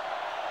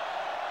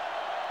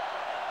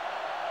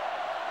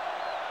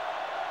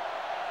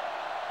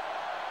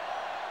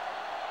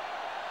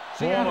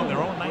 Ball on their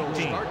own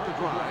 19. Start the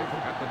drive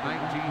at the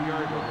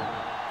 19-yard line.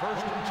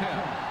 1st and 10.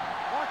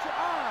 Watch your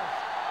eyes.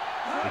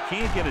 They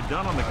can't get it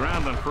done on the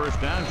ground on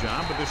 1st down,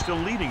 John, but they're still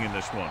leading in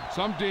this one.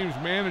 Some teams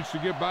manage to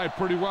get by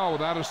pretty well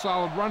without a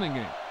solid running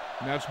game.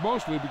 And that's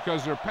mostly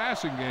because their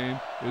passing game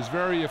is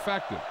very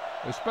effective,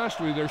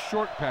 especially their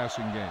short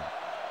passing game.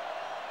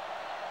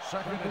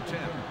 2nd and 10.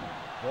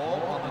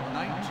 Ball on the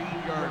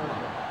 19-yard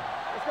line.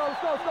 Let's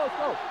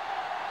go.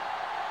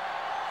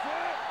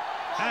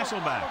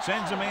 Hasselback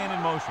sends a man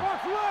in motion.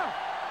 Watch left.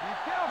 Be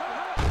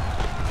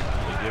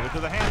careful. They give it to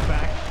the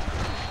halfback.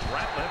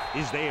 Ratliff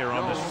is there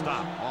on the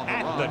stop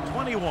at the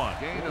 21.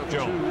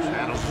 Jones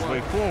handles his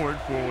way forward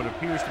for what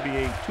appears to be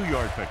a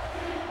 2-yard pick.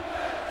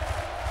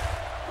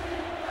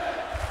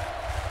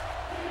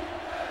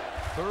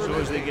 So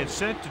as they get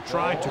set to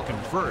try to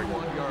convert,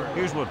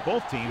 here's what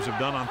both teams have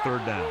done on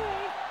 3rd down.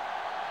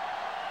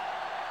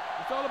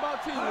 It's all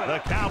about teamwork. The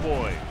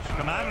Cowboys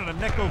come out in a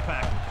nickel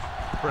package.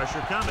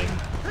 Pressure coming,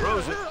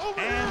 throws it,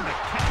 and the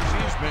catch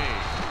is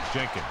made.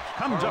 Jenkins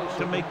comes up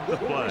to make the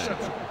play.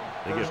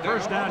 They get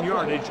 1st down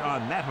yardage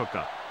on that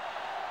hookup.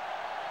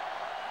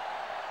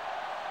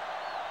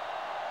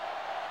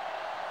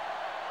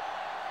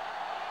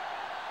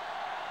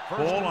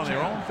 Ball on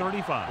their own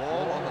 35.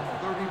 Ball on the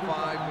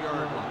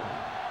 35-yard line.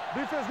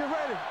 Defense, get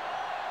ready.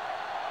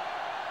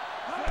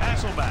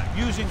 Hasselback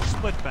using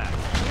split back.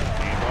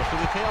 Hand off to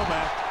the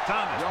tailback.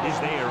 Thomas is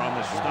there on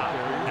the stop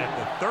at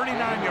the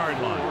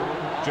 39-yard line.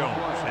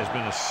 Jones has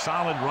been a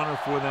solid runner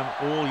for them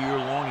all year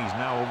long. He's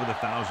now over the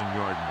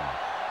 1,000-yard mark.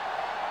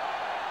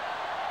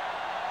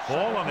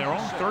 Ball on their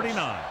own 39.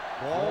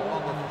 Ball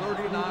on the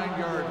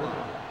 39-yard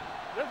line.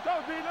 Let's go,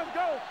 D. Let's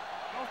go.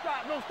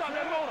 Don't stop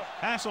that motor.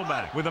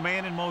 Hasselback with a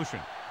man in motion.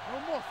 No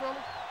more, fellas.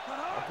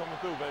 I'm coming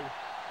through, baby.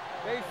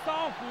 They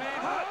soft,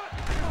 man.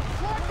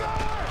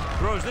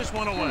 Throws this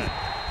one away.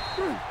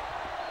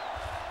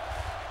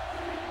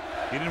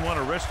 He didn't want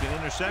to risk an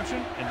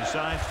interception and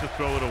decides to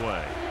throw it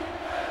away.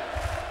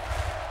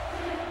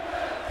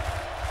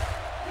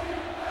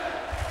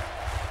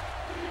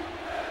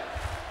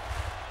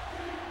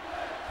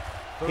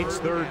 It's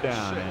 3rd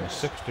down and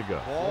 6 to go.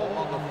 Ball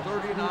on the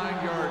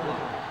 39-yard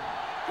line.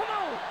 Come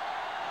on.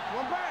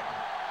 One back.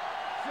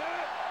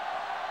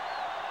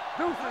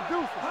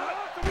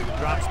 Deuces.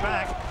 Drops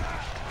back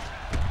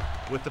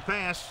with the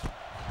pass.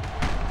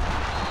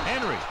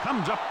 Henry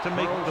comes up to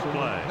make the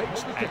play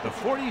at the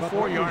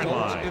 44-yard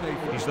line.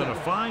 He's done a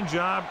fine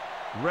job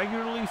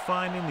regularly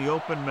finding the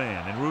open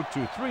man en route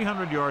to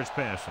 300 yards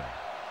passing.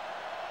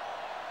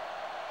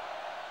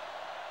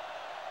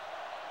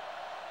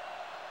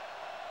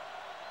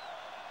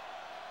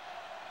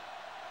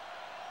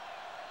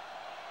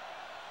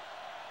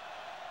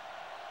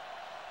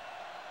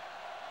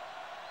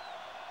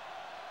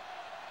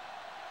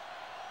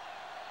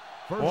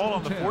 Ball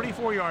on the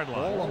 44-yard line.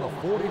 Ball on the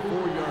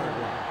 44-yard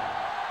line.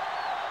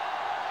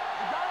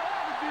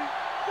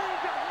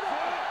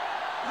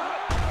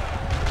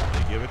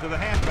 They give it to the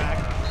halfback.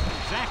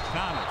 Zach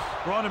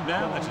Thomas brought him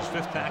down. That's his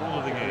 5th tackle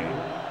of the game.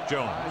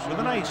 Jones with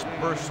a nice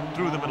burst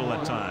through the middle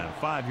that time.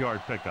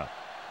 5-yard pickup.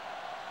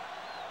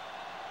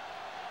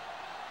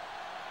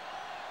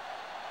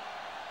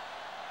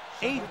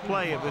 Eighth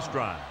play of this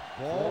drive.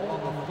 Ball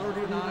on the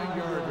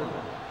 39-yard line.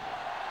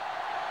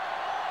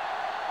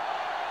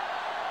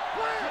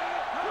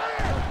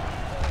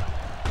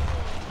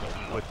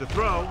 With the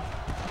throw.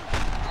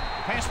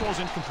 Pass ball's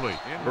incomplete.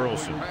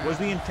 Burleson was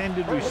the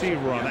intended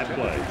receiver on that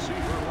play.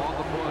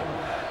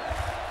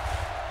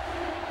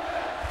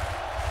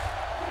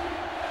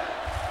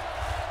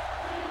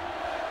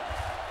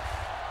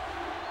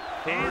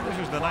 And this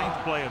is the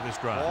 9th play of this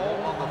drive.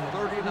 Ball on the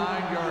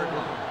 39-yard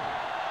line.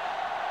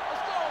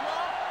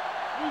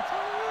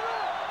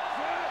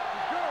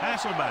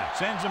 Hasselback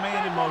sends a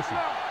man in motion.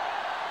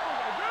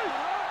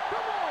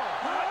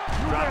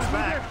 Drops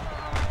back.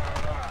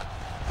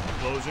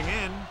 Closing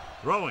in.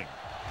 Throwing.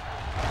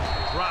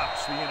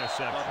 Drops the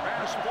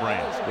interception.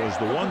 France was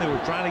the one they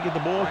were trying to get the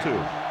ball to.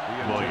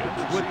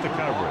 Williams with the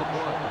coverage.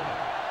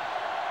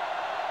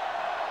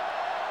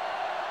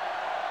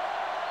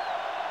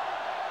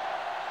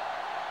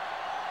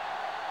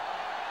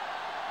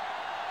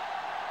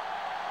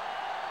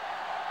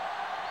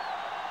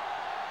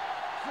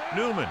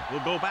 Newman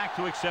will go back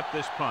to accept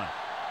this punt.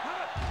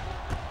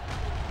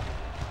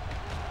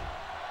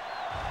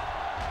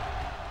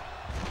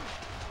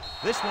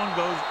 This one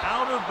goes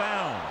out of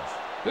bounds.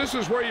 This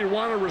is where you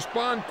want to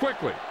respond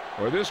quickly,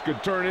 or this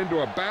could turn into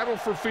a battle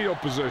for field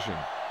position.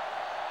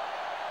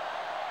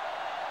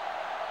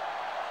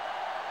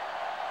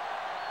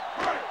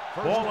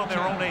 Ball on their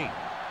own 8.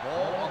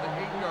 Ball on the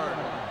 8-yard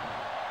line.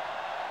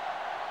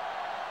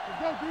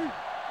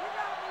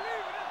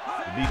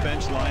 The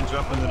defense lines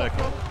up in the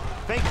nickel.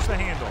 Fakes the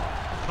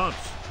handoff.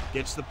 Pumps.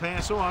 Gets the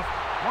pass off.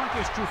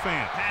 Marcus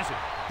Trufant has it.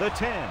 The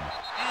 10.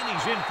 And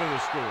he's in for the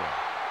score.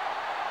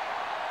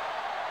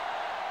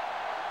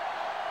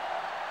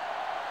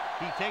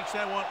 He takes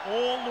that one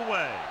all the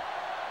way.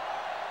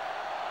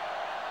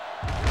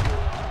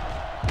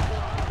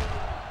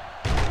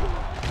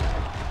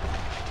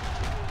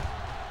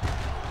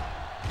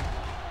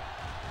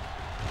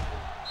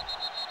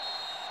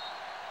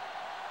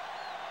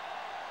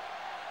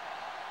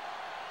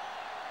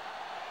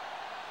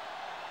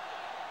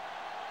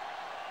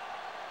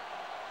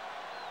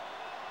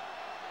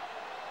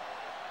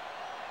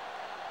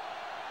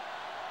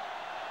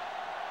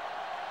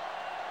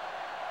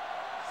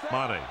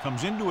 Mate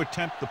comes in to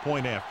attempt the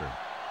point after.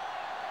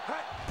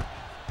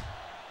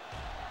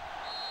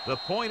 The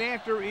point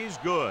after is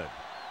good.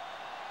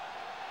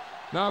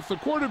 Now, if the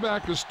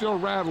quarterback is still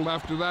rattled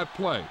after that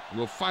play,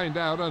 we'll find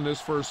out on this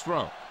first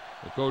throw.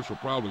 The coach will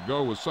probably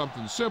go with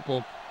something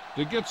simple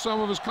to get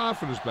some of his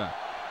confidence back.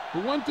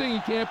 But one thing he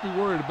can't be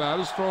worried about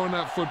is throwing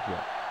that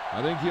football.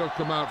 I think he'll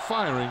come out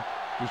firing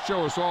to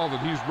show us all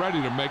that he's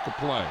ready to make a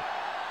play.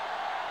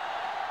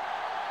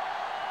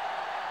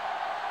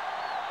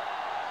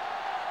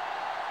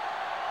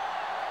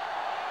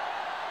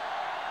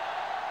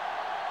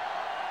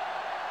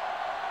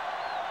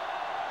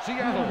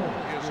 Seattle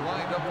is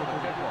lined up for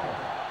the kickoff.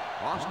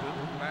 Austin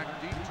back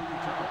deep to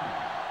return.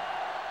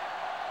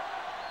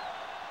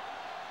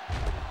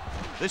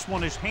 This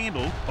one is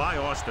handled by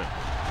Austin.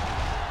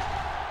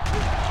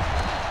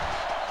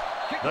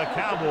 The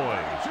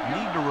Cowboys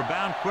need to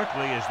rebound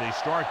quickly as they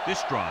start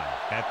this drive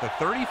at the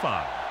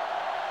 35.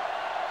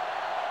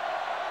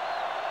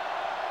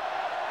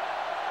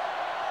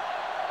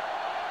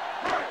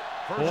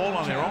 Ball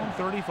on their own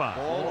 35.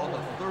 Ball on the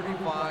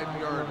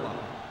 35-yard line.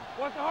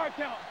 What's the hard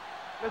count?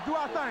 Let's do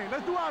our thing.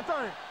 Let's do our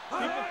thing. Keep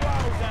the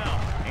throttle down.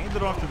 Hand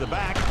it off to the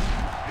back.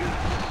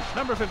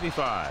 Number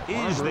 55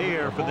 is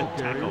there for the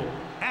tackle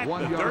at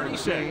the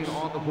 36.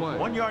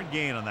 1 yard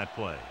gain on that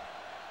play.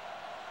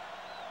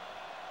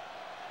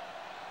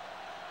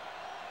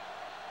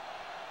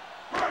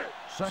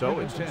 So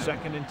it's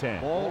 2nd and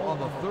 10. Ball on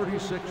the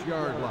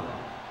 36-yard line.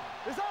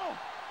 It's on.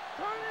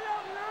 Turn it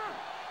out now.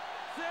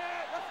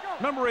 Set. Let's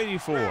go. Number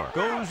 84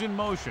 goes in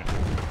motion.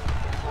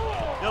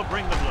 They'll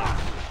bring the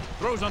blitz.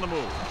 Throws on the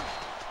move.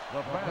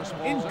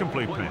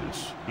 Incomplete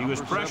pass. He was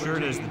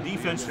pressured as the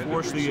defense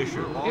forced the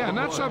issue. Yeah, and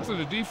that's something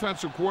the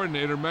defensive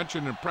coordinator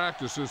mentioned in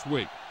practice this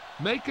week.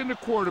 Making the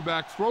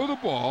quarterback throw the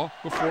ball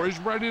before he's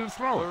ready to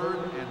throw it.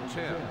 3rd and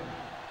 10.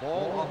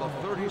 Ball on the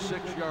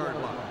 36-yard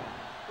line.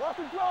 Watch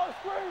him draw the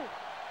screen.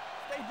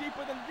 Stay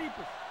deeper than the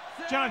deepest.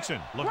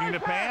 Johnson looking to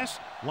pass.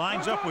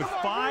 Lines up with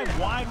 5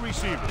 wide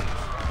receivers.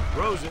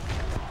 Throws it.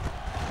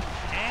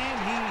 And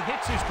he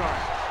hits his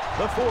target.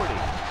 The 40.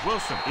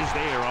 Wilson is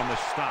there on the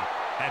stop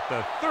at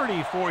the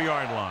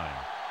 34-yard line.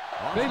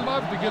 They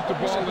love to get the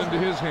ball into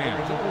his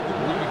hands. We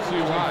can see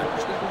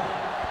why.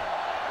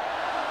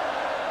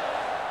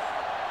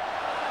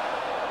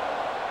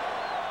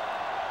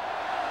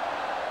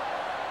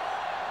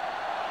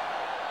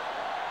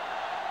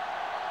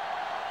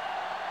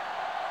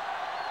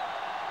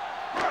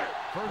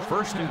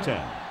 First and 10.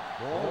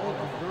 Ball on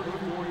the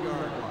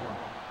 34-yard line.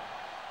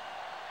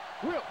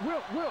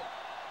 Will.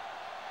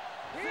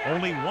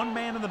 Only one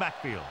man in the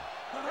backfield.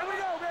 Here we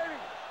go, baby.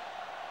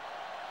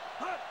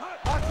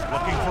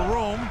 Looking for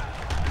room.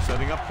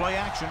 Setting up play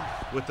action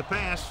with the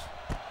pass.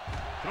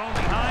 Thrown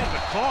behind,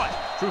 but caught.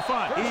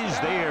 Trufant is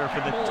there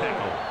for the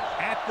tackle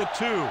at the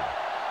 2.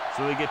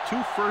 So they get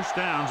 2 first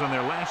downs on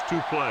their last 2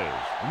 plays.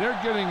 And they're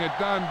getting it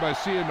done by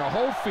seeing the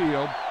whole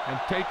field and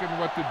taking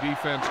what the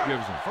defense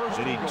gives them.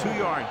 They need 2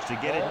 yards to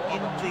get it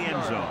into the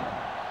end zone.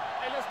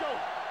 Hey, let's go.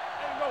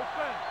 Ain't no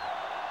thing.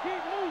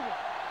 Keep moving.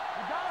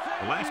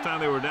 The last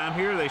time they were down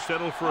here, they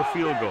settled for a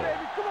field goal.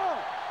 Baby, come on.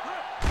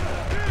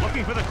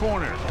 Looking for the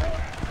corner.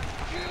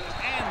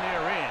 And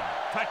they're in.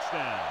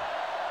 Touchdown.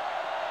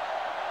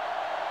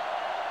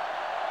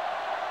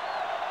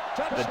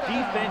 The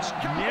defense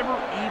never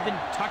even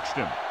touched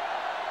him.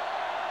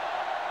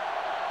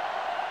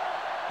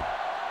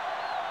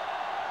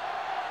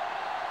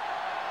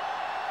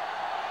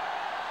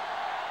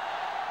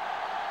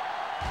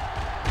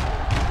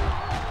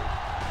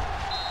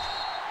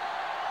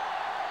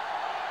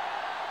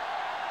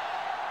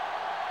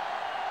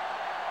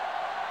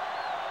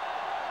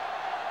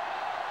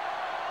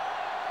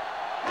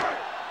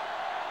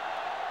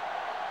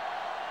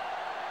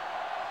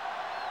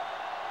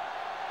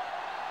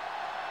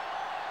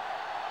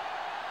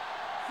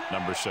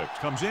 Number 6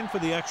 comes in for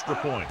the extra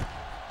point.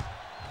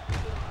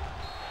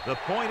 The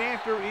point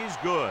after is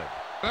good.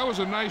 That was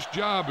a nice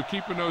job of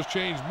keeping those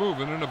chains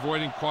moving and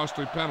avoiding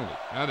costly penalty.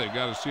 Now they've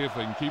got to see if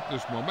they can keep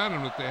this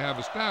momentum that they have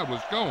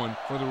established going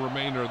for the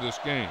remainder of this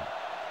game.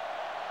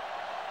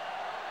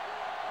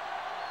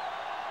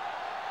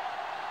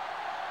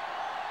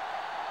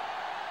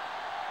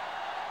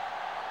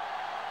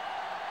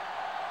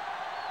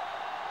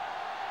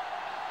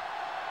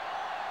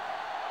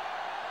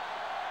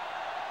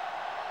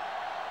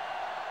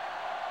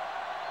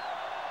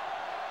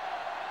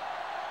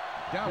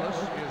 Dallas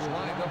is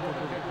lined up for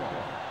the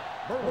kickoff.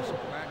 Burleson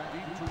back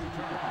deep to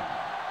return.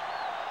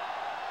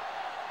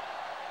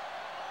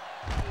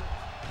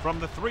 From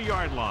the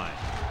 3-yard line.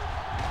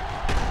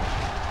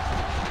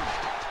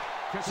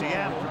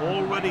 Seattle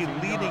already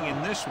leading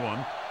in this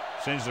one,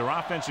 sends their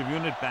offensive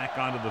unit back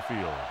onto the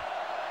field.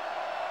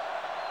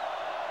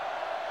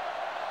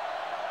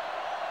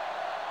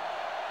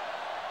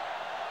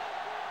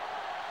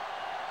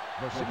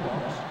 The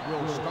Seahawks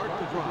will start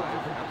the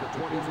drive at the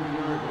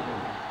 23-yard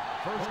line.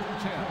 First and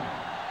 10.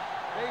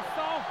 They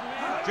soft,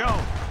 man.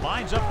 Jones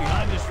lines up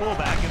behind his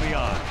fullback and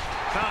beyond.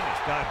 Thomas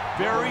got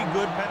very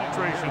good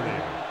penetration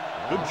there.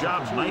 Good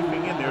job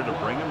knifing in there to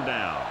bring him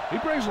down. He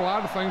brings a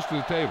lot of things to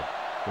the table,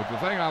 but the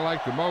thing I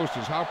like the most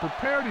is how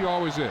prepared he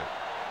always is.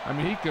 I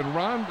mean, he can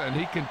run and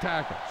he can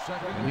tackle,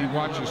 and he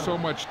watches so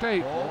much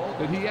tape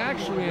that he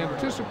actually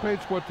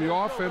anticipates what the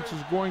offense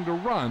is going to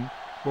run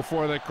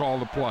before they call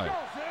the play.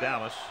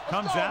 Dallas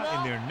comes out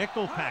in their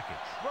nickel package.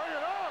 Bring it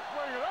up.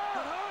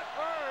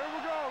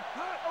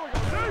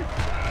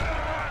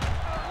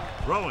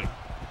 Throwing.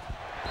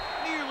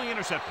 Nearly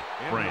intercepted.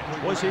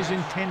 Branch was his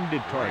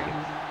intended target.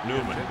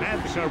 Newman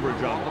had the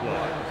coverage on the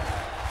play.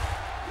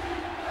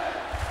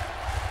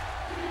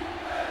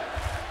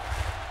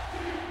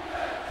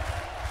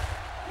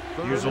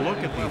 Here's a look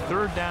at the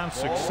 3rd down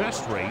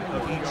success rate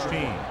of each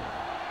team.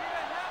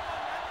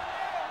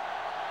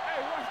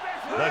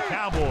 The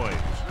Cowboys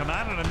come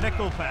out in a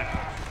nickel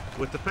package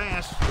with the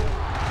pass.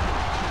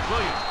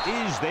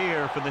 Williams is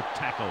there for the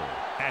tackle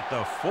at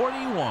the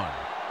 41.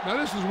 Now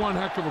this is one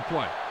heck of a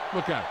play.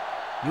 Look at it.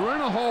 You're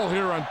in a hole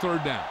here on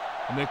 3rd down,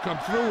 and they come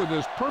through with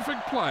this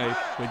perfect play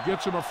that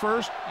gets them a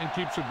first and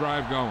keeps the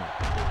drive going.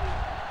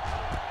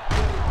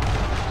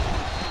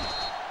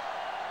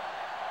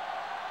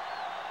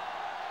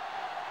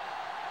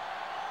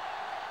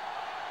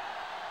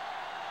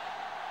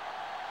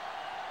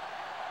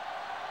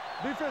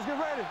 Defense, get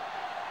ready.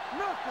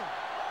 Nothing.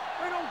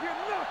 They don't get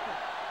nothing.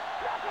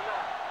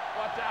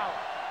 Watch out.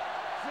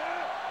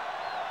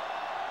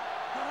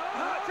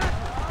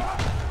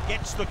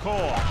 Gets the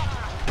call.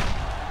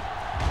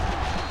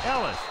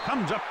 Ellis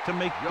comes up to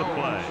make the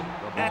play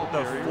at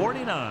the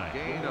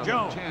 49.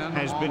 Jones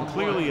has been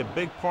clearly a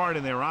big part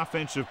in their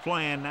offensive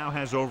plan, now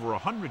has over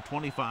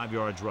 125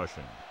 yards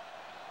rushing.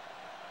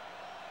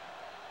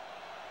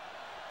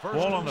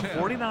 Ball on the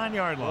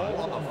 49-yard line.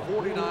 Ball on the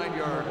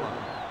 49-yard line.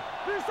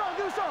 Do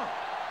something.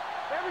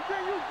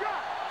 Everything you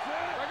got.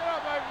 Check it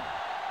out, baby.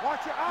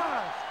 Watch your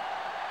eyes.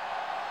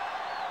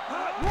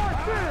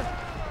 Watch this.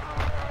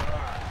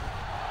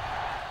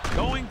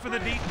 Going for the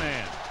deep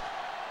man.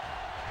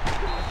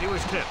 He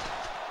was tipped.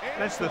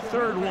 That's the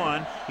 3rd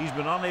one he's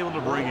been unable to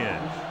bring in.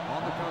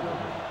 On the cover.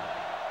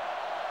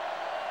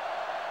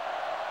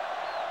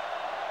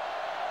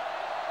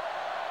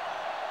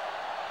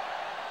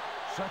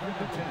 Second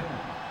and 10.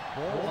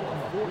 Ball on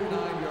the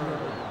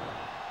 49-yard line.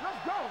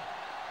 Let's go.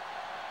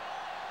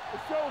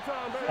 It's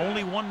showtime, baby.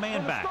 Only one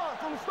man back.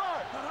 From the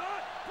start.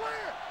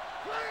 Clear.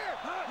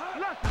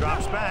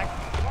 Drops back.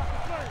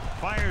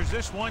 Fires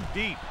this one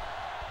deep.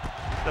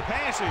 The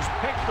pass is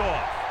picked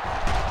off.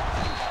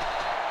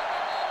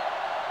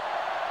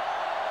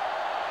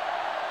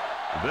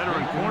 The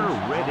veteran corner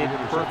read it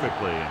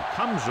perfectly and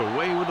comes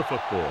away with the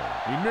football.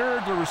 He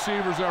mirrored the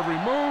receiver's every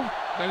move,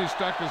 then he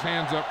stuck his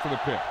hands up for the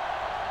pick.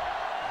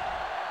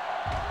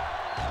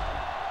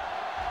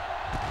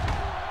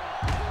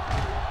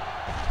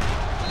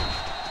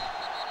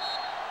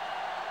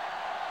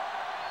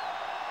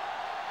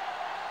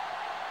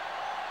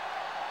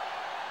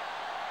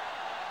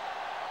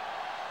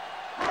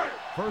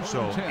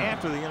 So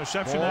after the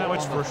interception, now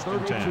it's first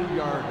and 10. Here we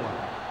go. Hey,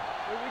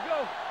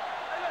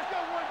 let's go,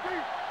 1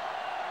 deep.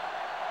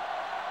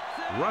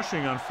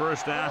 Rushing on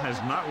first down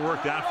has not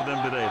worked out for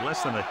them today.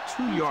 Less than a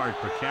 2-yard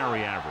per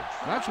carry average.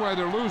 That's why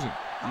they're losing.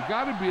 You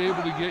got to be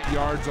able to get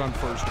yards on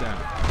first down.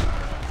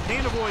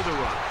 Can't avoid the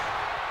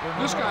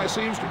rush. This guy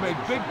seems to make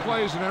big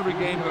plays in every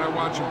game that I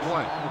watch him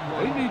play.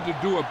 They need to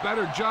do a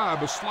better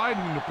job of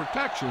sliding the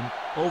protection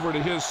over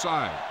to his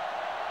side.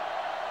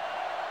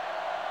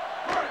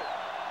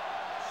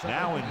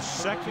 Now in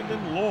second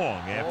and long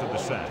after the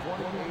sack.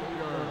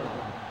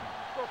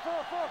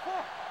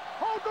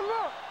 Hold the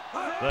look.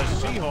 The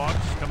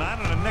Seahawks come out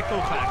in a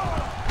nickel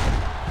tackle.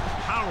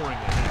 Powering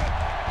ahead.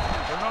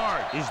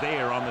 Bernard is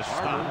there on the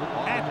stop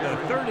at the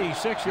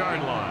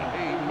 36-yard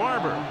line.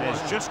 Barber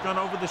has just gone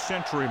over the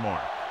century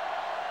mark.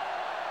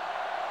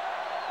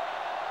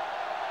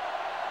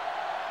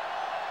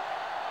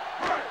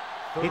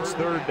 It's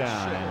third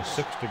down and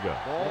 6 to go.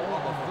 Ball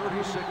on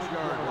the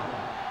 36-yard line.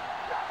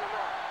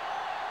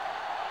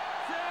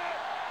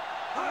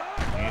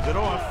 Hand it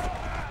off.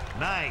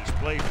 Nice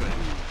play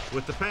fake.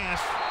 With the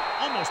pass,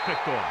 almost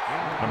picked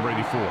off. Number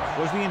 84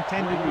 was the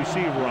intended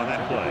receiver on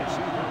that play.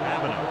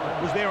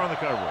 Avenue was there on the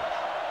coverage.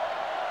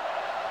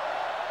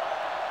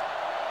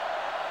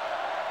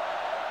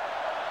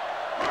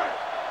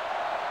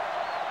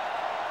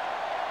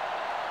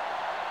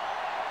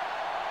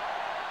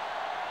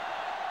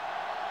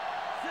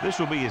 This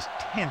will be his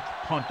 10th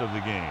punt of the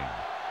game.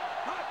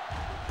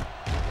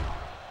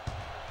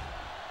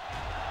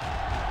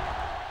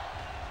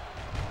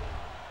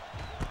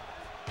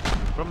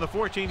 From the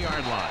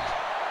 14-yard line,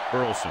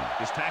 Burleson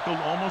is tackled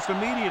almost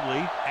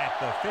immediately at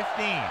the 15.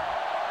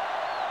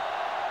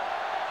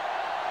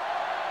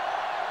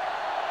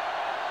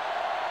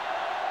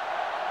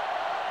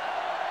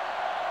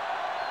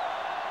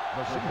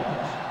 The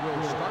Seahawks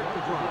will start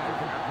the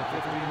drive at the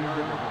 15-yard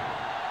line.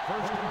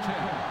 First and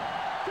 10.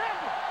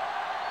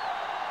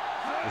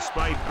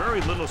 Despite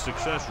very little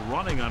success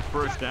running on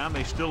first down,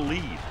 they still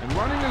lead. And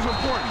running is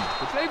important,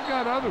 but they've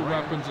got other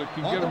weapons that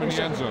can get them in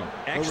the end zone.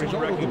 Excellent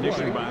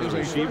recognition by the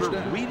receiver,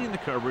 reading the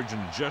coverage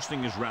and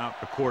adjusting his route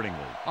accordingly.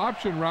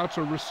 Option routes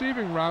are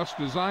receiving routes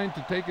designed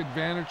to take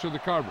advantage of the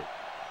coverage.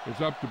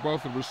 It's up to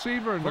both the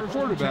receiver and the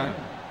quarterback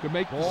to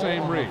make the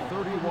same read.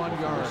 The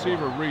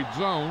receiver reads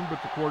zone,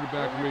 but the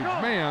quarterback reads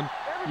man.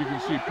 You can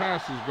see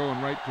passes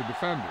going right to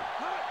defenders.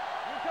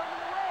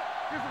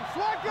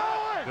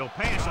 They'll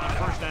pass on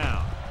first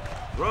down.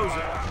 Throws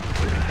it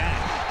with the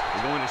catch.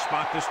 They're going to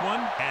spot this one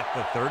at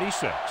the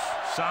 36.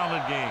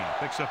 Solid gain.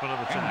 Picks up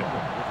another tackle.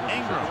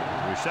 Ingram,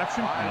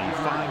 reception and a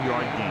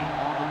 5-yard gain.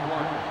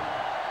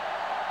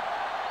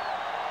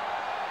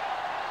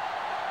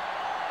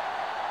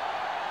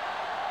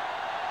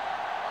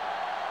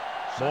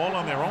 Ball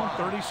on their own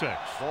 36.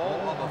 Ball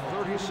on the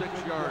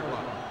 36-yard line.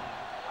 All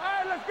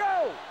right, let's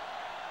go.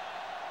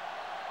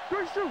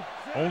 Good shoot.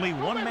 Only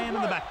one man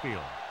in the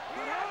backfield.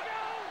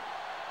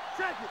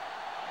 Check it.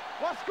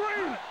 What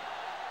screen?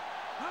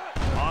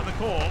 On the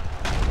call,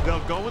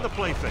 they'll go with a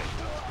play fake.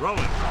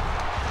 Rolling.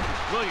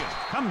 Williams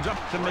comes up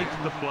to make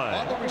the play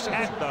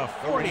at the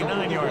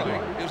 49-yard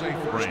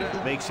line.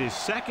 Branch makes his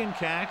second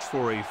catch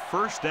for a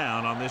first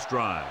down on this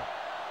drive.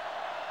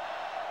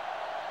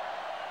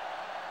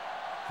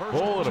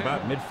 Ball at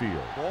about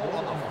midfield. Ball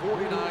on the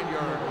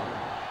 49-yard line.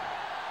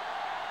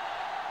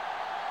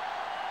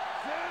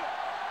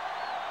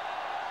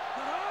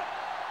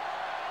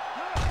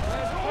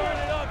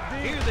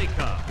 Here they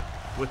come.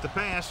 With the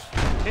pass,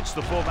 hits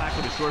the fullback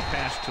with a short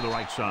pass to the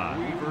right side.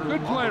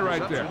 Good play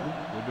right there.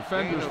 The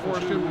defenders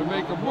forced him to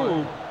make a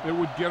move that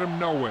would get him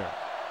nowhere.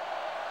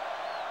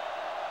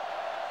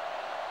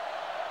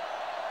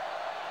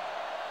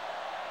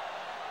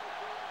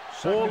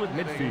 Ball at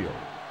midfield.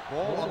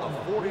 Ball on the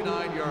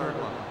 49-yard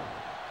line.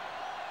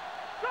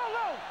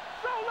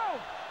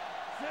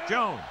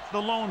 Jones,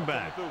 the lone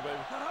back.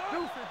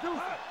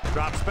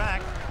 Drops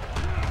back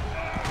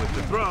with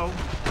the throw.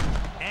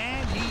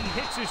 And he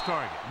hits his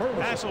target.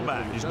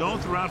 Hasselback is known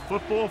throughout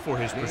football for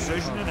his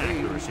precision and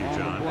accuracy,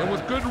 John. And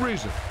with good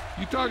reason.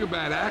 You talk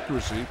about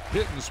accuracy,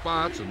 hitting the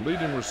spots and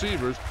leading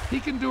receivers,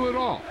 he can do it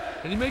all.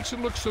 And he makes it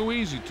look so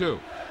easy, too.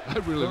 I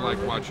really like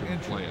watching him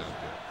play out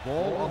there.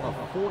 Ball on the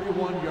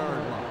 41-yard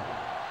line.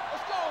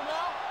 Let's go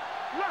now.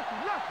 Let's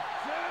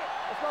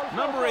go.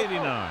 Number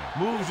 89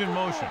 moves in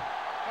motion.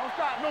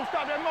 Don't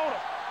stop that motor.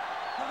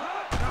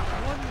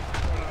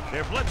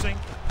 They're blitzing.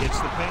 Gets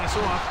the pass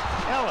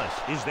off.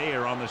 Ellis is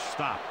there on the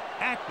stop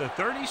at the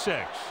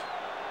 36.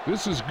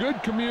 This is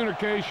good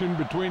communication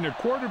between the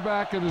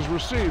quarterback and his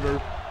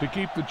receiver to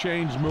keep the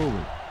chains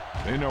moving.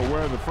 They know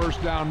where the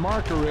first down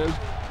marker is,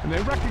 and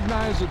they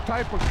recognize the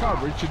type of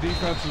coverage the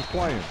defense is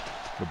playing.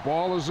 The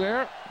ball is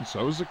there, and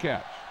so is the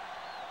catch.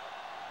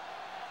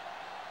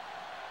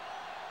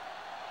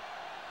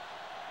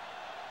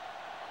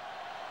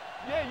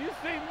 Yeah, you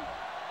see me.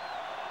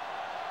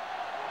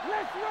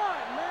 Let's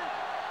run, man.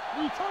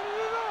 We turning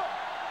it up.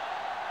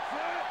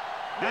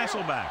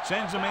 Hasselback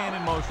sends a man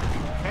in motion.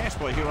 Pass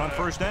play here on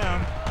first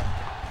down.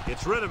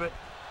 Gets rid of it.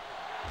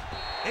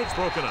 It's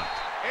broken up.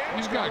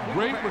 He's got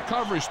great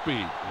recovery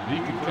speed, and he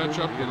can catch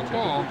up to the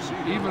ball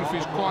even if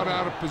he's caught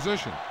out of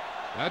position.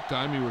 That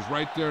time he was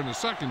right there in the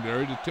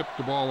secondary to tip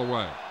the ball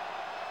away.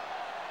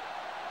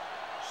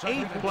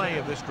 Eighth play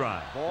of this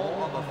drive. Ball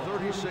on the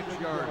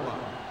 36-yard line.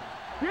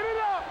 Get it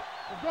up.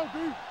 Let's go, D.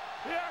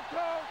 Here I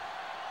come.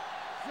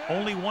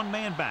 Only one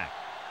man back.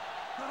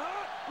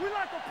 We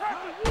like a pack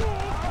of wolves.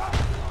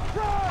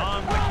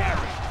 On the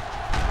carry.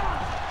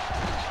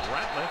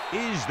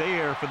 Ratliff is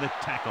there for the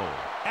tackle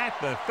at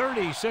the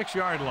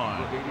 36-yard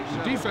line.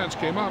 The defense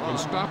came up and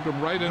stopped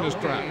him right in his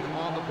tracks.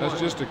 That's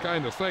just the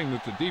kind of thing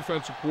that the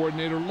defensive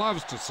coordinator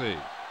loves to see.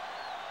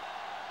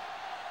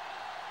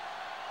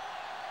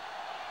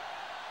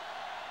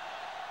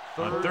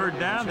 On third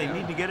down, they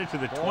need to get it to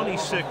the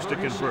 26 to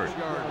convert.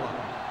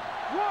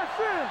 Watch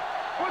this.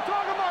 We're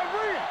talking about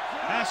real.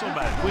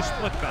 Hasselback with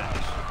split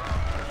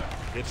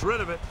pass. Gets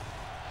rid of it.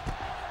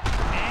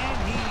 And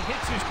he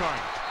hits his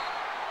target.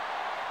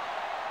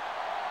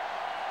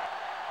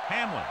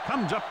 Hamlin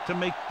comes up to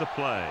make the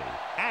play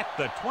at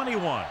the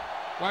 21.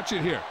 Watch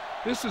it here.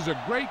 This is a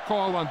great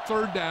call on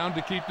third down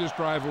to keep this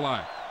drive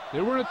alive. They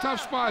were in a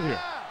tough spot here,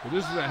 but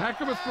this is a heck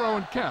of a throw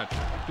and catch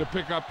to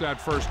pick up that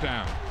first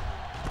down.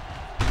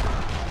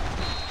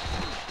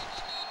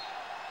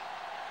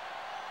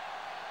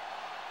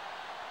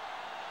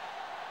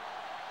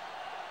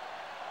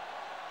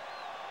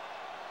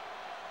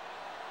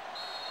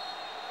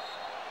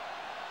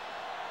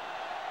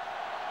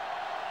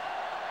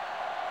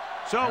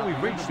 So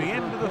we've reached the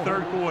end of the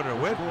third quarter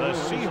with the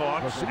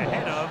Seahawks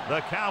ahead of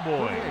the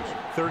Cowboys,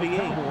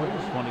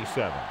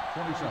 38-27.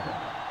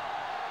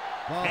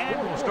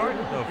 And we'll start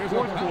the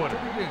fourth quarter.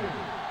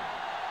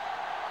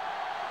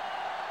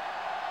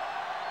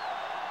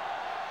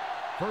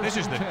 This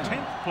is the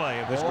 10th play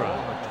of this drive.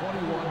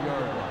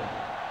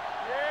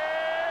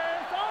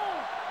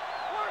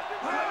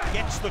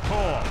 Gets the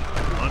call.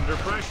 Under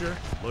pressure.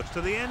 Looks to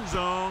the end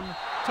zone.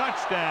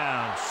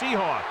 Touchdown,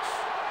 Seahawks.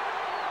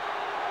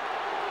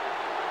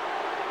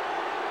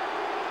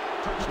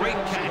 Great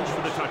catch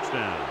for the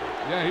touchdown.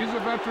 Yeah, he's a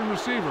veteran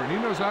receiver, and he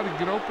knows how to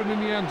get open in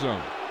the end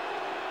zone.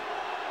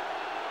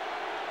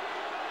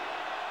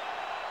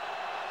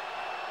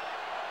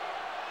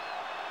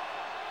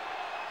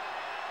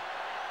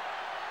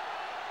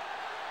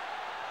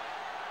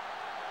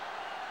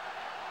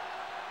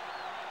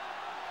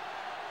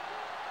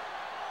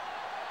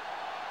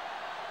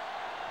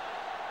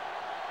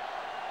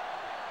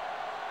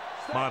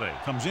 Mate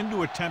comes in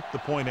to attempt the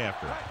point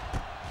after.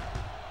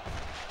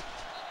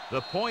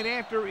 The point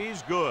after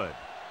is good.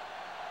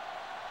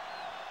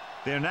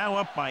 They're now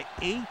up by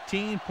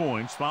 18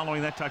 points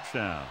following that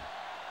touchdown.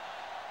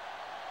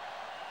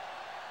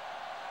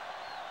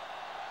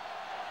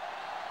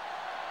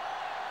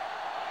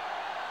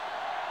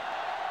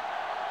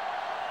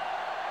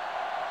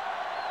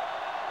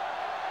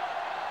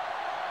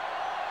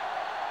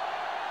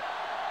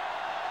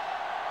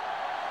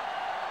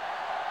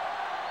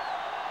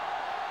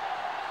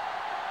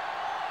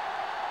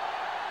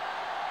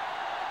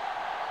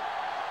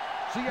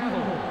 Seattle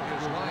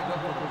is lined up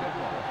for the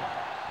kickoff.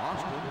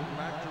 Austin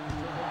back to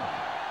return.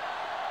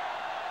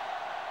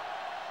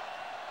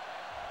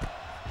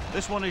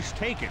 This one is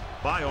taken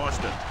by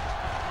Austin.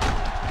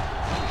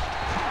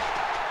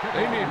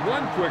 They need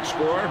one quick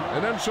score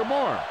and then some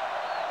more.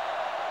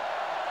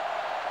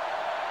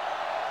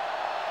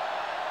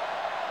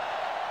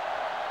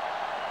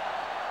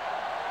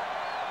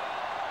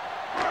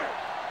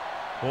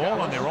 Ball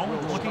on their own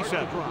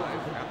 27.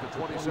 At the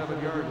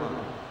 27-yard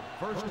line.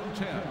 First and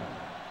 10.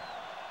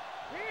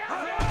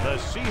 The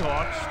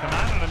Seahawks come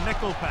out in a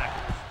nickel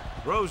package.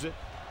 Throws it.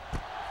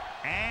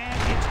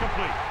 And it's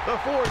complete. The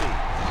 40.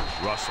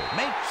 Russell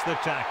makes the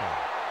tackle.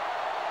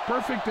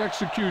 Perfect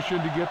execution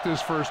to get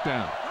this first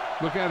down.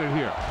 Look at it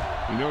here.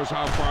 He knows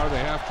how far they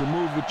have to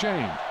move the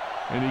chain.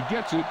 And he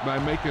gets it by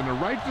making the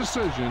right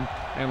decision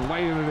and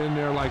laying it in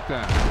there like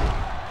that.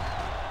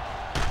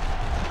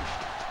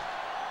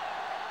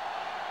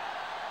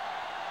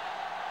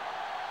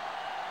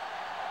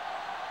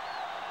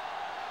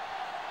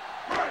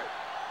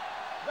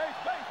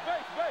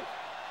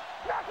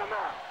 Knock him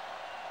out.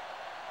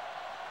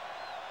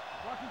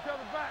 Watch each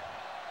other back.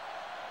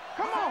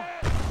 Come on.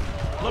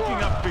 Looking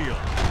upfield.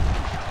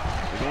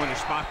 They're going to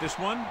spot this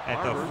one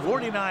at the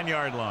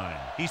 49-yard line.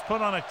 He's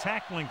put on a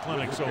tackling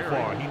clinic so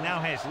far. He now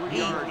has 8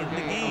 in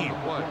the game.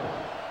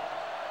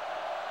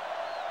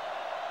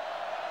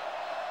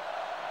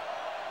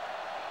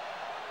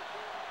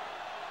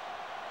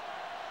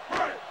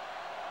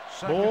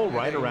 Ball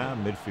right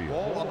around midfield.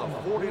 Ball on the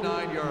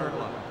 49-yard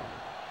line.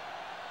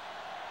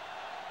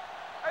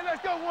 Hey,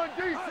 go, one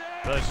D.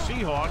 The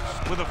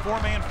Seahawks with a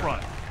four-man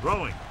front.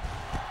 Throwing.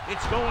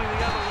 It's going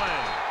the other way.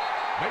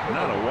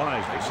 Not a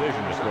wise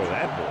decision to throw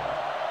that ball.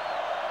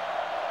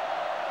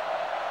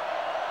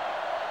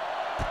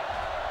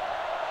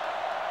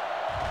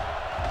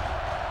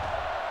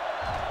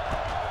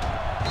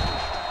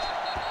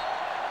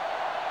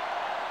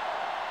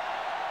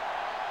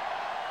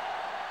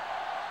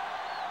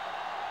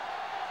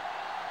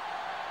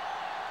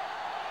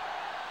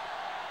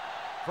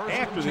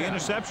 After the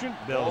interception,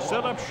 they'll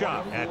set up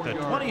shop at the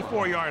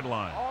 24-yard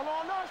line. All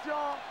on us, y'all.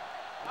 All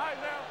right,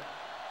 now.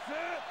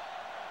 Sit.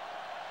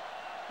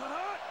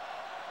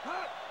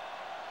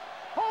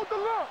 Hold the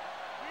look.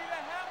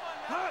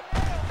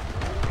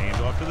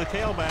 Hands off to the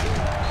tailback.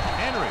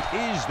 Henry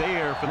is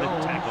there for the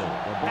tackle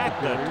at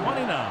the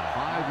 29.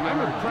 I'm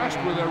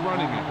impressed with their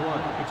running game.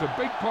 It's a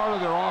big part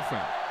of their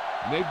offense.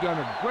 And they've done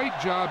a great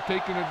job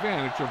taking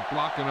advantage of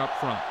blocking up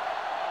front.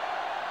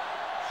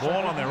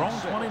 Ball on their own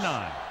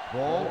 29.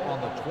 Ball on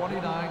the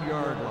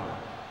 29-yard line.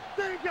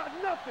 They ain't got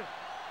nothing.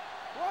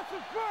 Watch the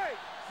play.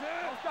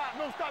 Don't stop.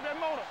 No, stop that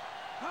motor.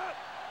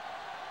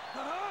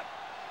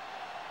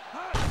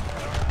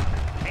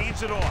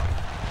 Hands it off.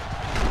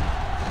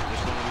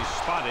 This one will be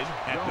spotted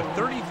at the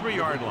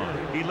 33-yard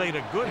line. He laid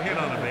a good hit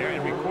on him there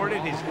and recorded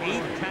his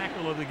 8th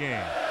tackle of the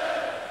game.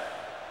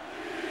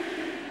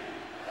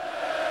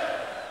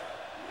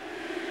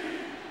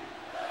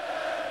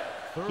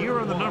 Here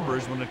are the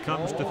numbers when it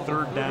comes to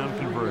third down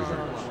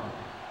conversions.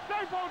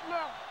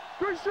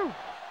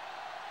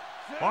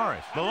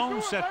 Morris, the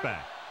lone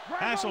setback.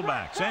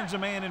 Hasselback sends a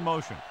man in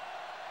motion.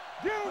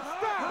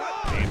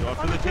 Hand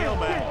off to the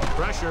tailback.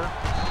 Pressure.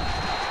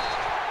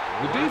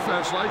 The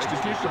defense likes to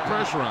keep the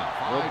pressure on.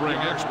 They'll bring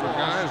extra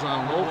guys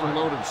on an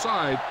overloaded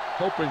side,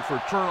 hoping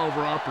for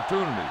turnover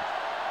opportunities.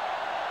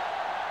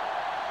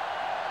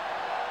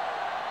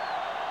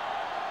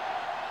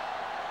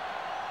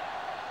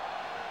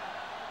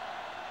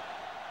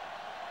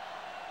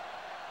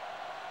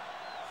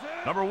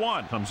 Number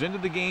 1 comes into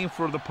the game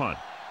for the punt.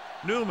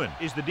 Newman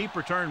is the deep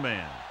return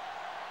man.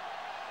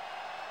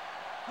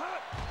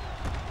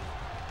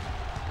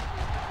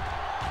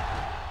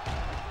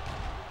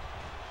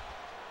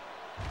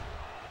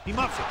 He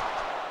muffs it.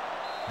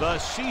 The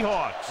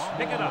Seahawks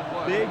pick it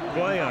up. Big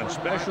play on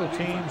special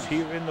teams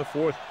here in the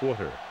fourth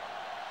quarter.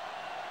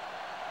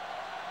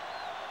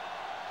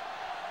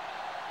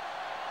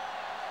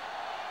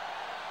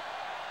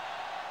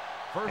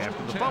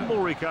 After the fumble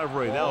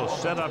recovery, they'll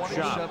set up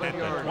shop at the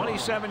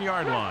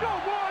 27-yard line.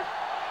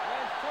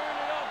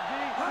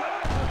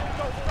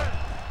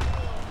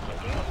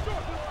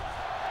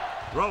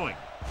 Throwing.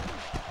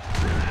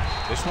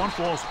 This one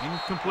falls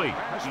incomplete.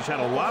 He's had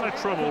a lot of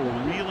trouble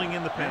reeling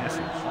in the passes.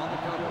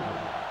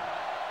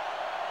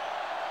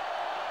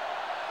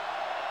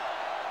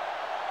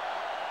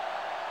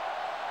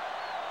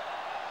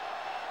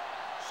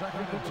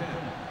 Second and 10.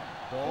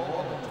 Ball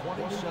on the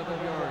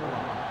 27-yard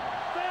line.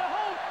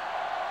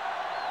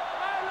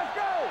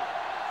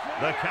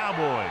 The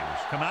Cowboys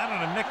come out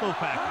in a nickel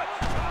package.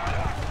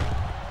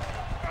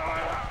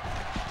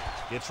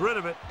 Gets rid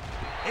of it.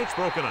 It's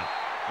broken up.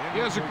 He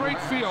has a great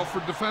feel for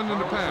defending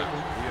the pass.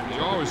 He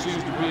always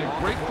seems to be in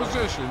great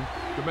position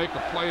to make a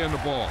play in the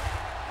ball.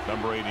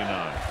 Number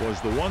 89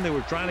 was the one they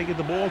were trying to get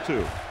the ball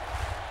to.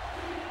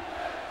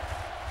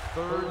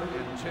 Third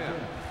and 10.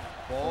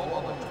 Ball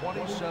on the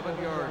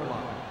 27-yard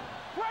line.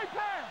 Play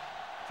pass.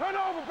 Turn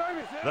over,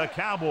 baby. The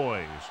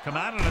Cowboys come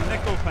out in a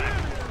nickel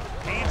package.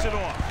 Hands it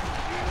off.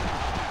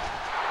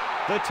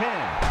 The 10.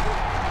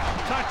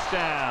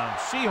 Touchdown,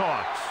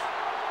 Seahawks.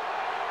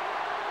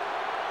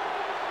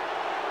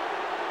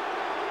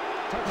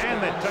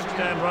 And that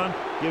touchdown run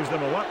gives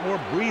them a lot more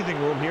breathing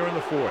room here in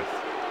the fourth.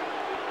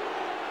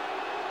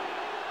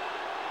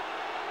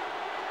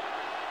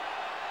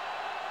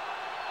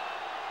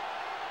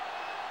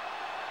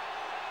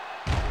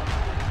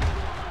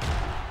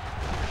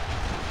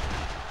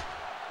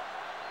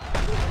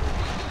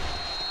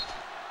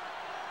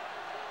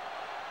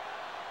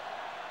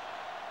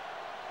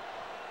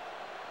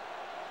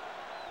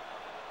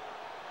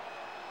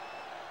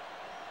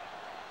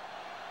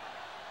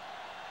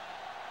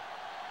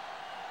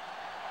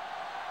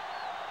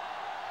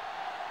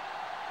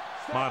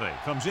 Madden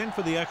comes in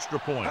for the extra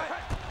point.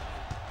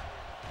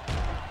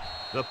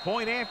 The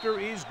point after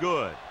is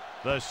good.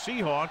 The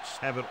Seahawks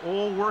have it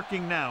all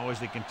working now as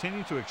they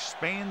continue to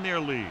expand their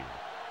lead.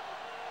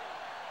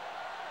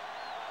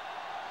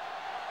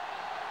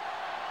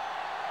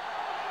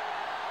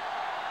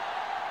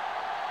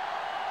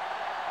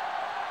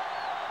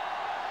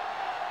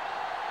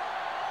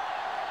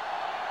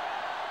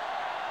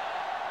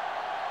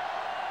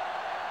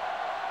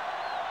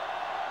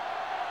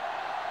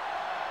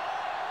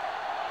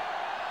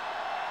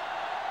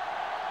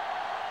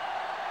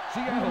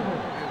 Seattle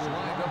is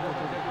lined up with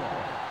the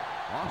kickoff.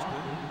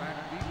 Austin back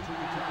deep to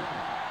return.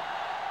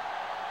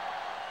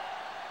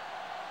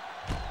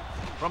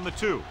 From the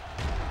 2.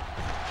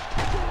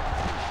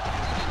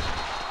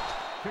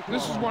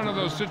 This is one of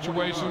those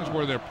situations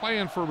where they're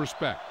playing for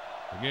respect.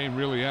 The game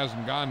really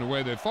hasn't gone the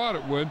way they thought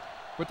it would,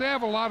 but they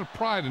have a lot of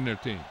pride in their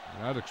team.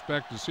 And I'd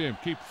expect to see them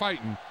keep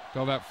fighting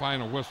till that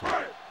final whistle.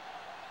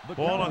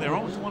 Ball on their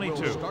own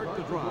 22. Will start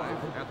the drive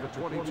at the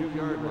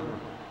 22-yard line.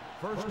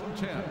 First and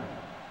 10.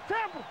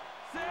 Temple.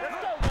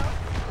 Let's go now.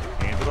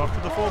 Hand it off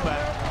to the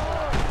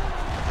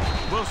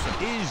fullback. Wilson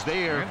is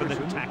there for the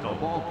tackle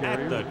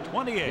at the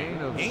 28.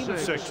 Gain of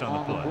 6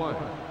 on the play.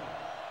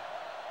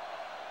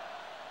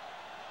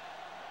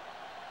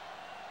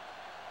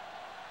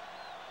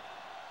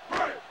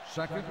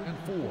 Second and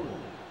 4.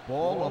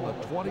 Ball on the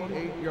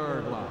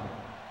 28-yard line.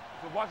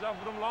 So watch out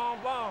for them long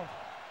bombs.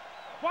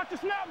 Watch the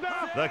snap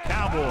down. The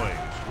Cowboys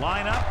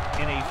line up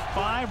in a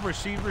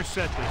 5-receiver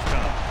set this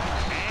time.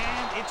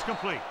 And it's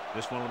complete.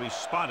 This one will be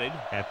spotted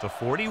at the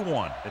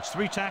 41. It's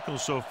 3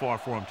 tackles so far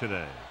for him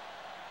today.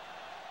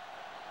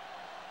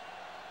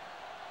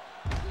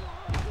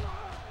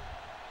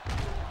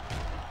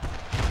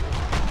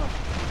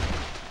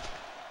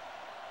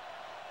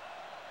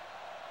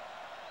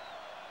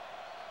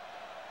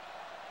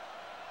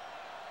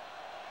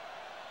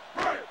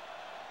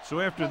 So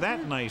after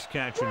that nice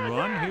catch and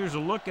run, here's a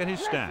look at his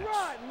stats.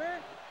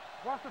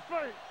 Watch the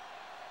fake.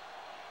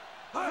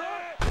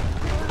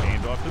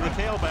 Hand off to the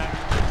tailback.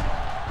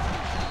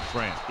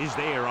 Grant is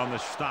there on the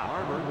stop.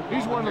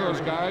 He's one of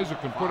those guys who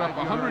can put up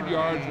 100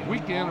 yards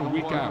week in and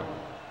week out.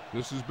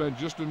 This has been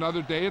just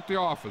another day at the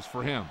office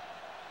for him.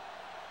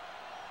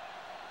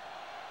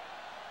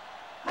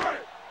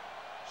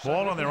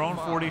 Ball on their own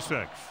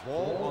 46.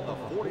 Ball on the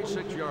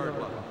 46-yard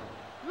line.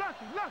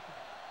 Lucky.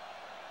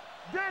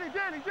 Danny.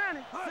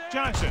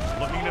 Johnson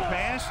looking to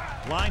pass,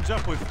 lines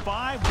up with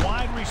 5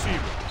 wide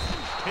receivers.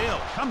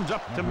 Hill comes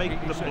up to make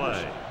the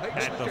play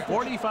at the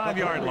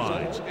 45-yard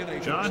line.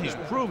 John has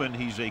proven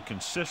he's a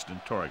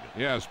consistent target.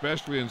 Yeah,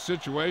 especially in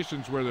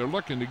situations where they're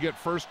looking to get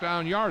first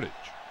down yardage.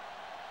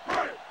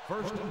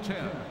 First and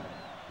 10.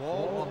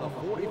 Ball on the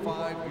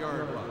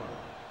 45-yard line.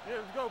 Yeah,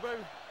 let's go,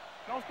 baby.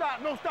 Don't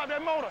stop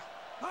that motor.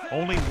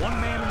 Only one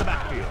man in the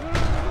backfield.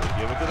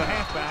 Give it to the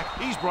halfback.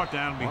 He's brought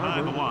down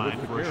behind the line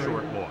for a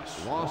short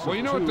loss. Well,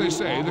 you know what they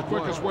say, the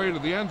quickest way to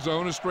the end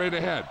zone is straight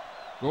ahead.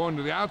 Going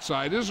to the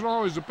outside isn't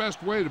always the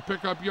best way to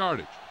pick up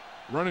yardage.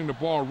 Running the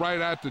ball right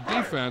at the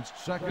defense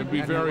can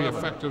be very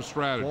effective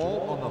strategy.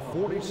 Ball on the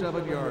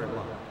 47-yard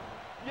line.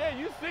 Yeah,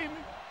 you see me.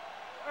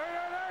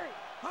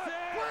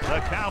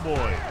 The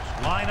Cowboys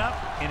line up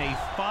in a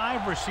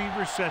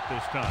 5-receiver set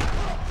this time.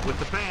 With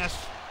the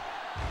pass,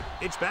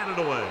 it's batted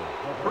away.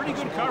 Pretty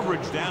good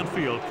coverage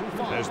downfield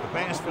as the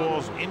pass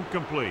falls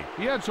incomplete.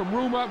 He had some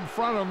room up in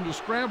front of him to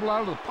scramble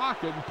out of the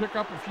pocket and pick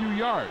up a few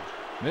yards.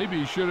 Maybe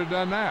he should have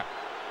done that.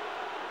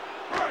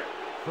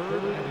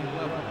 Third and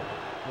 11.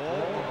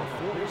 Ball on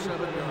the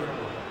 47-yard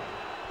line.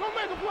 Don't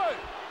make a play.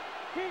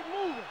 Keep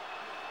moving.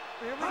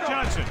 Here we go.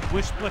 Johnson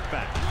with split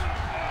backs.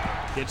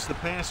 Gets the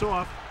pass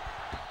off.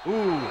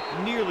 Ooh,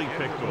 nearly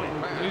picked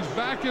off. He's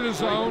back in his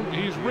zone.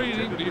 He's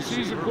reading. He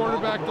sees the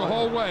quarterback the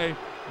whole way,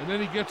 and then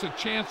he gets a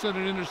chance at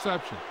an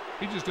interception.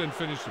 He just didn't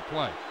finish the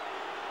play.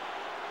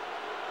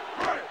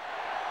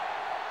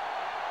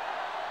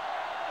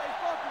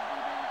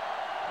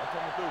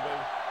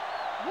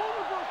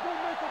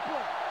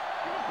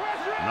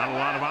 Not a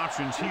lot of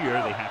options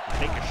here. They have to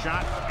take a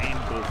shot and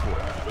go for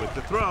it. With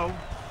the throw,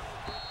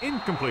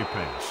 incomplete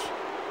pass.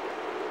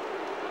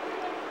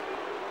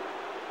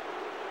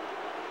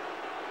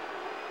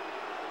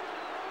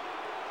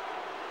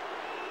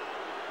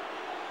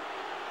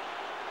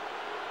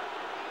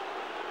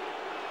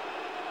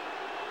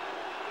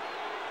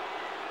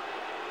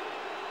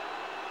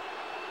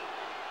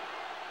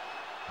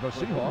 The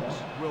Seahawks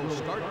will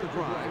start the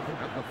drive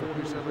at the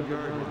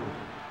 47-yard line.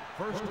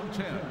 First and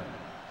 10.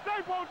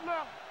 Stay both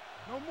left.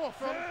 No more,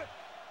 fella.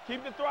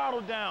 Keep the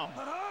throttle down.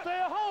 Stay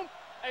at home.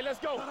 Hey, let's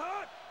go.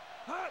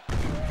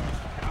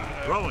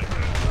 Throwing.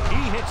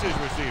 He hits his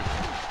receiver.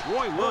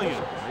 Roy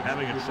Williams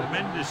having a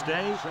tremendous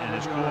day and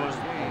has caused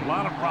a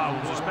lot of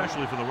problems,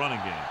 especially for the running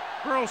game.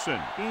 Burleson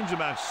gains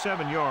about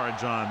 7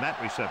 yards on that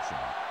reception.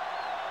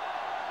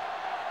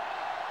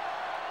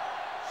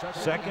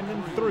 Second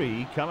and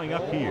 3 coming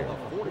up here.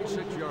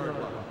 46-yard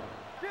line.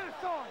 Get it,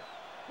 son.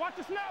 Watch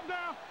the snap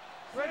down.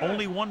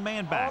 Only one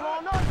man back.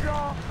 Hold on up,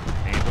 y'all.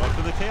 Hand off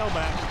to the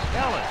tailback.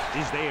 Ellis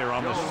is there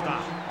on the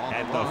stop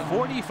at the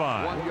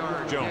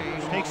 45.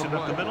 Jones takes it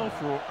up the middle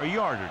for a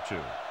yard or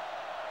two.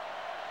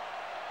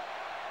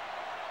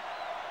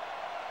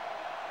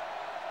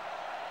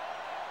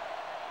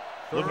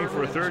 Looking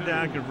for a third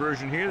down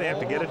conversion here. They have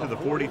to get it to the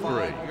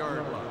 43.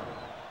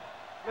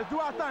 Let's do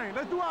our thing.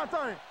 Let's do our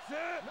thing.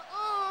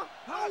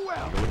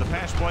 With the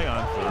pass play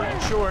on third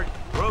and short.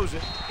 Throws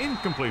it.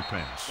 Incomplete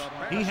pass.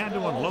 He had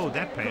to unload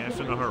that pass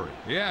in a hurry.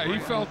 Yeah, he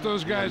felt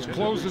those guys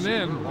closing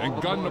in and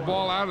gunned the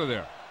ball out of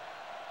there.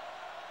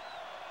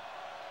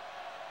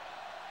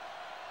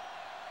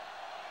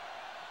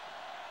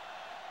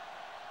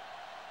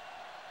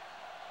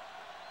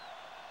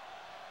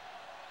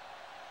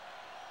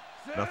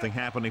 Nothing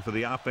happening for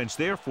the offense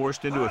there.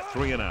 Forced into a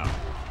 3-and-out.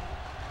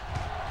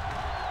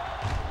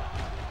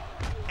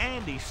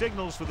 And he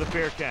signals for the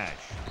fair catch.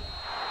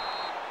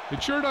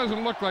 It sure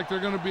doesn't look like they're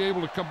going to be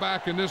able to come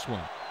back in this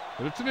one,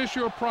 but it's an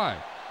issue of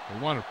pride. They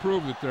want to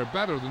prove that they're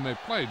better than they've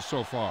played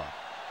so far.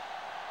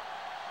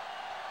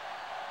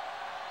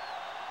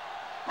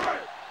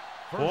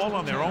 Ball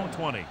on their own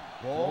 20.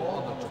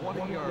 Ball on the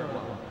 20-yard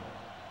line.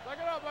 Back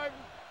it up, baby.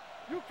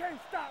 You can't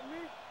stop me.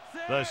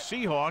 The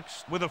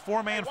Seahawks with a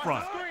four-man Watch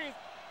front. the screen.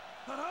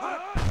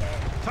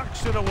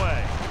 Tucks it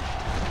away.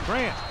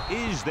 Grant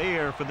is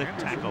there for the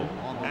tackle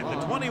at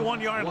the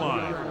 21-yard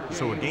line.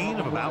 So a gain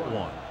of about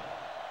 1.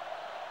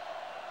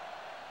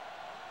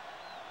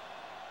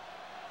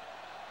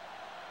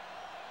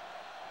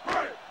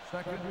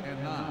 Second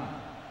and 9.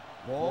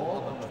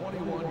 Ball on the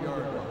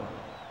 21-yard line.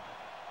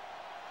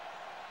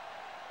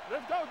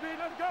 Let's go, D.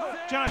 Let's go.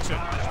 Johnson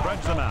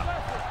spreads them out.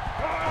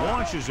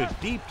 Launches it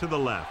deep to the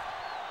left.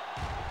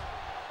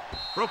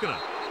 Broken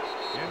up.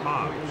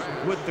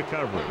 Hobbs with the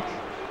coverage.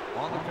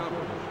 On the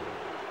coverage.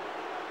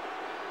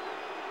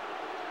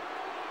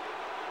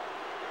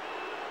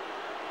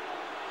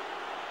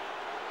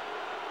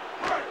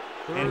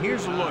 And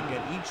here's a look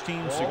at each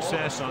team's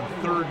success on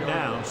 3rd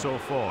down so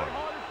far.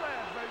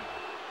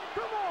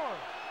 Come on.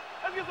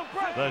 Let's get some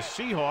pressure. The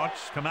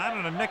Seahawks come out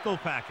in a nickel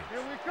package. Here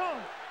we come.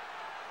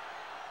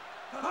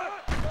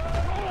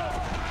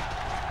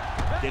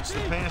 Gets the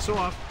pass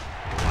off.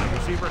 Wide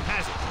receiver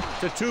has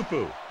it.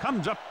 Tupu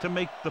comes up to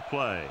make the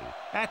play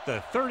at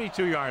the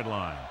 32-yard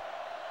line.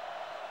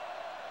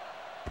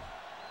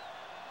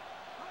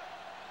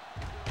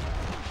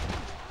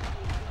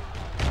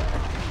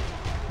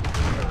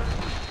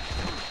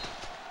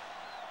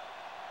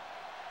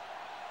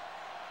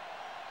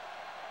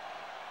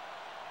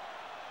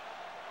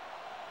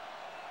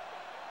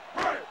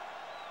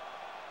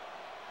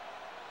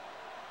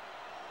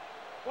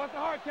 What's the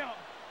hard count?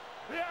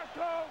 Here I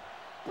come.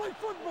 Play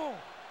football.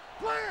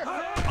 Play it.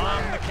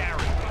 On the carry.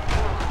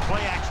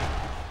 Play action.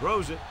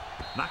 Throws it.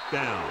 Knocked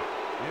down.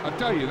 I'll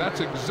tell you, that's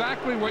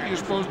exactly what you're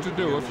supposed to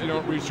do if you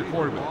don't reach your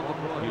quarterback.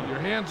 Get your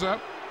hands up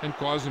and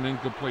cause an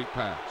incomplete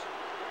pass.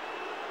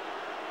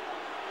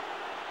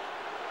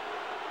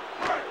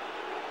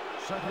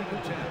 Second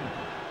and 10.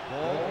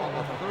 Ball on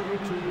the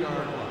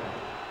 32-yard line.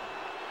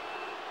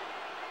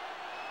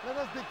 Let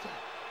us big time.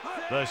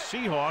 The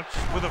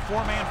Seahawks with a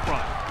four-man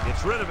front.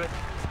 Gets rid of it.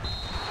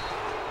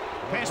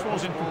 Pass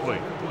ball's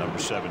incomplete. Number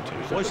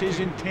 17 was his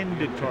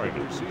intended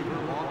target. Receiver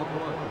on the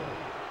play.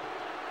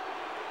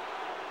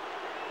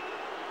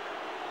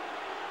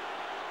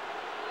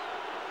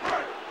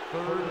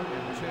 Third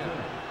and 10.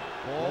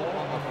 Ball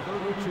on the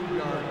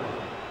 32-yard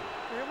line.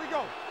 Here we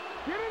go.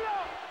 Get it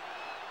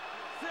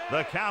up.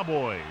 The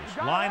Cowboys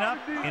line up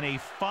in a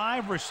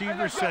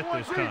 5-receiver set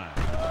this time.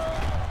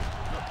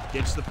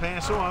 Gets the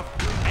pass off,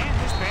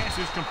 and this pass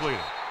is completed.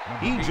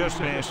 He just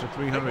passed the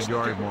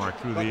 300-yard mark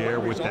through the air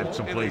with that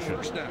completion.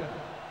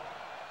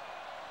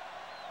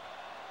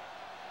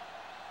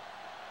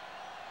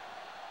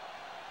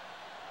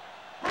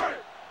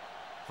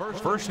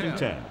 First and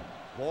 10.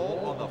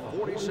 Ball on the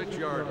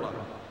 46-yard line.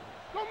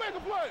 Go make a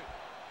play.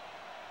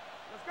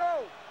 Let's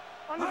go.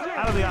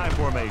 Out of the I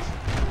formation.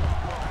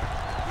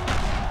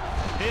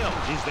 Hill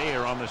is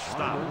there on the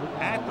stop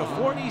at the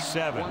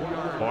 47.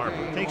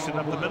 Barber takes it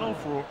up the middle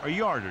for a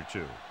yard or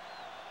two.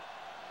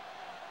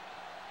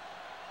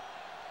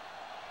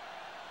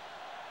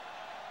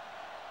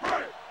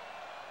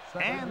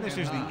 And this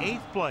is the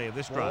 8th play of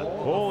this drive.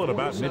 Ball at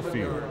about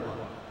midfield.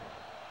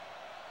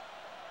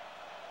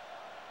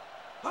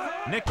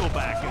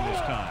 Nickelback in this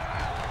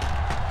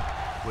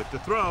time. With the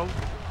throw.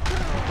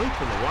 Complete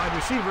from the wide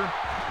receiver.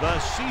 The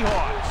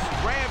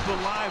Seahawks grab the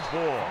live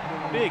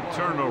ball. Big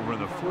turnover in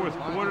the 4th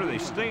quarter. They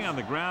stay on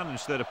the ground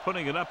instead of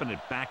putting it up, and it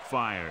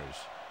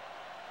backfires.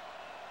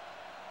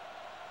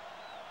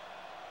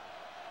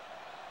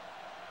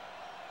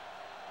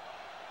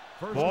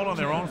 Ball on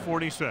their own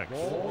 46.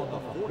 Ball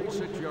on the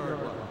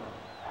 46-yard line.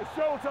 It's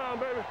showtime,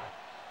 baby.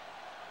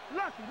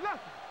 Lucky.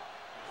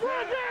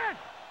 Bring it!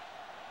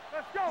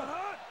 Let's go.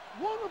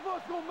 One of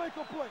us gonna make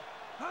a play.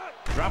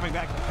 Dropping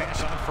back to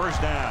pass on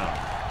 1st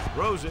down.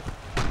 Throws it.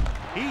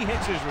 He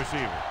hits his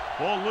receiver.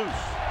 Ball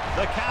loose.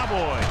 The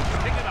Cowboys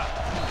pick it up.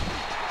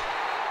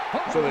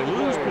 So they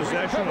lose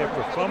possession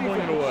after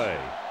fumbling it away.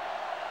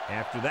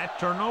 After that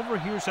turnover,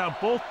 here's how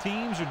both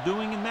teams are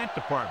doing in that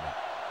department.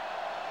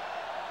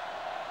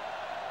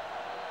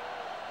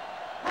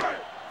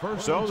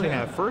 So they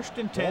have 1st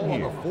and 10 Ball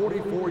here. on the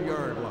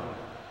 44-yard line.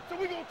 So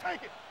we gonna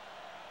take it.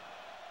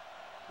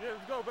 Yeah,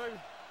 let's go, baby.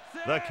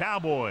 The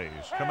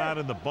Cowboys come out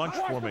in the bunch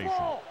Watch the formation.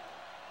 ball.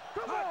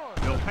 Come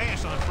on. He'll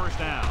pass on 1st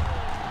down.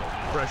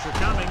 Pressure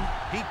coming.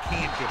 He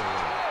can't get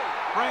away.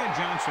 Brad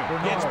Johnson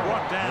gets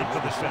brought down for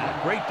the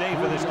sack. Great day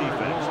for this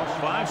defense.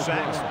 5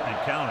 sacks and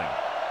counting.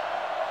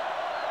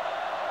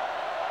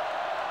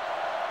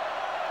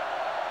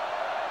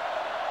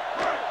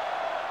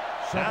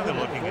 Now they're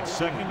looking at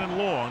 2nd and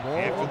long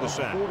after the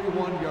sack.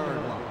 41-yard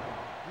line.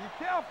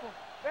 Be careful.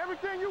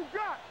 Everything you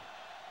got.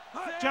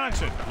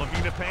 Johnson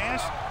looking to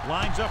pass.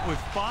 Lines up with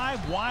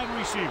 5 wide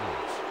receivers.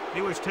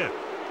 He was tipped.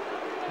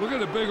 Look at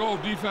the big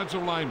old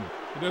defensive lineman.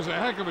 He does a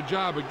heck of a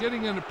job of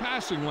getting in the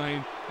passing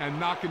lane and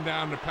knocking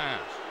down the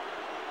pass.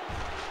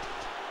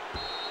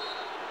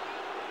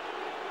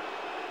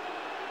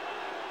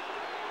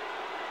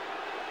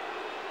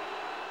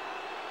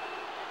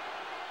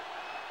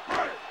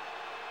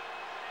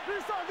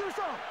 Do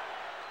something.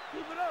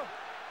 Keep it up.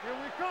 Here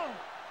we come.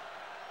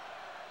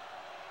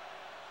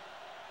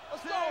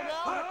 Let's go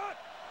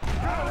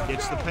now.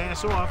 Gets the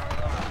pass off.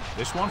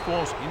 This one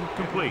falls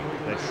incomplete.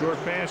 That short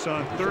pass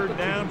on third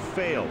down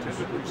fails.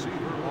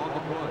 Receiver on the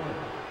play.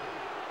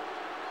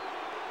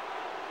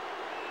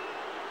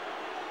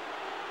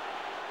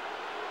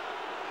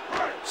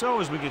 So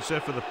as we get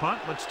set for the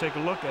punt, let's take a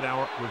look at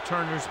our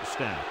returners'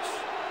 stats.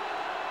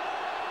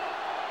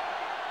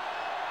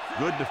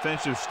 Good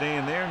defensive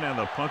stand there. Now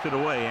they'll punt it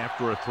away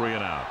after a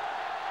 3-and-out.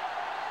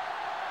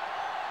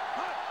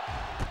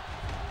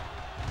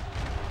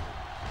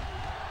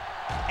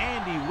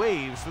 And he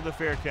waves for the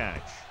fair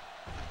catch.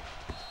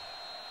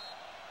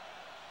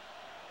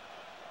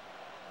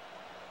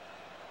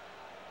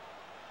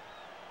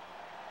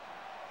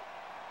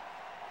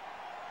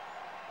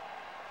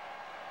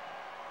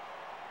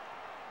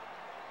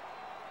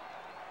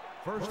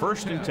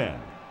 First and 10.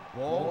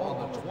 Ball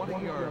on the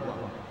 20-yard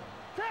line.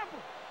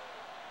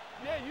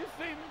 Yeah, you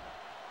see me.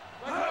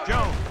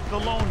 Jones, the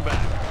lone back,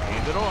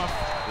 hand it off.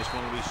 This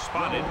one will be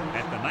spotted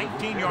at the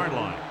 19-yard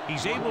line.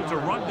 He's able to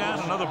run down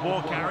another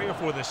ball carrier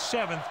for the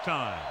 7th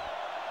time.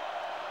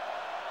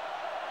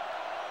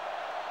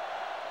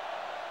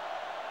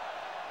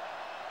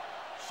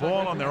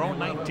 Ball on their own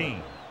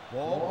 19.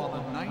 Ball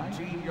on the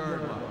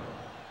 19-yard line.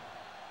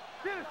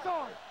 Get it,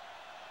 Sarge.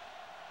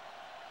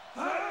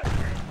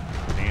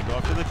 Hand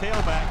off to the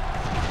tailback.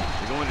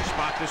 They're going to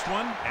spot this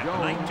one at the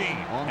 19.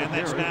 And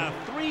that's now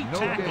 3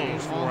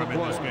 tackles for him in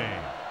this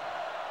game.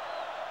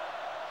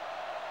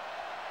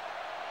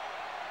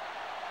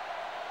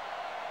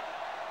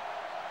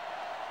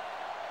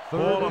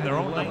 Ball on their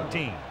own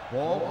 19.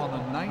 Ball on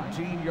the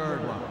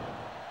 19-yard line.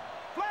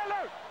 Fly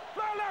alert!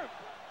 Fly alert!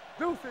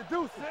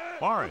 Deuce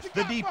it. Morris,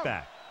 the deep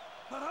back.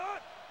 They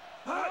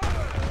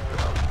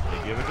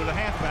give it to the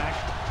halfback.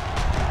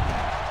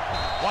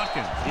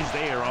 Watkins is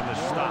there on the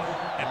stop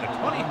at the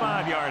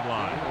 25-yard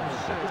line.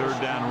 That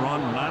third down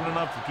run not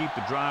enough to keep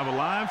the drive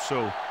alive,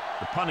 so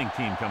the punting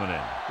team coming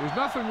in. There's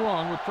nothing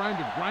wrong with trying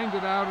to grind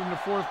it out in the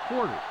fourth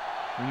quarter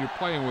when you're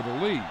playing with a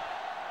lead.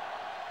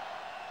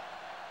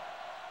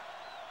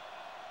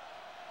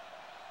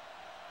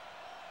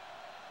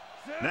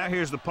 Now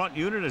here's the punt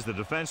unit as the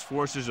defense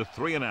forces a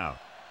 3-and-out.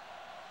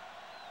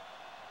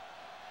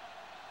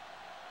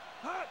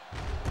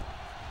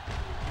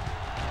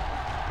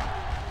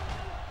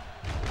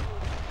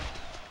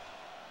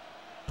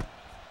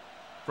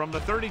 From the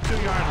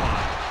 32-yard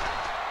line.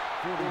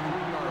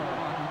 43-yard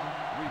line.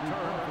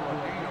 Return for a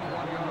gain of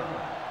 1 yard.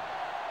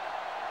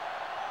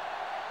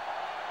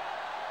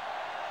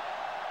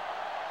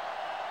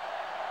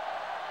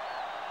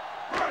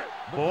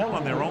 Ball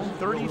on their own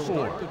 34.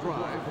 Start the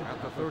drive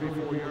at the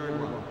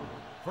 34-yard line.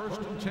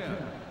 First and 10.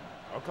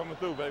 I'm coming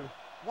through, baby.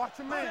 Watch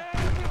him, man.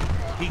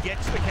 He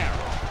gets the carry.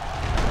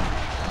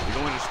 They're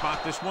going to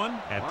spot this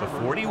one at the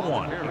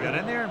 41. He got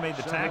in there and made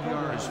the tackle.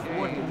 His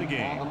 4th of the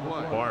game.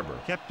 Barber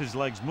kept his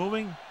legs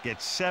moving,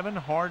 gets 7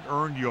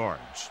 hard-earned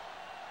yards.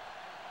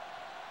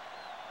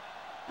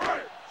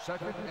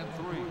 Second and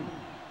 3.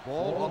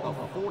 Ball on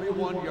the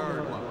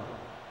 41-yard line.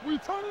 We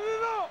turning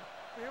it up.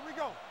 Here we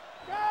go.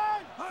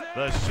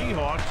 The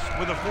Seahawks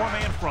with a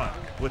 4-man front.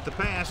 With the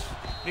pass,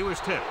 it was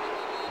tipped.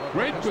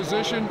 Great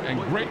position and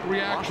great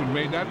reaction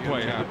made that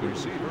play happen.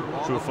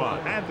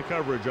 Trufant had the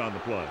coverage on the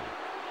play.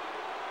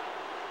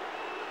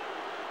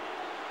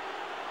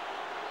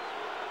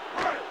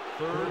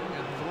 Third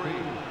and 3.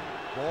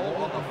 Ball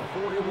on the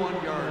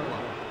 41-yard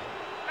line.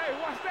 Hey,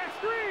 watch that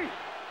screen.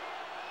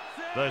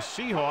 The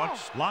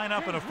Seahawks line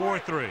up in a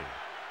 4-3.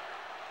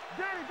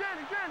 Danny.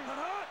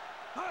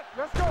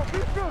 Let's go.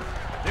 Keep good.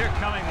 They're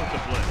coming with the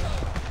blitz.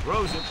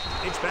 Throws it.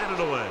 It's batted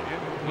away.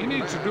 He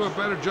needs to do a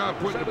better job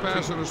putting the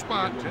pass in a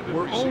spot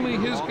where only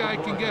his guy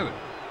can get it.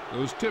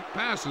 Those tip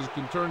passes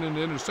can turn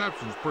into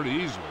interceptions pretty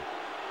easily.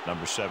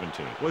 Number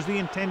 17 was the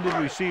intended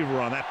receiver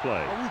on that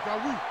play.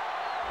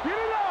 Get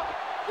it up.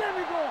 There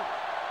we go.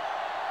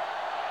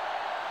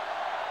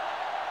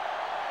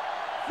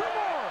 Come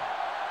on.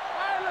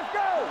 All right, let's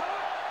go.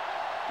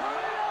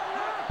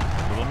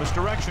 Little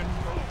misdirection.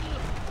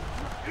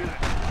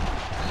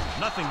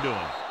 Nothing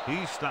doing.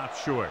 He stopped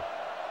short.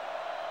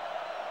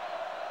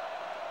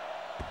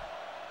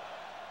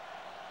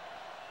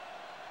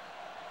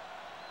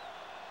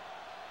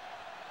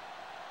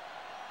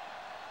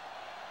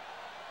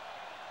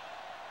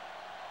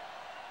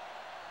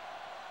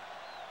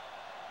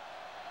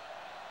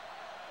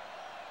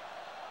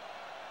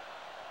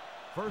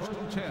 First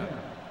and 10.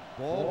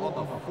 Ball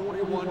on the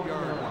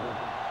 41-yard line.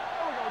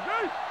 I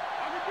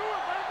can do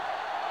it, man.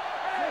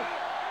 Hey,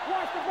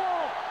 watch the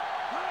ball.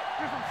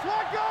 Get some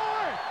slack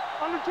going.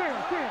 On the 10.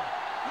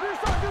 Do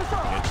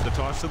something. It's the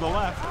toss to the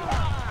left.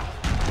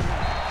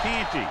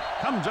 Canty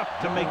comes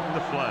up to make the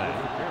play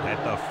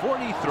at the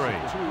 43.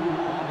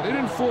 They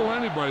didn't fool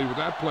anybody with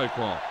that play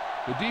call.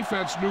 The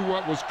defense knew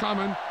what was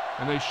coming,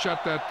 and they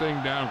shut that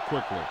thing down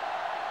quickly.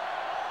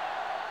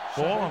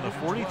 Ball on the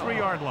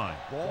 43-yard line.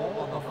 Ball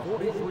on the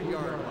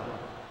 43-yard line.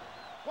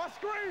 What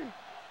screen?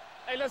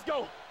 Hey, let's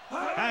go.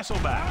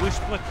 Hasselback with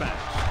split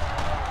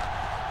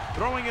backs.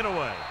 Throwing it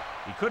away.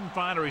 He couldn't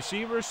find a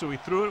receiver, so he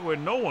threw it where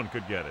no one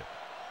could get it.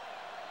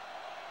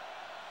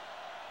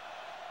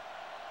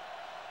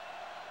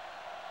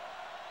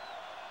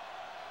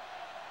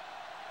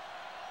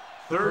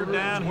 Third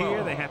down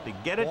here. They have to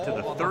get it to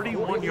the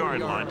 31-yard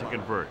line to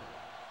convert.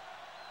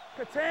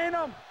 Contain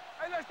them.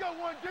 Hey, let's go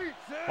one deep.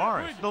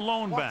 Morris, the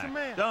lone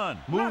back. Done.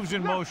 Moves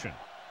in motion.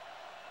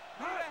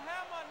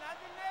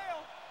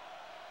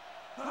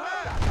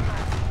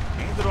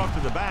 Hand it off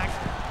to the back.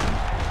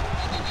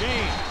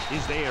 James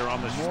is there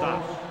on the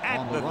stop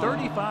at the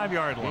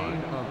 35-yard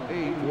line.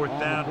 Fourth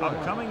down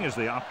upcoming as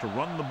they opt to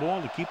run the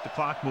ball to keep the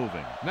clock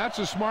moving. And that's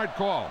a smart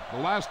call. The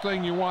last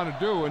thing you want to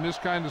do in this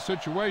kind of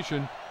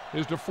situation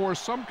is to force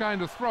some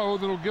kind of throw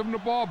that'll give them the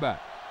ball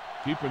back.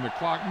 Keeping the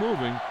clock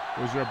moving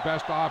was their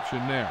best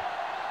option there.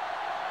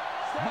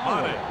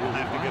 Madden will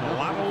have to get a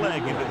lot of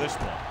leg into this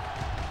one.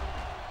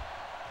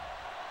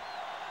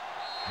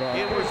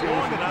 It was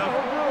long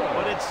enough,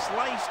 but it's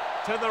sliced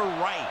to the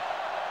right.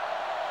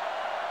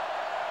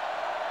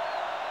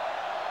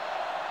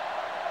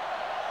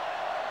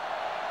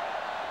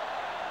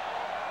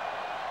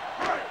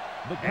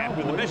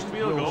 After the missed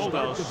field goal,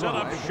 they'll set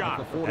up shop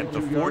at the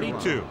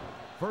 42.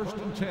 First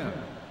and 10.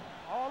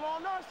 All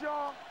on us,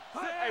 y'all.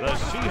 The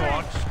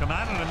Seahawks come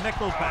out in a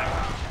nickel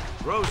package.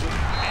 Throws it,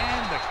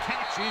 and the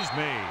catch is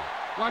made.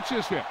 Watch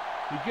this hit.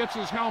 He gets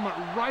his helmet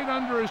right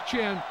under his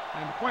chin,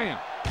 and wham,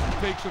 he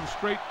takes him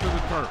straight to the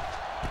turf.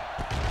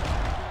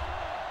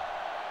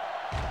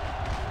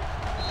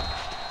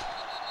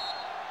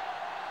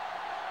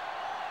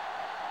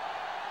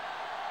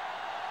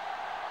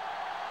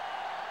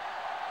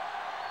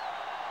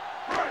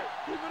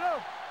 Keep it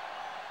up.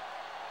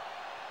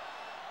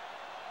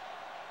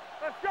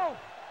 Let's go.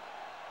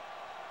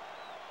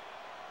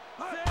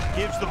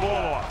 Gives the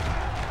ball off.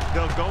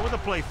 They'll go with a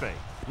play fake.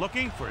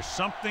 Looking for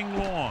something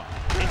long.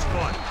 It's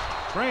caught.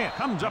 Grant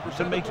comes up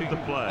to make the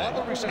play.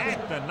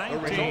 At the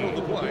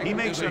 19. He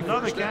makes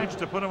another catch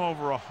to put him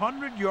over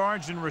 100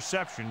 yards in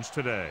receptions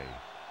today.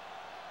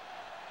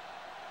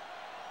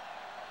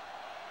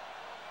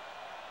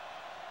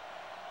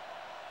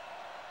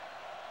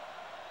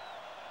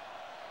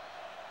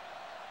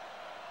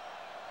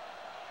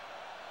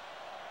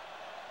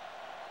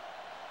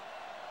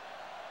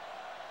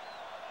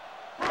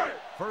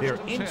 They're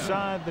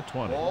inside the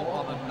 20. Ball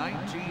on the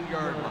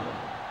 19-yard line.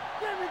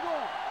 There we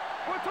go.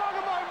 We're talking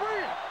about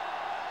bring it.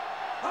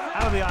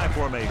 Out of the I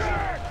formation.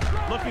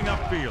 Looking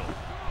upfield.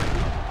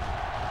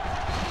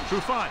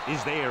 Trufant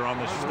is there on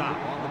the stop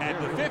at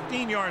the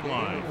 15-yard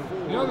line.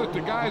 You know that the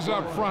guys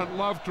up front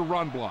love to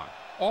run block.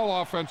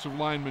 All offensive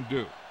linemen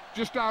do.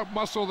 Just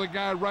out-muscle the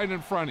guy right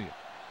in front of you.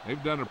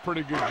 They've done a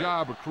pretty good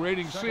job of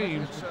creating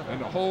seams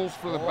and the holes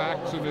for the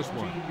backs in this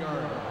one.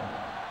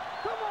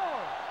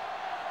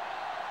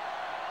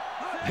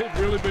 They've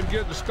really been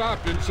getting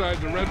stopped inside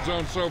the red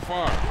zone so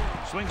far.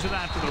 Swings it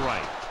out to the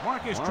right.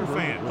 Marcus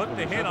Trufant put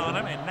the hit on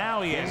him, and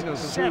now he has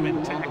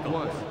 7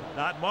 tackles.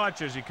 Not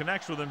much as he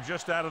connects with him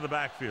just out of the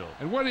backfield.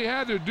 And what he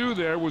had to do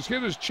there was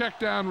hit his check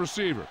down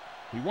receiver.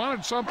 He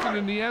wanted something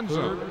in the end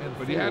zone,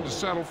 but he had to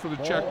settle for the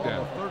check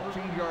down.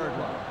 13-yard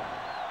line.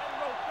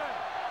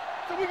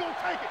 So we're going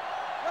to take it.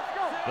 Let's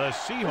go. The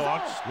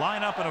Seahawks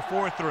line up in a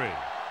 4-3.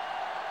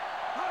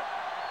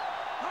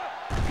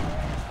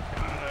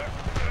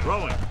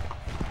 Throwing.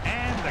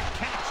 And the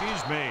catch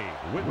is made.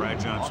 Brad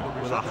Johnson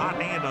with a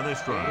hot hand on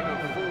this drive.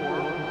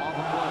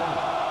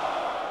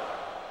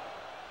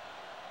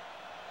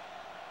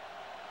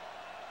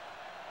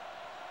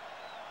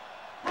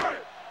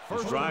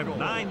 This drive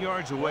 9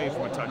 yards away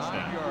from a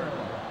touchdown. Don't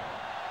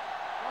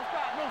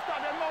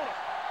stop that motor.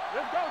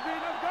 Let's go, D.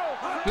 Let's go.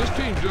 This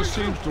team just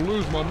seems to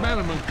lose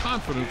momentum and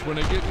confidence when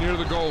they get near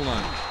the goal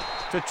line.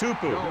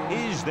 Tutupu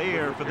is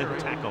there for the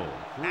tackle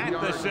at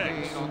the 6.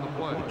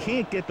 They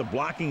can't get the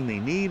blocking they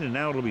need, and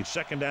now it'll be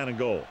second down and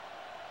goal.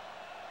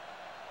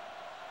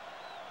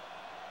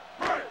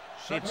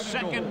 It's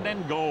second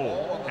and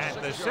goal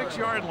at the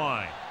 6-yard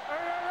line.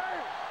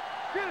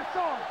 Get it,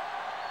 son.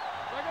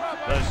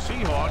 The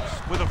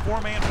Seahawks with a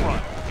 4-man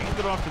front. Hand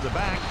it off to the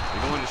back.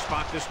 They're going to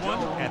spot this one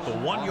at the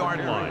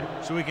 1-yard line.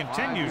 So he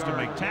continues to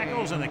make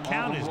tackles, and the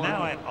count is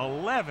now at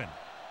 11.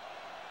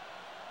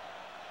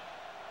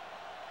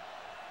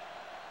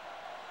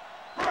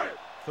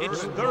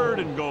 It's third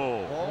and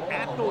goal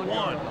at the 1.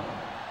 Let's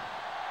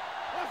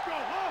go,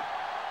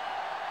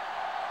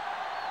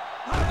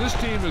 This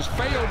team has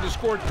failed to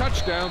score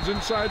touchdowns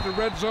inside the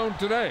red zone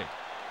today.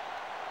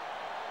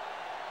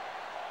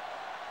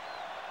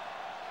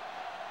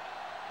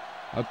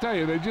 I'll tell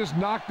you, they just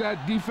knocked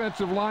that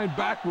defensive line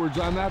backwards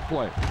on that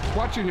play.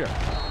 Watch it here.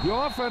 The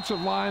offensive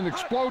line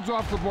explodes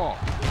off the ball.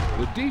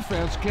 The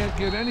defense can't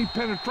get any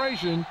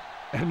penetration,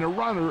 and the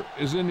runner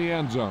is in the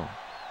end zone.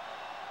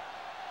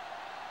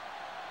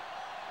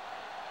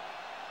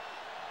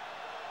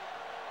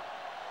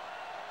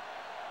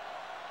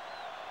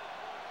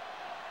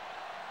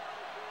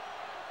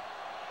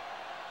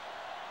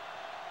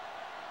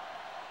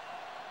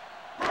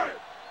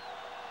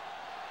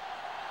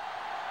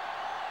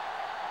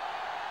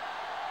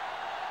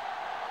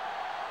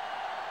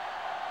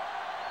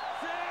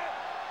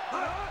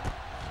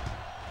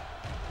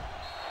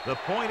 The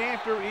point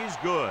after is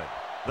good.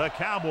 The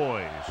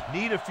Cowboys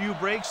need a few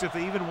breaks if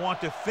they even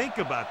want to think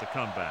about the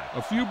comeback.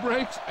 A few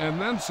breaks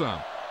and then some.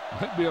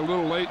 Might be a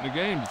little late in the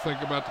game to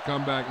think about the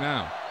comeback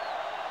now.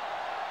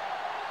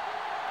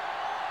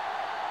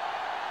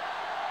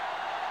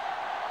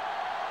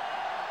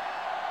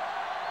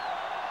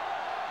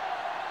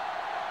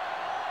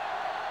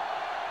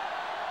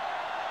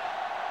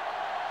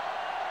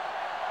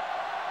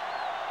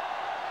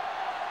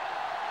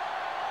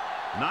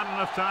 Not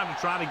enough time to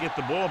try to get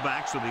the ball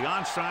back, so the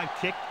onside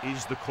kick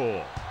is the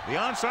call. The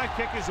onside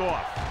kick is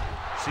off.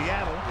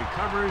 Seattle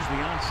recovers the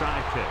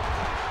onside kick.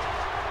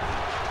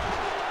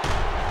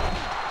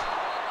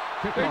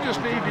 They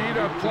just need to eat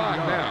up clock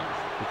now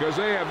because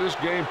they have this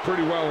game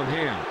pretty well in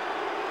hand.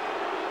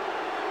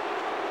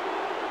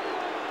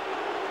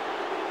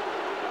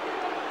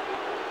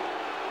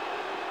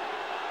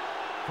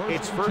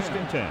 It's first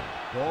and 10.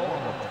 Ball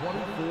on the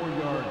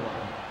 24-yard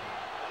line.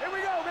 Here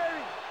we go,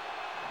 baby.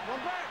 One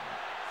back.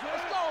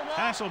 Let's go now.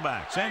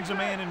 Hasselback sends a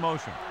man in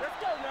motion. Let's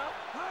go now.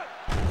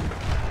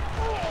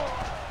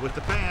 With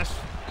the pass,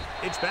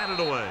 it's batted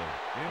away.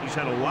 He's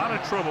had a lot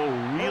of trouble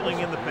reeling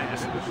in the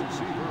passes.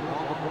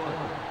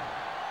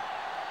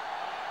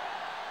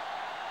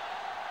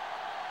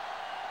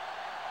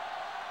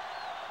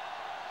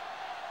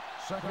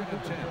 Second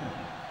and 10.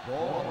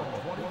 Ball on the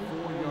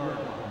 24-yard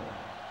line.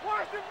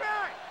 Watch it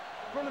back.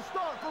 From the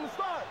start, from the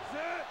start.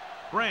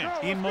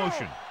 Brandt in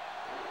motion.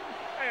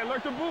 Hey,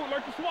 like the boot,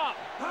 like the swap.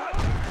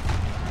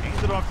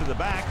 Hands it off to the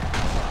back.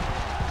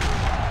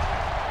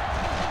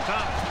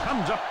 Thomas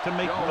comes up to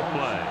make the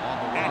play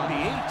at the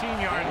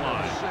 18-yard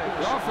line.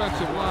 The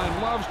offensive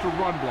line loves to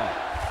run block,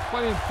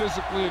 playing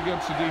physically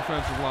against the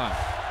defensive line.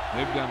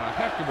 They've done a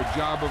heck of a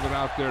job of it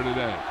out there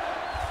today.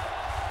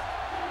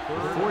 The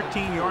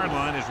 14-yard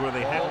line is where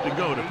they have to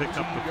go to pick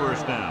up the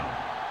first down.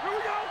 Here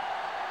we go.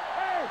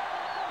 Hey,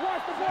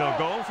 watch the ball. They'll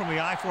go from the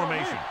I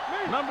formation.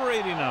 Number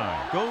 89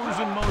 goes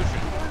in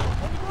motion.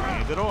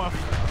 Hand it off.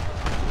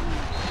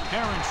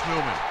 Terrence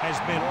Newman has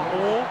been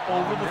all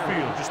over the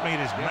field. Just made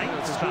his ninth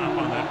stop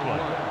on that play.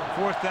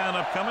 Fourth down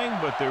upcoming,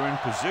 but they're in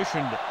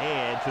position to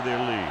add to their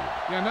lead.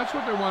 Yeah, and that's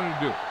what they wanted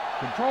to do.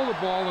 Control the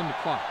ball and the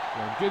clock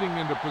while getting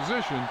into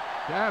position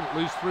to add at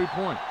least 3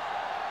 points.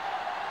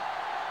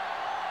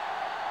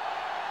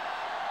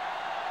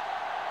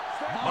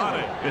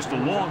 Madden missed a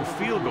long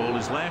field goal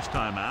his last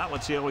time out.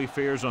 Let's see how he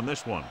fares on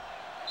this one.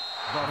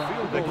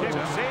 The kick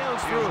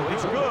sails through.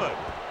 It's good.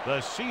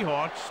 The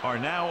Seahawks are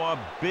now up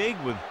big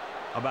with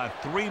about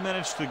 3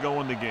 minutes to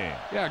go in the game.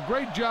 Yeah,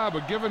 great job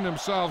of giving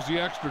themselves the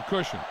extra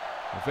cushion.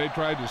 If they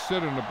tried to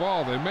sit in the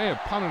ball, they may have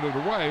punted it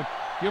away,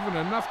 given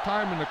enough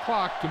time in the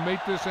clock to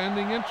make this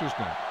ending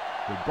interesting.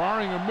 But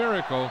barring a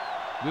miracle,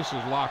 this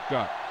is locked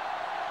up.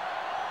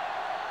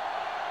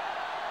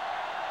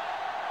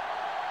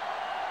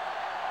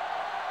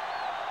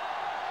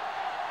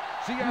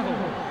 Seattle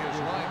is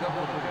lined up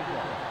for the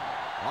kickoff.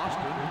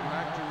 Austin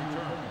back to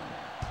return.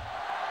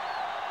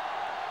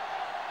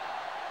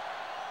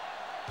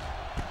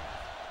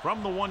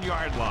 From the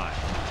 1-yard line.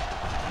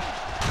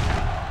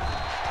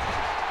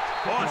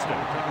 Austin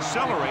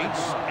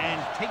accelerates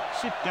and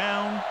takes it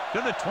down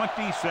to the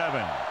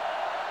 27.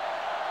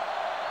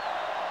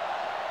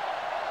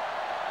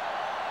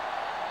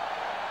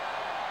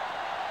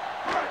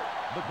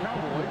 The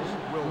Cowboys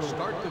will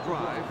start the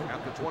drive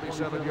at the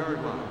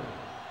 27-yard line.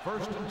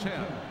 First and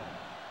 10.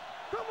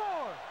 Come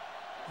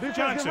on.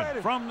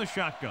 Johnson from the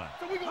shotgun.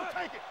 So we gonna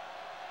take it.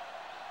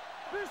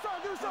 Do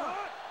something.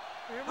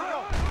 Here we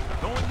go.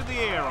 Going to the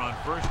air on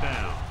first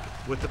down.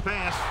 With the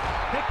pass,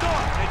 picked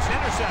off. It's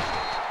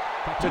intercepted.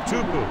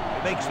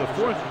 Tutupu makes the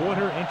fourth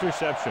quarter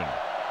interception.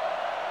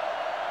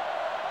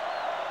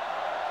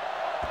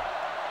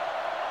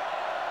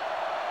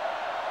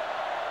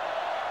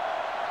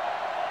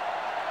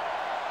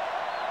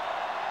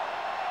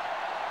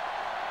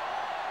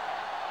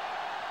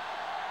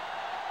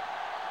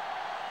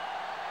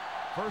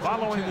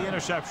 Following the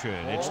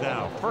interception, it's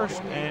now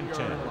first and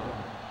 10.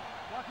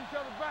 Watch each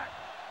other back.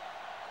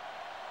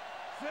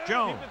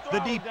 Jones, the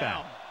deep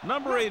back.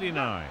 Number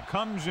 89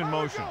 comes in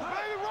motion.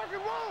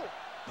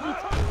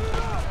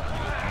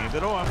 Hand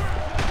it off.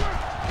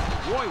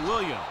 Roy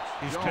Williams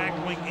is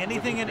tackling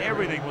anything and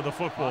everything with a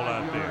football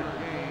out there.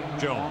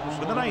 Jones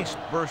with a nice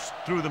burst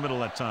through the middle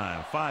that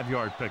time.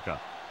 5-yard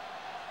pickup.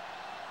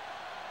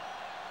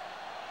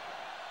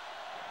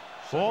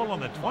 Ball on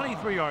the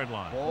 23-yard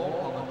line.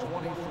 Ball on the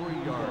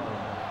 23-yard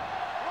line.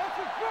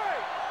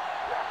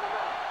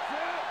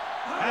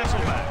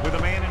 Hasselback with a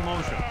man in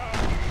motion.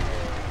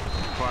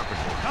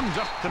 Carpenter comes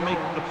up to make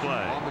the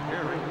play.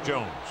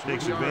 Jones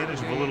takes advantage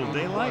of a little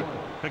daylight,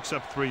 picks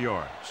up 3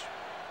 yards.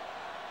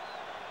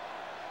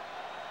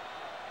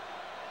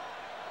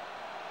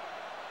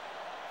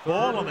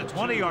 Ball on the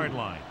 20-yard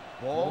line.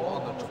 Ball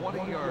on the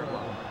 20-yard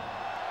line.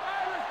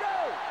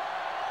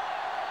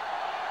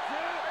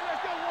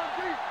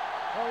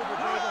 A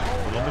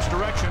little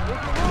misdirection.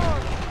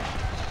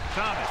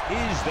 Thomas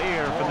is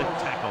there for the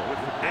tackle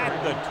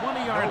at the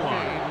 20-yard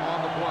line.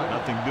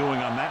 Nothing doing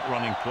on that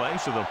running play,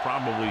 so they'll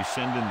probably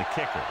send in the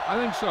kicker. I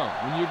think so.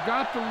 When you've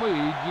got the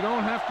lead, you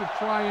don't have to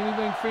try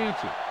anything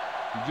fancy.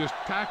 You just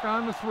tack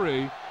on the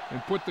 3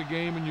 and put the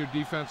game in your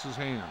defense's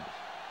hands.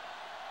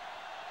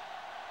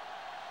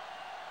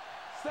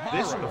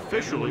 This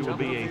officially will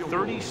be a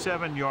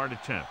 37-yard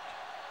attempt.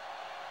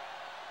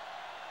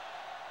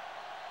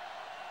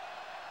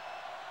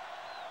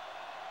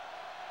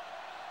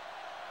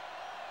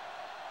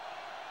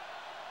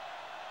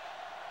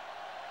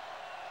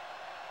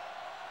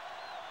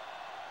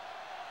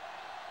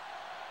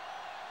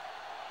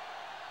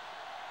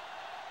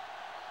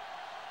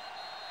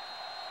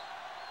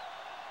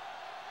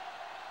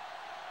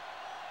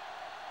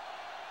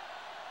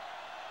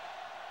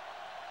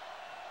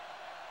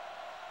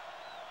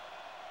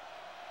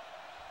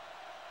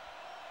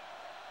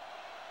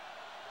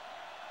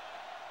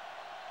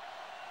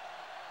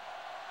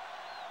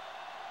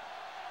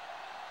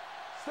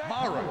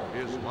 Mara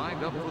is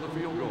lined up for the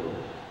field goal.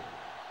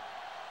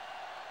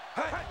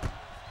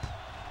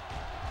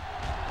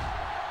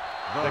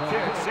 The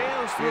kick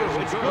sails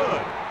through. It's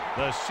good.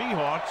 The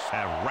Seahawks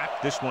have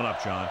wrapped this one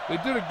up, John. They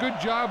did a good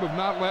job of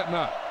not letting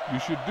up. You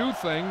should do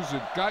things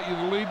that got you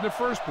the lead in the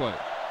first place,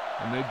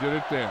 and they did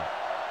it there.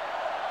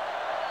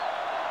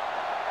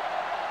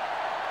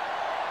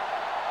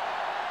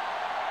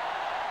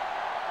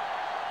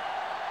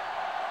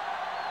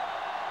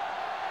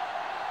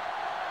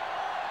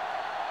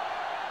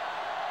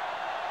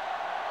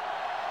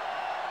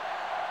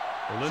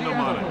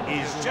 Madden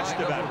is just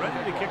about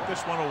ready to kick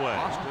this one away.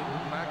 Austin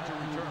back to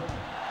return.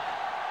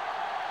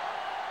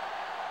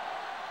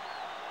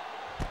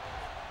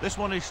 This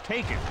one is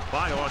taken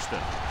by Austin.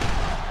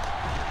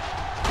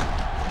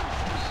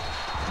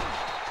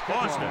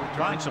 Austin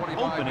finds some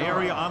open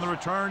area on the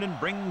return and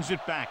brings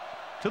it back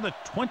to the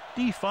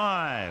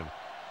 25.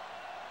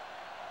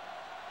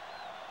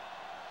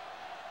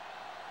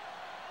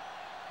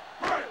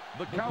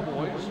 The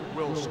Cowboys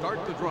will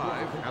start the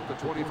drive at the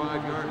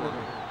 25-yard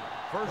line.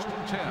 First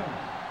and 10.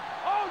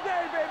 All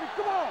day, baby.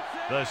 Come on.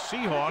 The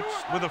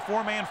Seahawks with a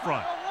 4-man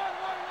front.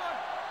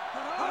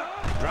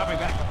 Dropping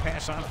back to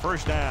pass on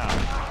first down.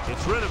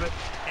 Gets rid of it,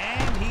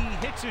 and he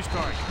hits his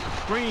target.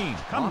 Green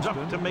comes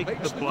up to make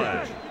the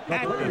play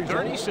at the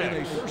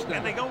 36,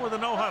 and they go with a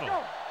no-huddle.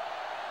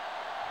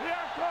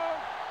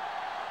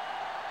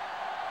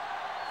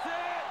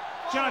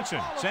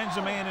 Johnson sends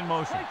a man in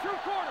motion. Hey, two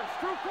quarters.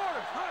 All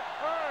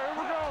right,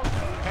 here we go.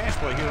 Pass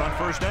play here on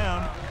first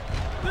down.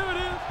 There it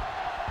is.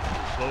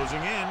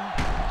 Closing in,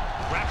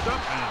 wrapped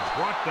up and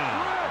brought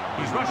down.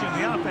 He's rushing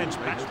the offense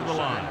back to the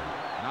line.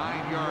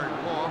 9-yard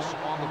loss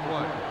on the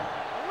play.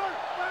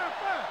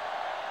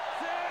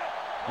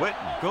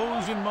 Witten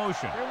goes in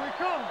motion. Here we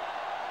come.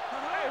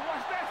 Hey,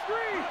 watch that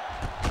screen.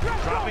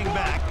 Dropping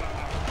back.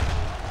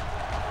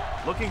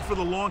 Looking for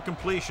the long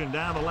completion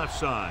down the left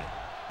side.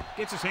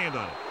 Gets his hand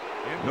on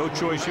it. No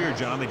choice here,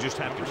 John. They just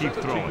have to keep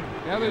throwing.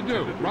 Yeah, they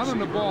do. Running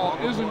the ball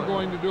isn't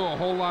going to do a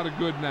whole lot of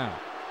good now.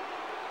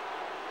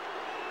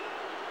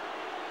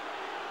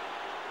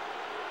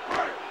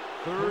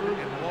 Third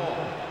and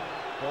long.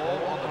 Ball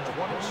on the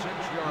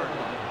 26-yard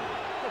line.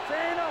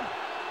 Contain him.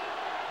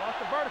 Watch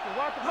the vertical.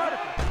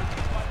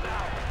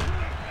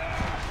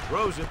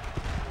 Throws it.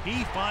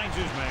 He finds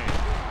his man.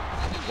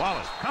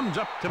 Wallace comes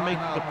up to make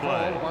the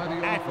play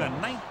at the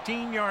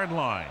 19-yard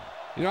line.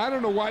 You know, I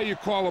don't know why you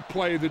call a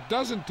play that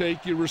doesn't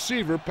take your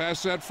receiver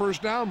past that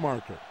first down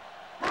marker.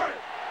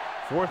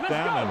 Fourth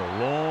down and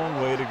a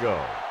long way to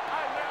go.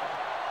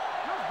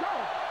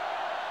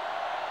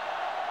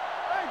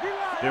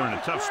 They're in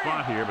a tough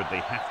spot here, but they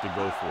have to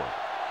go for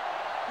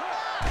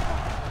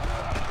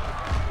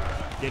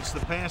it. Gets the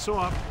pass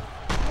off.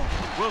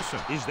 Wilson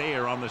is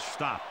there on the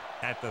stop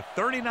at the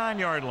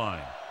 39-yard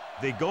line.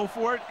 They go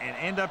for it and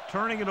end up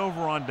turning it over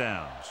on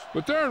downs.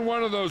 But they're in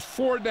one of those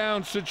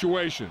 4-down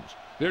situations.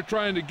 They're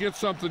trying to get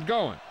something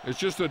going. It's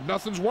just that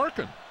nothing's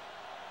working.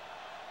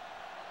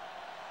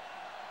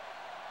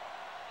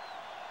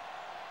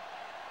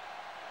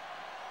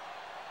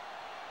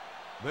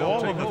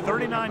 Ball on the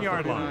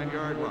 39-yard line.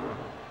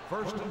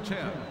 First and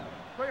 10.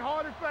 Play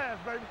hard and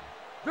fast, baby.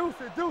 Deuce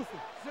it.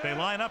 They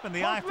line up in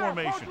the I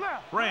formation.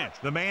 Branch,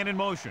 the man in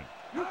motion.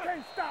 You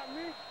can't stop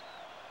me.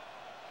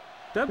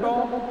 Dead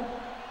ball.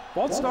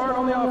 False start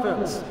on the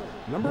offense.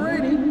 Number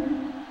 80.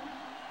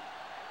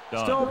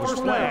 Dunn was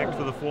flagged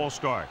for the false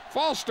start.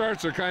 False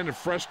starts are kind of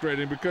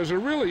frustrating because they're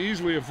really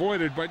easily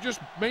avoided by just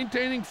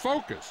maintaining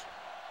focus.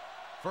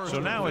 So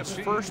now it's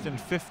 1st and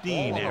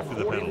 15 after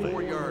the penalty.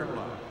 44-yard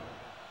line.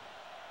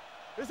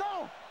 It's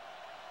on.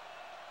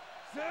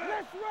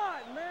 Let's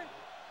run, man.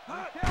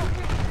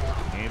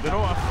 Hand it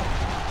off.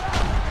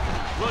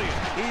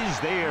 Williams is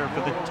there for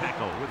the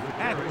tackle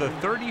at the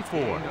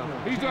 34.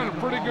 He's done a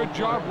pretty good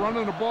job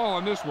running the ball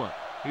on this one.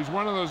 He's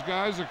one of those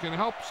guys that can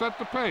help set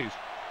the pace,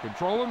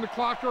 controlling the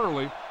clock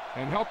early,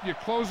 and help you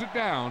close it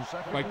down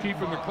by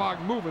keeping the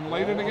clock moving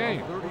late in the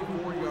game.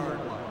 34-yard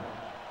line.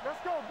 Let's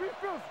go. Be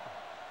physical.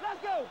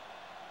 Let's go.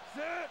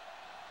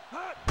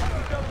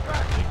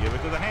 They give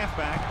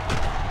halfback.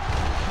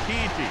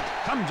 Canty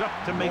comes up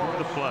to make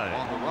the play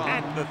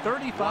at the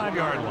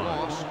 35-yard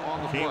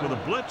line. Came with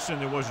a blitz,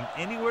 and there wasn't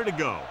anywhere to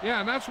go. Yeah,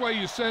 and that's why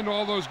you send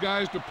all those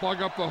guys to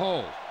plug up the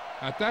holes.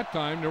 At that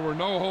time, there were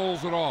no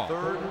holes at all.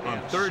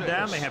 Third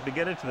down, they have to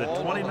get it to the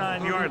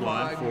 29-yard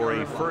line for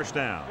a first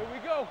down. Here we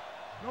go.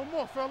 No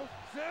more, fellas.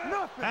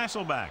 Nothing.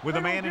 Hasselback with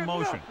a man in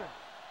motion. Nothing.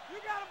 You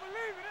gotta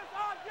believe it. It's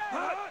our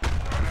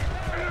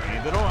game.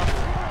 Hand it off.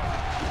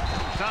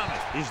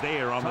 Thomas is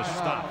there on the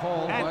stop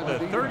at the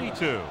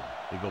 32.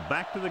 They go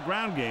back to the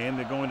ground game.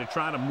 They're going to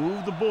try to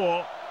move the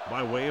ball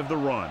by way of the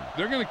run.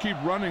 They're going to keep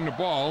running the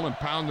ball and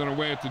pounding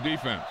away at the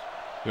defense.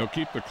 They'll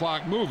keep the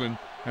clock moving,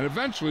 and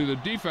eventually the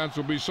defense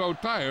will be so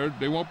tired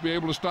they won't be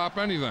able to stop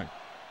anything.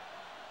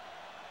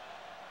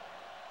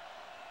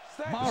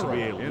 This will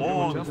be a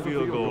long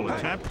field goal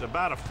attempt,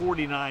 about a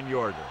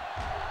 49-yarder.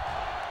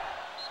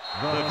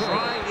 The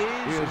try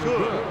is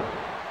good.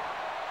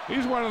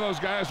 He's one of those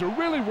guys who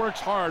really works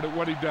hard at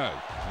what he does,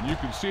 and you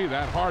can see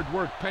that hard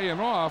work paying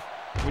off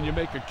when you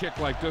make a kick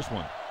like this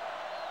one.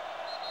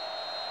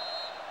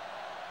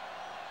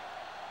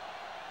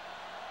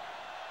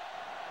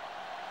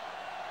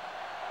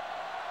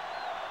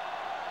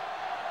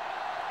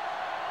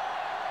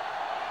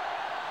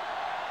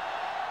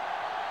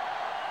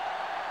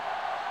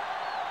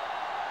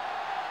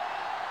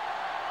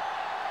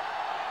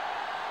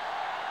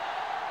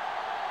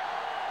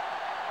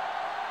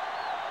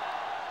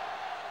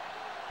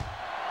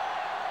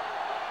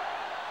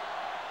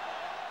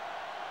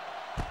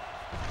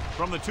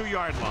 From the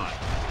 2-yard line.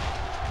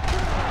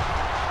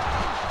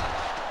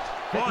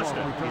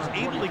 Boston is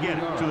able to get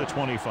it to the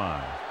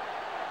 25.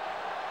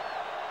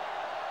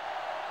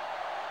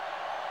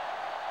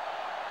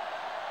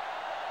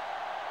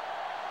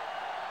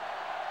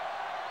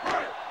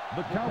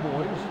 The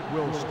Cowboys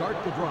will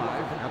start the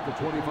drive at the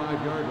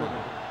 25-yard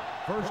line.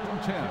 First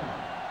and 10.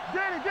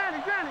 Danny.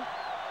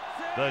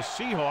 The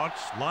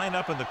Seahawks line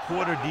up in the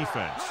quarter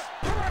defense.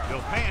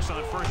 They'll pass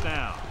on first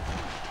down.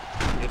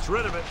 Gets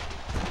rid of it.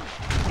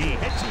 He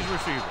hits his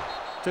receiver.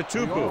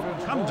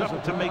 Tutupu comes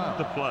up to make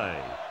the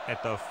play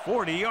at the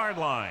 40-yard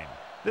line.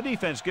 The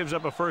defense gives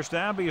up a first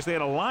down because they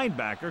had a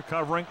linebacker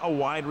covering a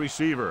wide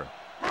receiver.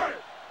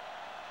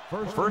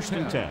 First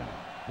and 10.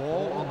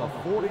 Ball on the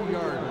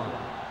 40-yard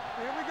line.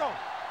 Here we go.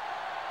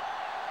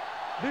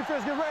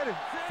 Defense, get ready.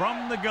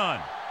 From the gun.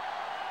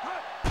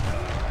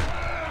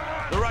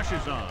 The rush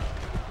is on.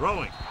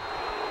 Throwing.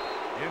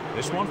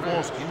 This one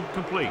falls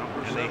incomplete,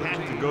 and they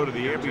have to go to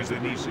the air because they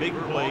need big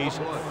plays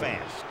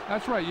fast.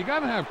 That's right. You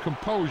got to have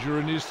composure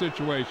in these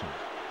situations.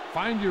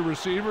 Find your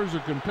receivers who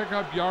can pick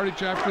up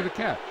yardage after the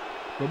catch.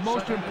 But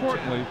most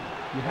importantly,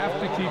 you have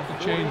to keep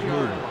the chains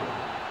moving.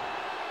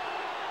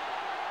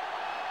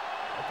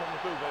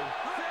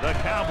 The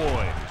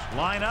Cowboys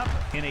line up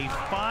in a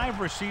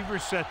 5-receiver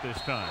set this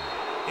time.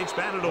 It's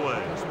batted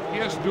away. He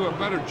has to do a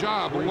better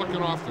job of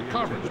looking off the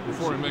coverage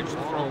before he makes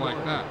a throw like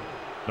that.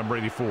 Number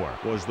 84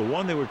 was the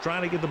one they were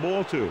trying to get the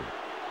ball to.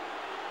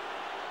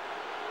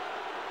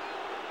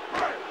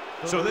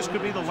 So this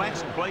could be the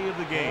last play of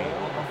the game.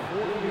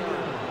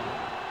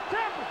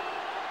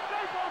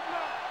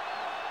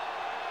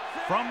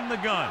 From the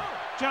gun,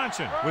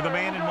 Johnson with a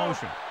man in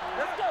motion.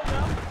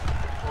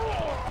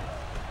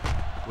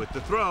 With the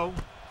throw,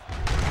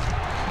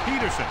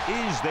 Peterson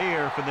is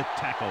there for the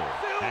tackle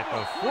at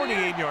the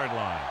 48-yard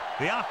line.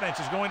 The offense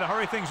is going to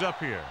hurry things up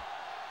here.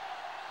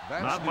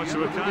 Not much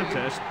of a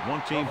contest.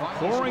 One team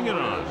pouring it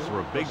on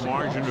for a big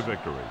margin of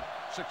victory.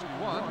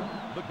 61,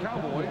 the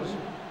Cowboys,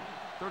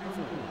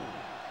 34.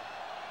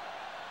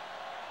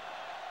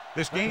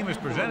 This game is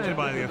presented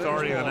by the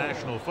authority of the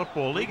National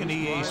Football League and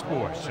EA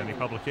Sports. Any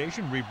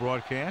publication,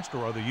 rebroadcast,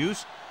 or other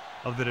use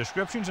of the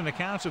descriptions and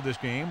accounts of this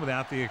game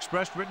without the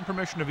express written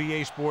permission of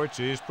EA Sports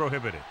is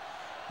prohibited.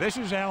 This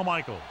is Al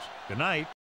Michaels. Good night.